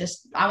everything.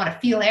 I want to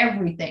feel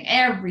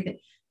everything.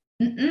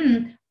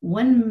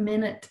 1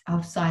 minute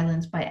of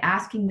silence by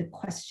asking the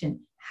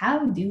question,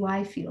 how do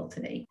I feel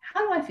today?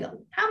 How do I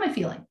feel? How am I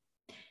feeling?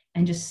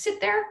 And just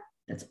sit there.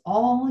 That's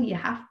all you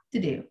have to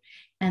do.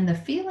 And the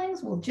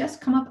feelings will just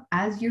come up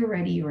as you're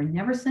ready. You are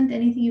never sent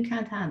anything you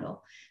can't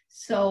handle.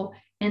 So,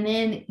 and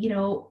then,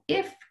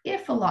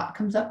 if a lot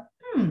comes up,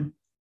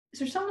 is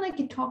there someone I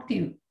could talk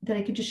to that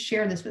I could just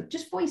share this with?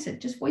 Just voice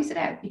it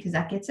out, because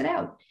that gets it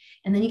out.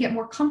 And then you get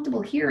more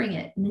comfortable hearing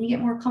it. And then you get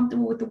more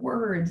comfortable with the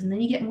words. And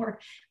then you get more,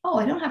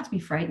 I don't have to be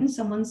frightened.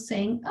 Someone's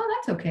saying, oh,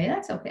 that's okay.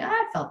 I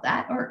felt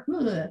that. Or,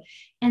 ugh.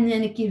 And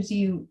then it gives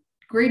you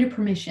greater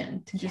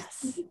permission to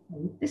just,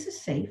 this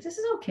is safe. This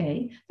is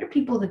okay. There are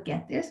people that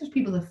get this. There's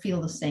people that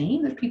feel the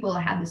same. There's people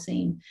that have the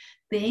same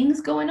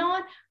things going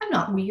on. I'm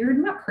not weird.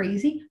 I'm not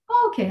crazy.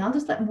 Okay. I'll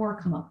just let more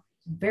come up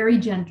very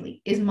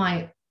gently is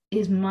my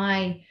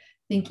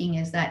thinking,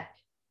 is that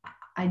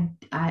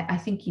I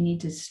think you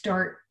need to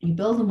start, you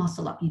build a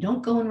muscle up. You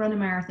don't go and run a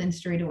marathon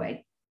straight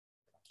away.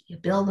 You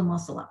build a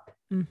muscle up.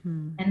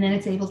 Mm-hmm. And then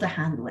it's able to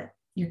handle it.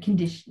 You're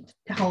conditioned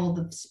to hold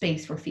the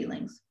space for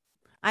feelings.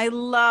 I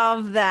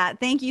love that.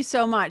 Thank you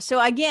so much.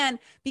 So again,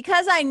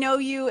 because I know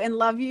you and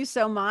love you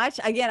so much,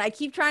 again, I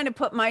keep trying to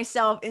put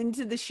myself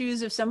into the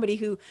shoes of somebody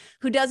who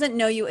doesn't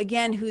know you,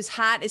 again, whose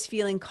heart is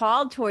feeling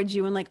called towards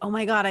you and like, oh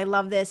my God, I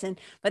love this. And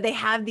but they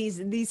have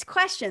these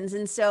questions.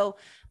 And so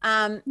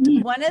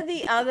Mm. one of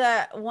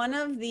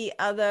the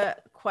other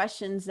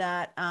questions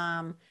that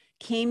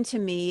came to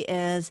me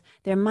is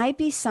there might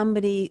be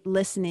somebody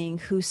listening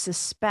who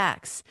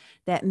suspects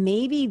that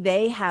maybe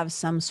they have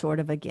some sort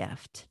of a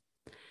gift.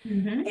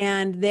 Mm-hmm.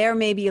 And they're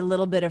maybe a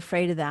little bit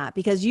afraid of that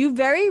because you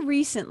very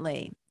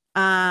recently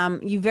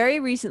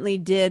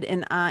did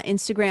an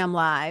Instagram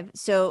live.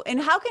 So,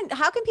 and how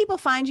can people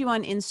find you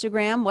on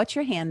Instagram? What's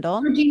your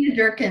handle? Georgina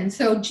Durcan.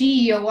 So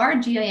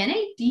Georgina,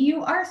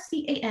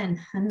 Durcan.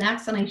 And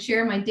that's when I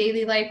share my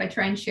daily life. I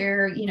try and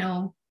share,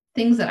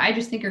 things that I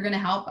just think are going to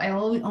help. I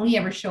only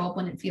ever show up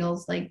when it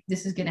feels like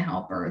this is going to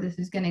help or this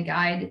is going to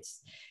guide.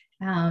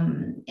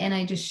 And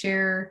I just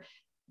share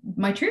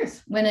my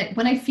truth when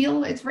I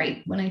feel it's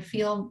right, when I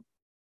feel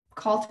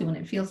called to, when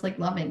it feels like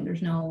loving.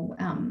 There's no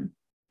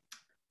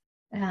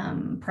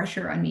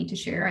pressure on me to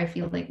share. I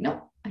feel like,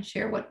 no, I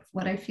share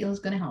what I feel is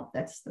going to help.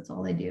 That's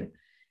all I do.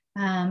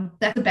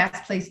 That's the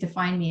best place to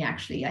find me.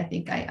 Actually, I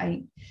think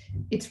I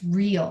it's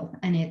real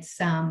and it's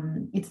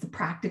the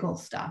practical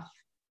stuff.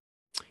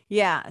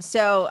 Yeah.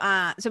 So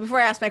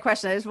before I ask my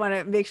question, I just want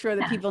to make sure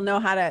that Yeah. people know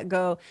how to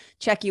go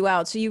check you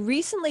out. So you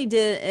recently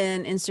did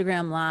an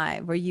Instagram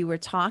live where you were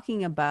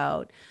talking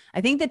about,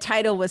 I think the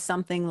title was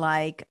something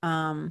like,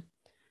 am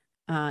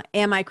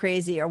I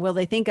crazy or will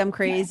they think I'm Yeah.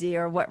 crazy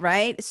or what,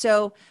 right?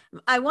 So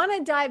I want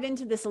to dive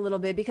into this a little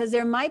bit because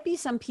there might be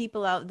some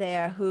people out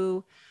there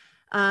who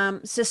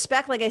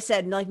suspect, like I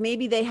said, like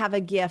maybe they have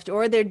a gift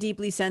or they're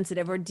deeply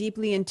sensitive or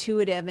deeply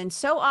intuitive. And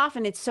so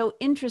often it's so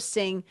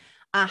interesting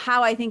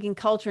how I think in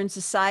culture and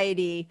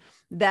society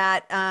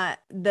that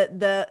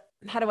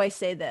how do I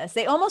say this?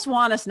 They almost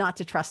want us not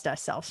to trust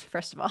ourselves,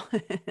 first of all.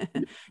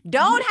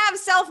 Don't have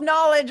self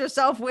knowledge or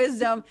self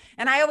wisdom.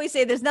 And I always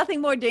say there's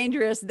nothing more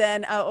dangerous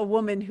than a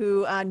woman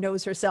who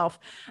knows herself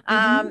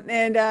Mm-hmm.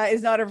 and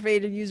is not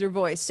afraid to use her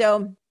voice.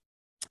 So,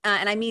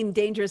 and I mean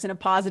dangerous in a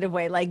positive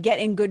way, like get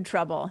in good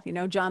trouble,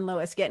 John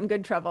Lewis, get in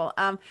good trouble.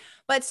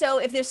 But so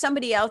if there's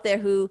somebody out there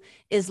who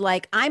is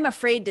like, I'm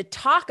afraid to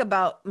talk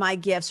about my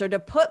gifts or to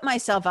put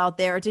myself out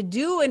there or to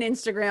do an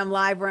Instagram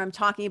live where I'm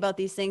talking about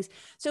these things.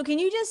 So can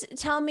you just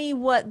tell me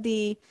what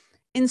the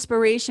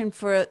inspiration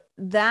for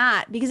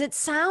that? Because it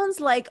sounds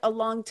like a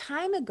long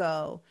time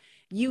ago,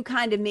 you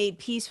kind of made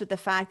peace with the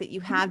fact that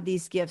you have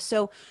these gifts.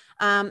 So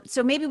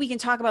maybe we can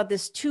talk about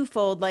this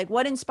twofold, like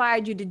what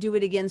inspired you to do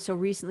it again so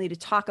recently to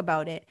talk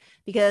about it?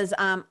 Because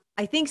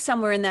I think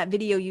somewhere in that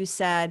video you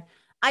said,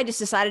 I just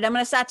decided I'm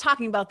going to start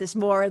talking about this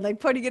more and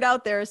like putting it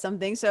out there or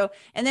something. So,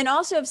 and then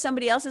also if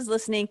somebody else is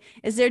listening,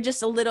 is there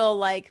just a little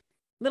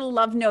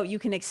love note you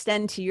can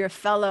extend to your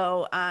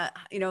fellow,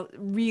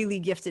 really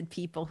gifted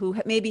people who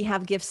maybe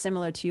have gifts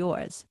similar to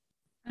yours?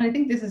 And I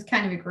think this is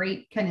kind of a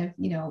great kind of,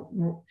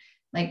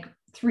 like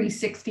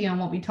 360 on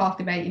what we talked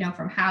about,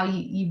 from how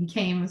you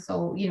became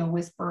so,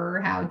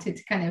 whisperer, how to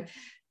kind of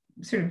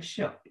sort of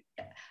show.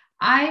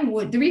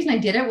 The reason I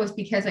did it was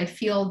because I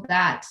feel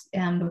that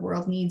the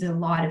world needs a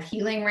lot of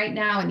healing right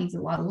now. It needs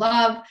a lot of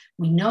love.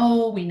 We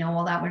know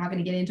all that. We're not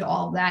going to get into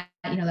all of that.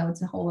 That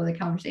was a whole other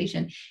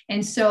conversation.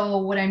 And so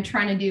what I'm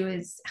trying to do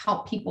is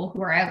help people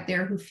who are out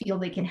there who feel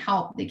they can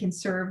help, they can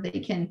serve, they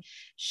can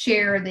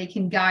share, they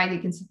can guide, they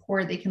can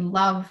support, they can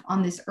love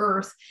on this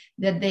earth,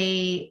 that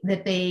they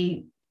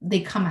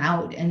come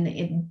out and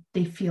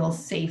they feel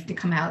safe to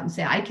come out and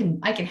say, I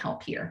can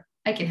help here.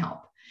 I can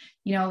help.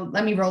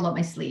 Let me roll up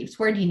my sleeves.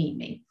 Where do you need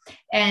me?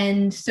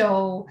 And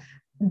so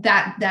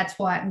that's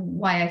why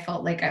I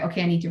felt like,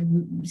 okay, I need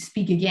to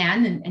speak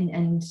again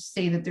and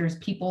say that there's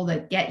people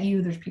that get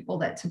you, there's people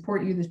that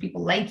support you, there's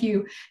people like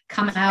you.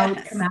 Come out,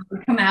 Yes.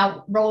 come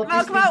out, roll up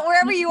your Come out sleeves.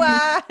 wherever you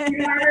are.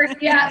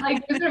 Yeah,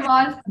 like Wizard of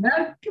Oz. Come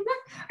out, come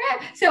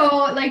out. So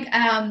like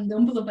the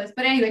Oompa Loompas.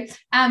 But anyway,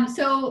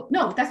 so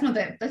no, that's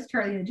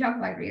Charlie and the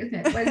Chocolate Factory, isn't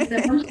it? What is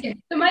the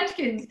Munchkins? The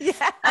Munchkins.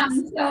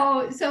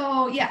 Yes.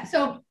 So yeah,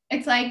 so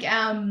it's like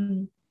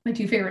my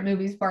two favorite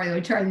movies, by the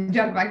way, Charlie and the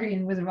Chocolate Factory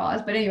and Wizard of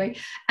Oz. But anyway,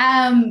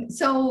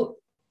 so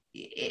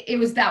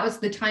that was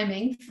the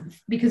timing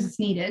because it's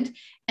needed.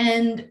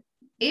 And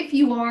if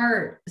you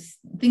are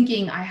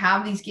thinking, I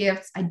have these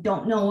gifts, I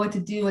don't know what to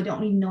do, I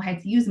don't even know how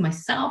to use them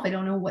myself, I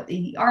don't know what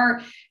they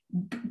are,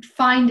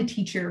 find a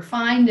teacher,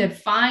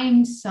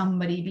 find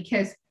somebody,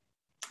 because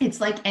it's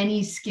like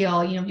any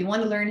skill. If you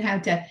want to learn how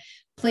to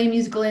play a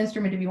musical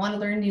instrument, if you want to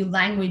learn a new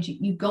language,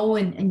 you go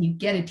and you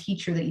get a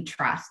teacher that you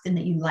trust and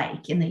that you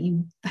like and that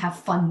you have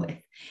fun with,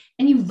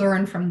 and you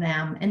learn from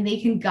them, and they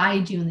can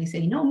guide you, and they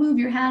say, move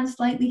your hands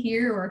slightly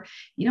here, or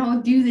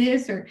do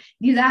this or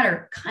do that,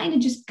 or kind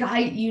of just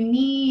guide. You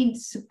need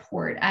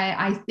support.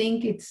 I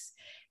think it's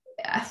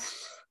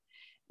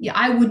yeah,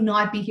 I would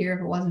not be here if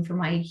it wasn't for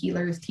my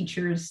healers,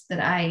 teachers that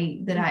I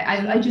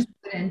just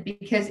couldn't,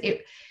 because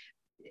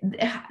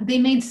they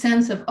made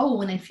sense of, oh,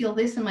 when I feel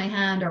this in my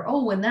hand, or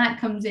oh, when that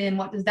comes in,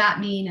 what does that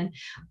mean? And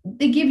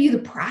they give you the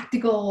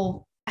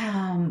practical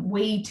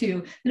way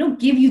to, they don't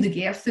give you the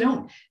gifts. They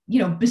don't,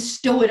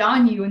 bestow it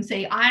on you and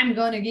say, I'm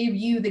going to give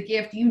you the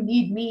gift. You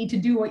need me to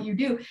do what you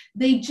do.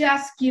 They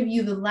just give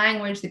you the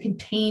language, the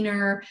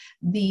container,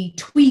 the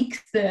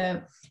tweaks,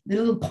 the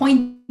little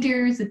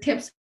pointers, the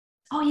tips.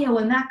 Oh yeah,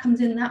 when that comes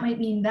in, that might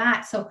mean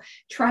that. So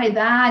try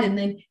that. And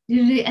then,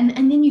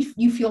 and then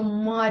you feel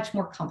much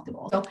more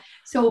comfortable.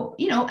 So,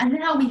 and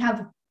now we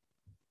have,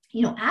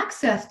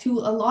 access to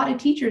a lot of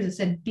teachers that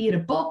said, be it a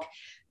book,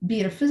 be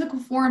it a physical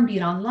form, be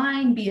it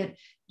online, be it,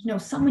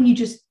 someone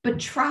but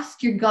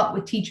trust your gut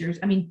with teachers.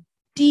 I mean,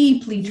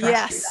 deeply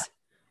trust your gut.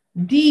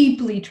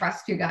 Deeply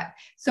trust your gut.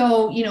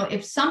 So,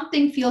 if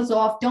something feels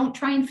off, don't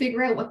try and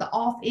figure out what the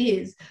off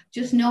is.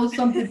 Just know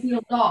something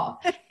feels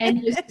off.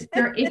 And just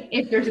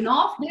if there's an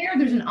off there,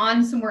 there's an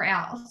on somewhere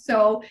else.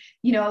 So,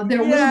 there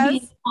will be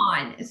an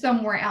on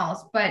somewhere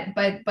else,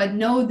 but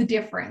know the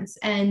difference,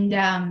 and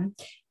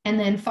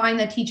then find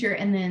that teacher,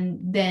 and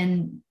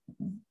then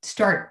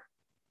start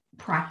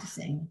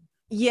practicing.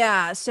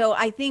 Yeah. So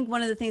I think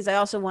one of the things I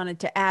also wanted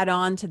to add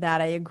on to that,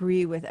 I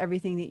agree with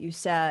everything that you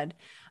said.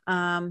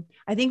 I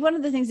think one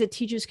of the things that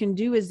teachers can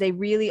do is they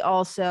really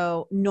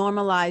also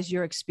normalize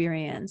your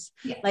experience.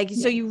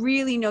 So you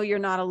really know you're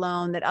not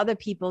alone, that other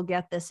people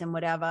get this and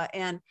whatever.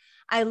 And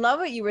I love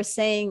what you were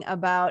saying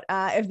about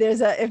if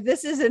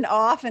this is an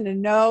off and a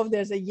no,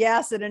 there's a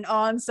yes and an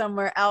on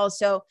somewhere else.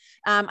 So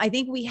I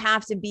think we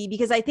have to be,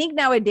 because I think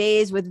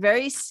nowadays with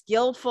very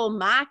skillful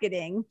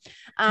marketing,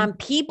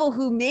 people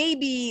who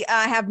maybe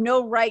have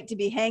no right to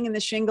be hanging the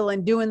shingle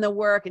and doing the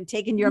work and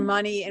taking your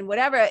money and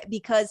whatever,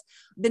 because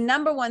the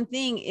number one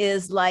thing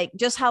is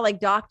just how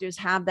doctors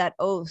have that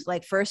oath,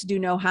 first do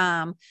no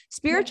harm.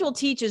 Spiritual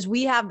teachers,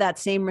 we have that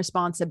same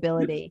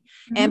responsibility.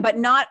 But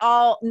not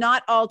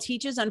all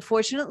teachers,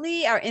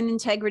 unfortunately, are in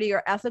integrity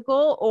or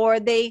ethical, or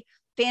they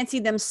fancy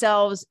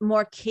themselves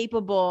more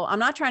capable. I'm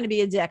not trying to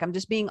be a dick. I'm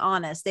just being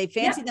honest. They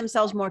fancy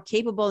themselves more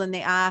capable than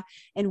they are.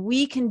 And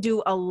we can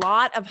do a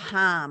lot of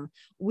harm.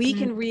 We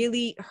can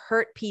really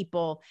hurt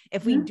people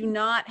if we do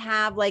not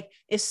have,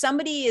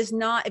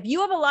 if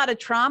you have a lot of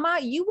trauma,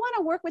 you want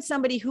to work with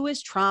somebody who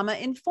is trauma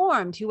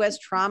informed, who has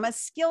trauma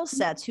skill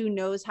sets, who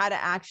knows how to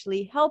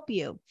actually help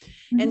you.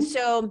 And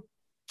so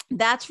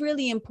that's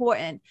really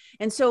important.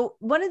 And so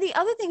one of the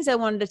other things I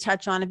wanted to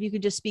touch on, if you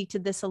could just speak to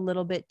this a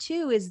little bit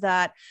too, is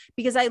that,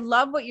 because I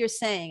love what you're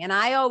saying, and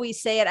I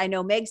always say it, I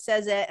know Meg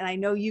says it, and I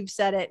know you've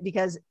said it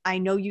because I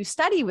know you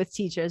study with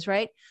teachers,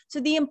 right? So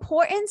the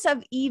importance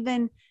of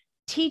even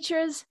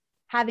teachers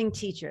having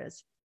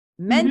teachers,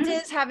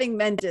 mentors having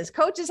mentors,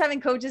 coaches having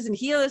coaches, and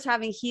healers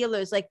having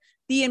healers,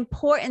 the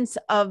importance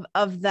of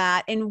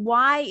that, and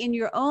why in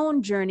your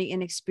own journey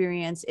and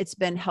experience, it's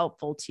been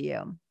helpful to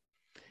you.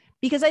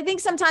 Because I think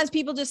sometimes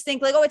people just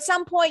think at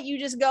some point you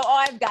just go,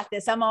 oh, I've got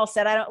this, I'm all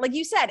set. I don't, like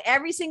you said,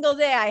 every single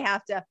day I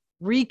have to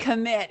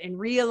recommit and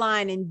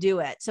realign and do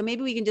it. So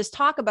maybe we can just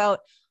talk about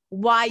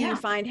why you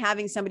find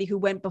having somebody who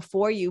went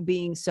before you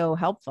being so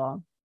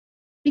helpful.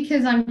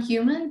 Because I'm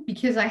human,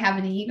 because I have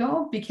an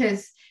ego,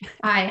 because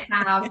I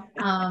have,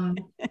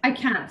 I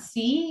can't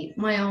see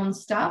my own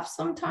stuff.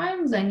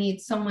 Sometimes I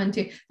need someone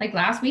to,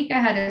 last week I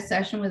had a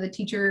session with a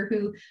teacher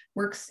who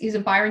he's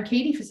a Byron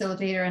Katie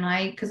facilitator.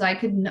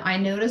 And I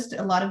noticed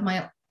a lot of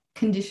my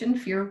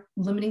conditioned fear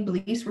limiting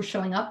beliefs were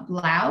showing up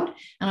loud.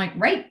 And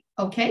right,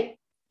 okay,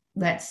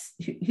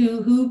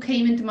 who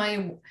came into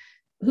my,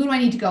 who do I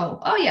need to go?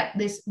 Oh yeah,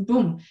 this,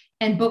 boom,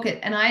 and book it.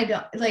 And I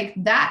don't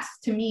that's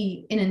to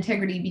me in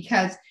integrity,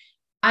 because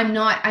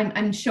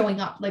I'm showing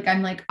up.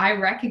 I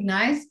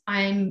recognize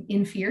I'm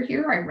in fear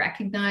here. I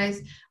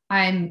recognize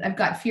I've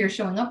got fear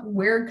showing up.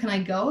 Where can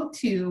I go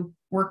to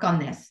work on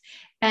this?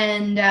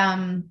 And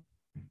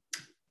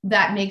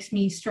that makes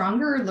me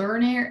stronger,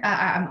 learner.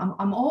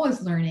 I'm always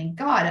learning.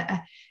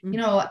 God,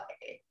 and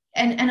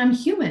I'm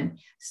human.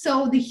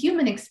 So the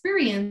human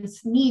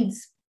experience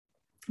needs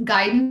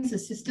guidance,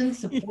 assistance,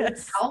 support,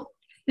 help.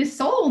 The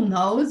soul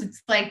knows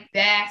it's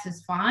this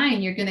is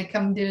fine. You're going to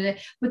come do it.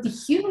 But the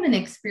human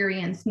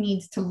experience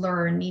needs to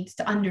learn, needs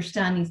to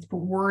understand, needs to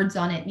put words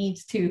on it,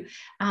 needs to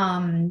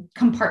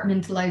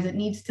compartmentalize it,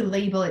 needs to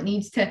label it,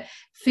 needs to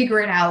figure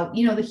it out.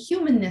 The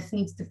humanness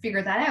needs to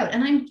figure that out.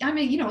 And I'm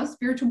a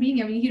spiritual being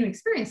having a human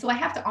experience. So I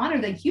have to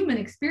honor the human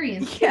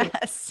experience too.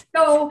 Yes.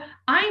 So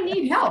I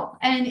need help.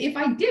 And if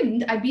I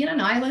didn't, I'd be on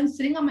an island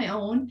sitting on my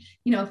own,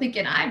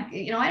 thinking I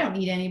don't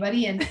need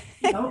anybody. And,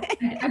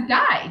 I'd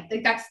die.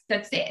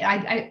 That's it.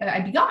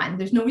 I'd be gone.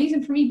 There's no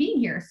reason for me being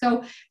here.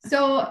 So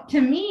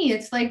to me,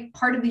 it's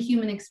part of the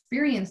human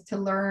experience to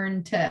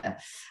learn to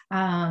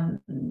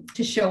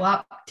show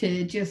up,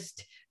 to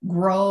just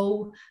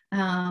grow,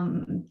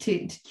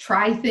 to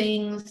try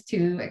things,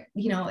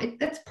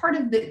 that's part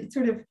of the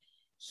sort of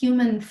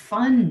human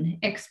fun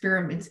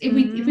experiments. If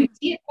we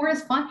see it more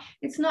as fun,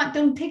 it's not,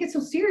 don't take it so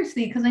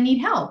seriously because I need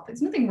help.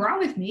 It's nothing wrong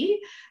with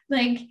me.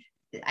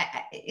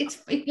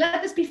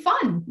 let this be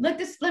fun. Let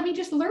me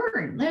just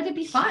learn. Let it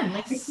be fun.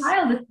 Like the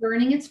child is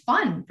learning, it's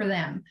fun for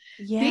them.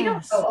 They don't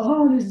Yes. go,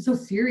 oh, this is so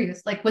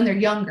serious. Like when they're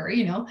younger,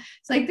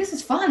 it's like, this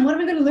is fun. What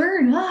am I going to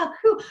learn?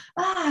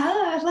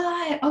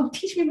 Oh,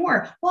 teach me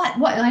more. What?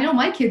 And I know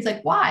my kids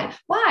like, why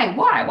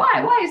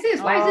is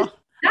this? Why is this? Oh,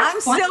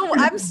 That's fun.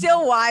 I'm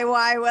still why.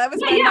 That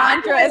was my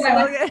Yeah.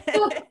 mantra.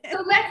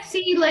 So let's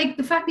see, like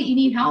the fact that you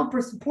need help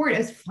or support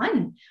is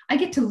fun. I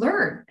get to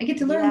learn. I get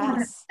to learn about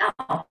Yes.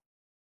 myself.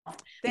 I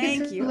get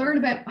Thank to you. learn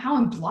about how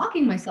I'm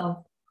blocking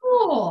myself.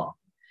 Cool.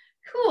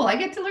 I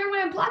get to learn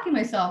when I'm blocking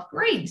myself.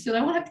 Great. So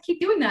I won't have to keep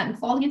doing that and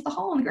fall against the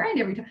hole on the ground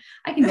every time.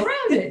 I can go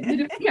around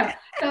it. Yeah.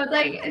 So it's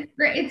like, it's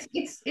great.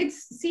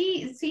 It's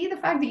see the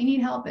fact that you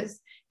need help as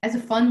a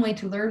fun way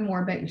to learn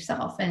more about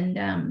yourself.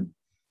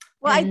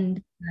 Well,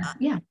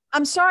 Yeah.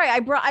 I'm sorry.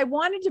 I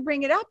wanted to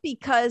bring it up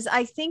because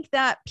I think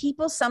that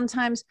people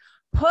sometimes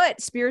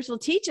put spiritual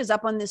teachers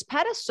up on this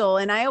pedestal.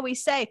 And I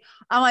always say,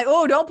 I'm like,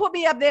 oh, don't put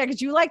me up there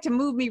because you like to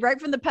move me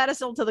right from the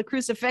pedestal to the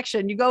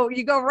crucifixion. You go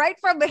right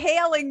from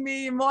hailing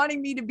me and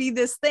wanting me to be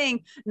this thing.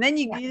 And then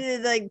you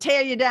like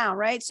tear you down.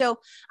 Right. So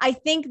I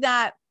think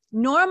that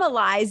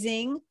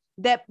normalizing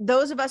that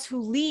those of us who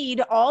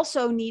lead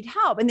also need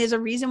help. And there's a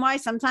reason why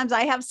sometimes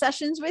I have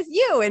sessions with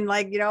you and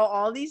like,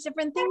 all these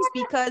different things,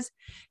 because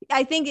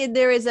I think it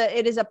is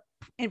a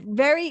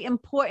very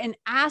important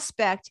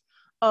aspect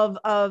of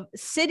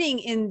sitting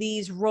in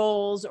these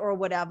roles or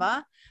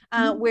whatever,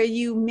 where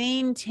you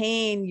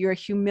maintain your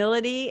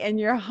humility and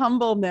your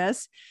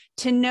humbleness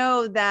to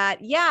know that,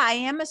 yeah, I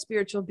am a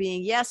spiritual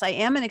being. Yes, I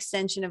am an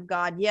extension of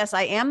God. Yes,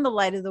 I am the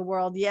light of the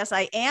world. Yes,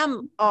 I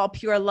am all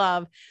pure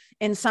love.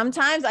 And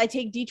sometimes I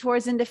take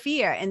detours into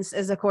fear, and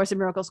as A Course in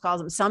Miracles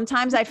calls them.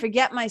 Sometimes I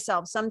forget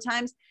myself.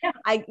 Sometimes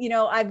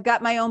I've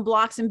got my own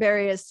blocks and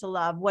barriers to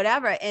love,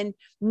 whatever. And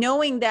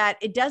knowing that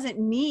it doesn't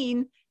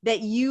mean that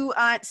you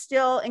aren't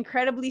still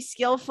incredibly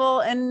skillful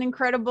and an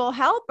incredible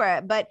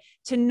helper, but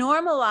to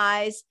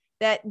normalize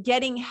that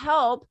getting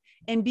help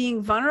and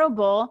being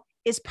vulnerable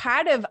is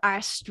part of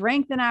our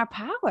strength and our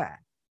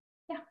power.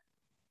 Yeah.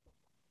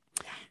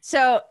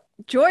 So,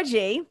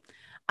 Georgie,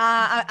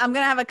 I'm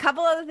going to have a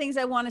couple other things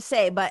I want to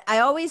say, but I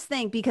always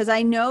think, because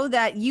I know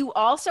that you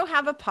also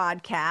have a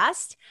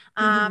podcast.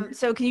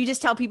 So can you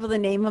just tell people the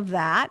name of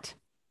that?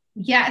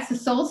 Yeah, it's the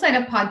Soul Side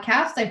Up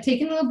podcast. I've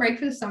taken a little break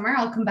for the summer.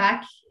 I'll come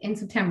back in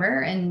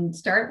September and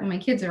start when my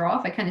kids are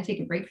off. I kind of take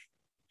a break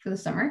for the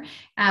summer,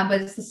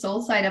 but it's the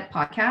Soul Side Up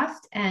podcast.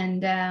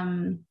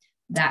 And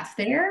that's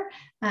there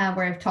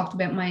where I've talked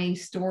about my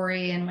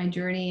story and my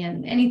journey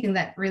and anything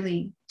that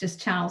really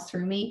just channels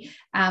through me.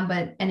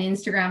 But an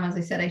Instagram, as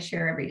I said, I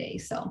share every day.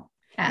 So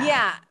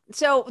yeah.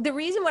 So the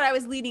reason what I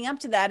was leading up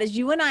to that is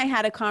you and I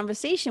had a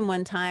conversation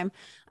one time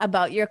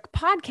about your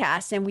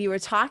podcast, and we were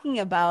talking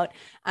about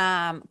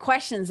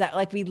questions that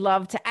like we'd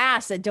love to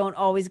ask that don't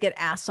always get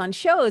asked on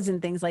shows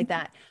and things like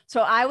that.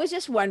 So I was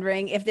just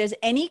wondering if there's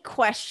any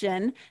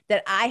question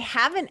that I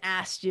haven't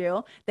asked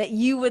you that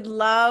you would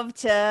love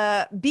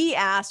to be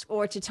asked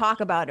or to talk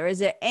about, or is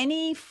there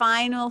any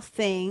final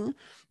thing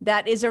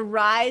that is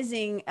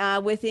arising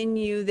within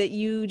you that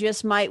you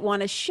just might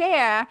want to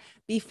share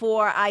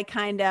before I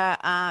kind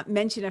of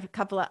mention a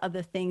couple of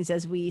other things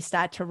as we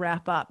start to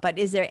wrap up? But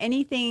is there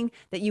anything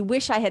that you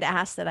wish I had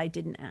asked that I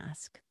didn't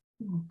ask?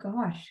 Oh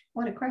gosh,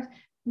 what a question.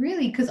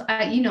 Really, because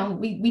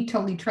we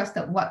totally trust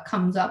that what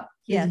comes up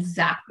is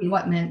exactly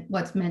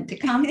what's meant to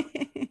come.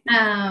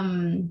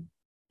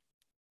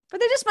 But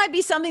there just might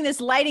be something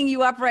that's lighting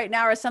you up right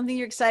now or something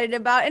you're excited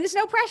about. And it's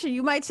no pressure.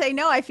 You might say,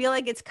 no, I feel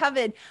like it's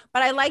covered.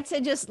 But I like to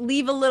just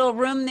leave a little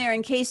room there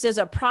in case there's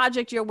a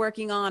project you're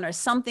working on or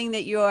something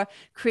that you're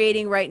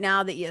creating right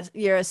now that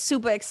you're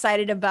super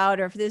excited about,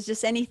 or if there's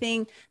just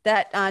anything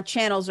that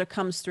channels or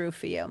comes through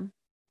for you.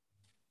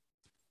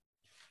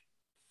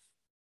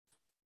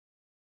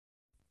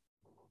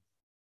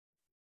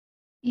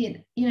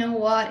 You know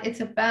what?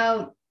 It's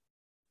about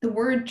the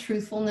word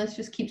truthfulness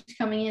just keeps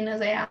coming in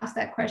as I ask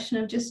that question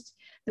of just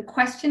the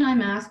question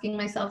I'm asking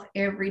myself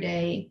every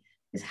day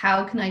is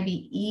how can I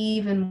be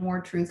even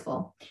more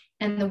truthful?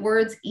 And the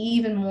words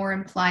even more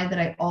imply that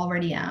I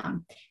already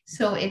am.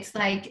 So it's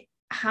like,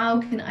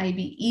 how can I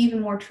be even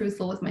more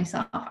truthful with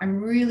myself?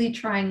 I'm really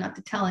trying not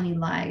to tell any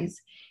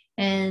lies,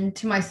 and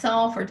to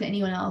myself or to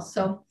anyone else.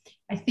 So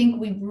I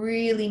think we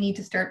really need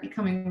to start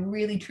becoming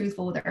really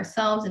truthful with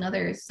ourselves and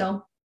others.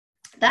 So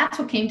that's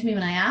what came to me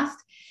when I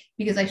asked,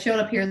 because I showed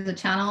up here as a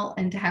channel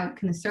and to how it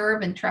can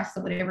serve and trust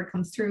that whatever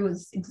comes through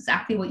is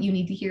exactly what you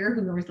need to hear,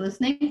 whoever's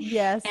listening.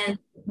 Yes. And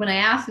when I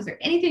asked, is there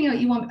anything that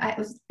you want?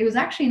 It was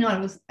actually not.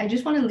 It was, I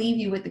just want to leave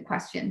you with the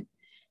question,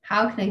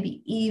 how can I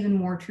be even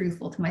more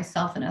truthful to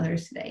myself and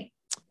others today?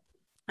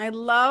 I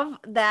love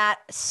that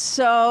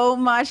so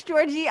much,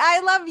 Georgie. I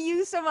love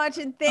you so much.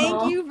 And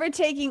thank you for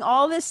taking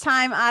all this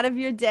time out of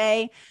your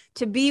day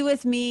to be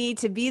with me,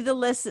 to be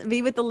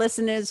with the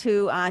listeners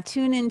who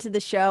tune into the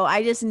show.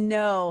 I just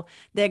know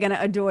they're going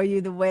to adore you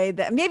the way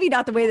that, maybe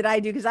not the way that I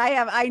do, because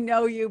I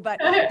know you, but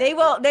they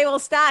will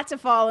start to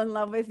fall in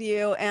love with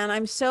you. And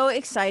I'm so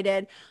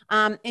excited.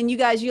 And you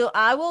guys,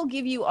 I will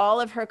give you all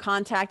of her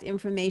contact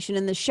information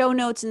in the show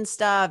notes and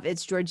stuff.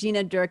 It's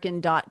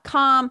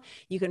georginadurcan.com.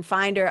 You can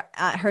find her.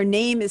 Her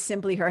name is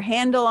simply her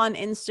handle on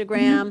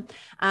Instagram.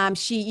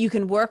 You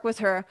can work with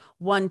her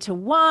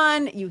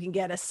one-to-one. You can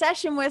get a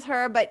session with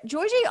her. But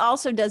Georgie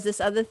also does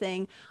this other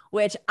thing,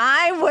 which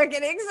I'm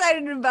working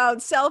excited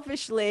about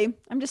selfishly.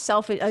 I'm just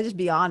selfish. I'll just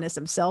be honest.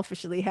 I'm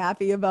selfishly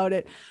happy about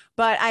it.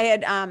 But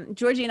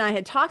Georgie and I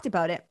had talked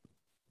about it.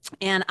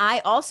 And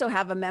I also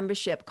have a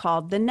membership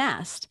called The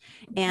Nest.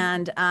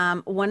 And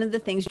one of the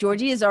things,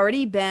 Georgie has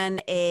already been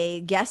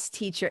a guest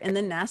teacher in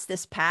The Nest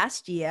this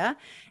past year.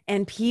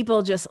 And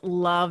people just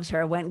loved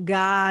her, went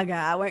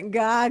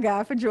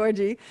gaga for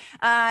Georgie.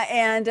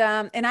 And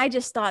I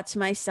just thought to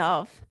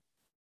myself,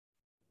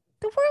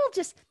 the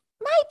world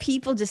my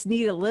people just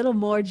need a little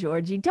more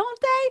Georgie, don't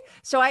they?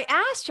 So I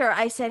asked her,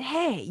 I said,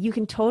 hey, you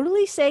can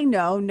totally say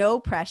no, no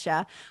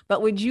pressure,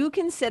 but would you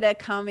consider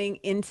coming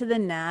into The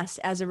Nest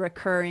as a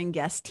recurring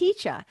guest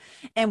teacher?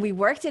 And we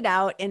worked it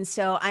out. And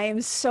so I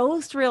am so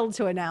thrilled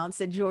to announce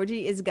that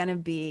Georgie is going to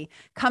be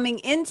coming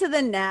into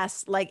The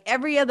Nest like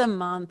every other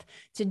month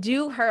to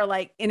do her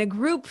like in a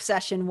group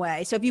session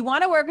way. So if you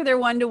want to work with her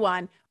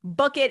one-to-one,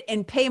 book it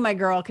and pay my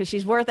girl, because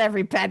she's worth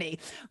every penny.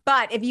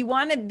 But if you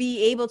want to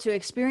be able to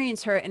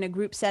experience her in a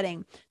group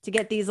setting, to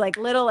get these like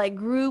little like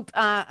group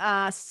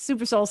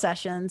super soul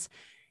sessions,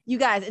 you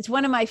guys, it's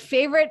one of my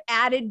favorite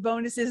added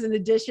bonuses and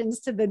additions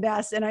to The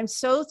Nest, and I'm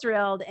so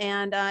thrilled.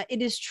 And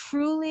it is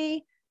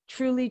truly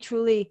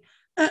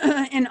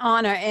an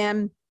honor,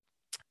 and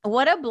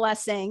what a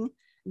blessing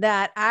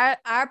that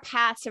our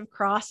paths have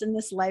crossed in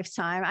this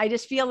lifetime. I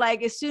just feel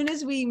like as soon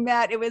as we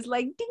met, it was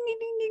like ding ding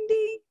ding ding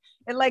ding.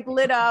 It like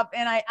lit up,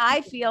 and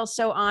I feel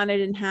so honored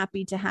and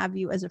happy to have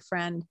you as a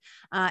friend,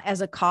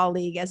 as a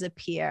colleague, as a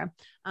peer.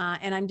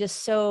 And I'm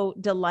just so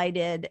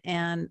delighted,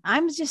 and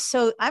I'm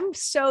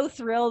so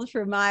thrilled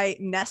for my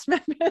Nest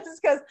members,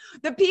 because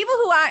the people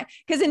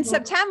because in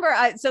September,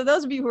 so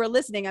those of you who are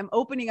listening, I'm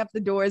opening up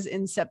the doors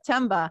in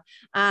September.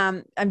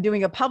 I'm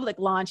doing a public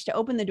launch to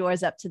open the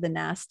doors up to the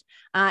Nest.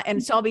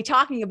 And so I'll be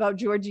talking about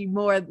Georgie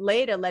more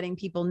later, letting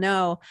people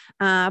know.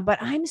 But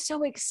I'm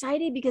so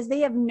excited because they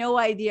have no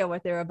idea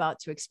what they're about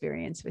to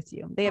experience with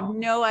you. They have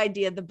no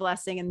idea the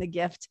blessing and the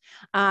gift.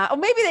 Or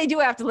maybe they do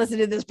have to listen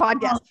to this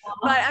podcast,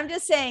 but I'm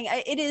just saying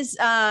it is,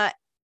 I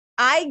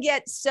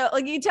get so,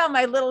 like you tell,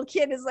 my little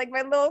kid is like,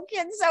 my little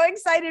kid's so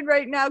excited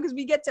right now because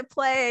we get to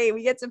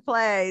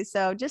play.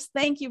 So just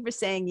thank you for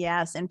saying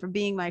yes, and for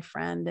being my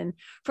friend, and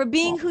for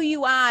being who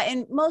you are.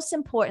 And most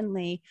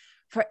importantly,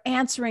 for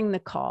answering the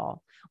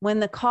call. When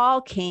the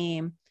call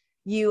came,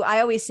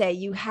 I always say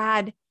you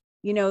had,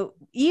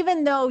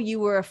 even though you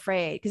were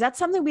afraid, because that's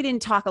something we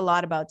didn't talk a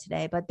lot about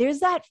today, but there's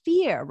that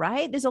fear,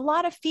 right? There's a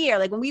lot of fear.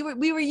 Like when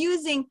we were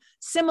using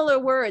similar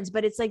words,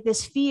 but it's like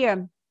this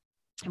fear.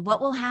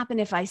 What will happen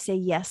if I say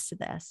yes to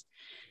this?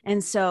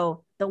 And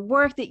so the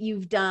work that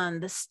you've done,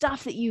 the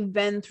stuff that you've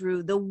been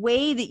through, the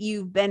way that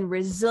you've been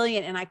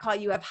resilient, and I call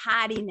you have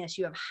hardiness,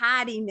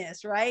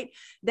 right?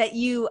 That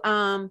you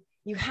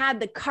had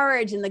the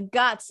courage and the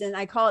guts, and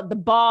I call it the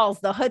balls,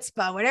 the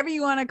chutzpah, whatever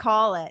you want to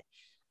call it,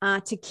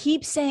 to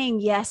keep saying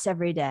yes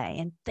every day.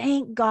 And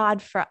thank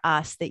God for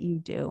us that you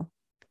do.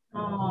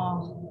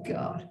 Oh,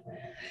 God.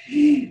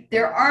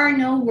 There are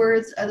no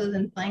words other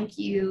than thank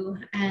you.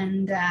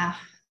 And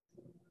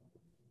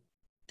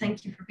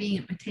thank you for being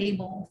at my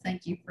table.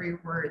 Thank you for your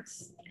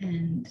words,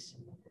 and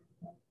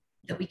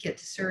that we get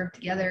to serve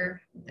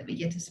together, that we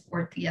get to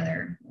support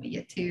together. We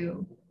get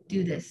to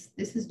do this.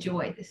 This is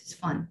joy. This is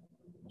fun.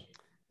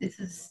 This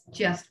is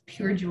just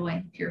pure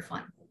joy, pure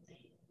fun.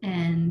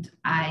 And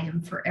I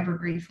am forever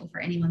grateful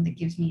for anyone that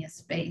gives me a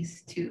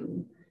space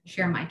to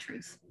share my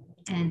truth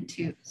and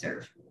to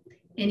serve.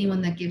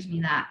 Anyone that gives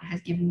me that has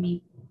given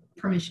me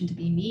permission to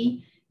be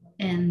me,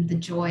 and the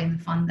joy and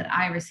the fun that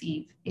I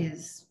receive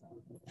is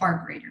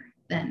far greater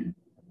than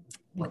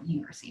what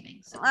you're receiving.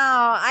 So,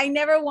 I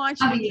never want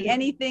you to be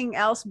anything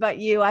else but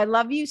you. I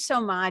love you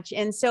so much.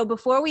 And so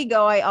before we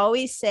go, I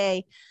always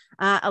say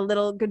a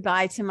little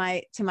goodbye to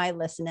my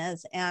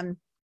listeners. And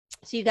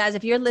so you guys,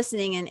 if you're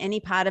listening and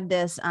any part of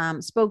this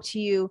spoke to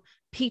you,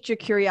 piqued your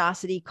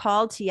curiosity,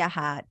 called to your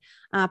heart,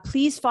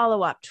 please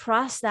follow up.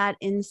 Trust that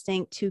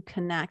instinct to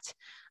connect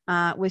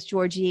with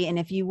Georgie. And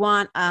if you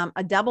want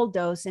a double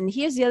dose, and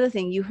here's the other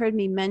thing, you heard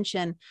me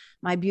mention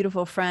my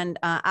beautiful friend,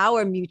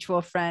 our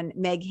mutual friend,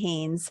 Meg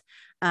Haynes,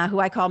 who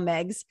I call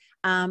Megs.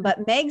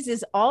 But Megs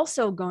is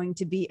also going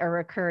to be a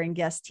recurring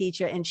guest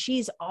teacher, and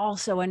she's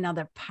also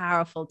another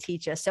powerful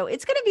teacher. So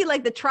it's going to be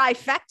like the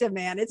trifecta,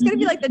 man. It's going to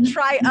be like the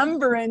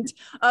triumvirate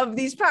of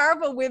these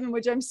powerful women,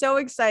 which I'm so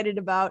excited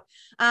about.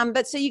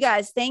 But so you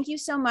guys, thank you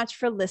so much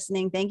for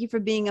listening. Thank you for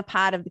being a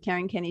part of the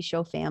Karen Kenney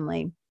Show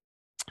family.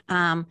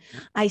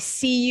 I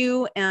see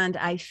you and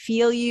I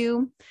feel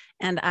you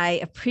and I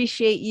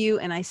appreciate you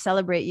and I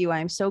celebrate you.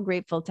 I'm so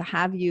grateful to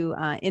have you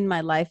in my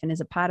life and as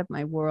a part of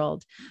my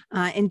world.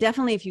 And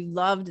definitely, if you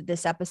loved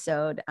this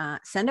episode,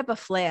 send up a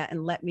flare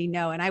and let me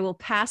know. And I will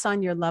pass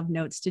on your love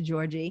notes to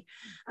Georgie.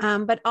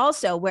 But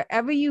also,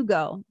 wherever you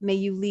go, may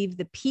you leave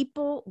the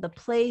people, the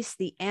place,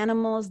 the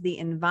animals, the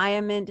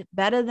environment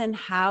better than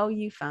how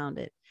you found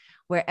it.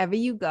 Wherever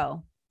you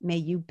go, may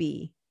you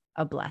be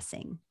a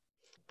blessing.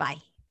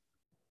 Bye.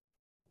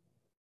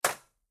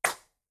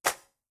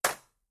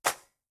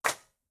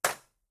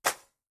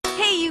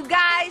 Hey, you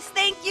guys,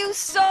 thank you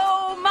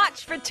so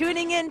much for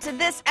tuning in to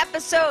this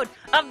episode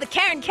of The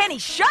Karen Kenny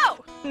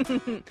Show.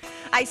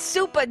 I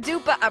super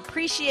duper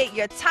appreciate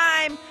your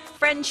time,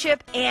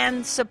 friendship,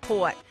 and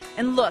support.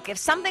 And look, if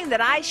something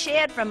that I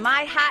shared from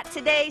my heart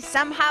today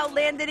somehow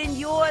landed in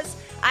yours,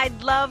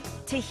 I'd love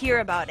to hear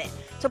about it.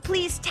 So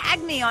please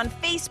tag me on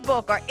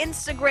Facebook or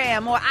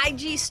Instagram or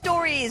IG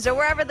stories or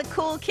wherever the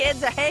cool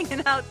kids are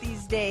hanging out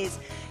these days.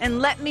 And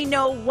let me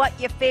know what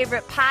your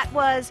favorite part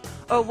was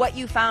or what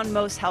you found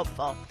most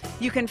helpful.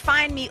 You can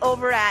find me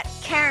over at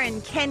Karen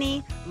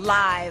Kenny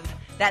Live.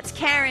 That's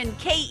Karen,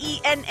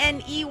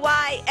 KenneYlive.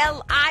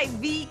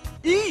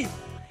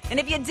 And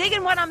if you're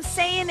digging what I'm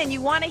saying and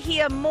you want to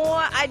hear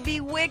more, I'd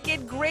be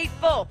wicked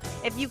grateful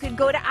if you could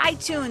go to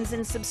iTunes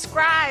and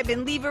subscribe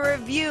and leave a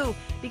review,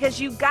 because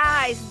you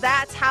guys,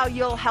 that's how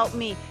you'll help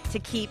me to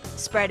keep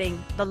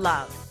spreading the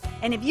love.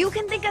 And if you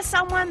can think of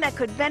someone that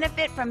could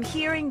benefit from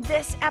hearing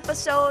this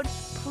episode,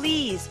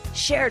 please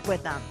share it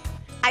with them.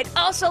 I'd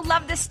also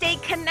love to stay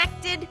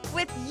connected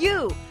with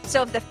you.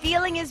 So if the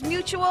feeling is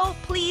mutual,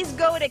 please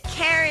go to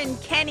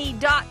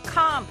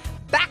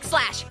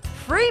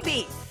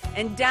KarenKenny.com/freebie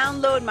and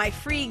download my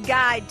free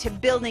guide to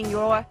building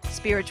your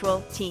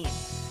spiritual team.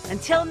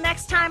 Until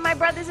next time, my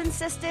brothers and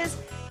sisters,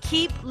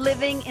 keep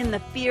living in the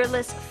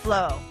fearless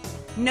flow.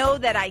 Know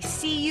that I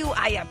see you,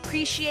 I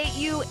appreciate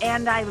you,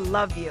 and I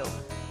love you.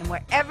 And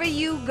wherever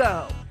you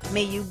go,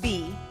 may you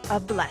be a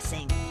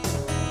blessing.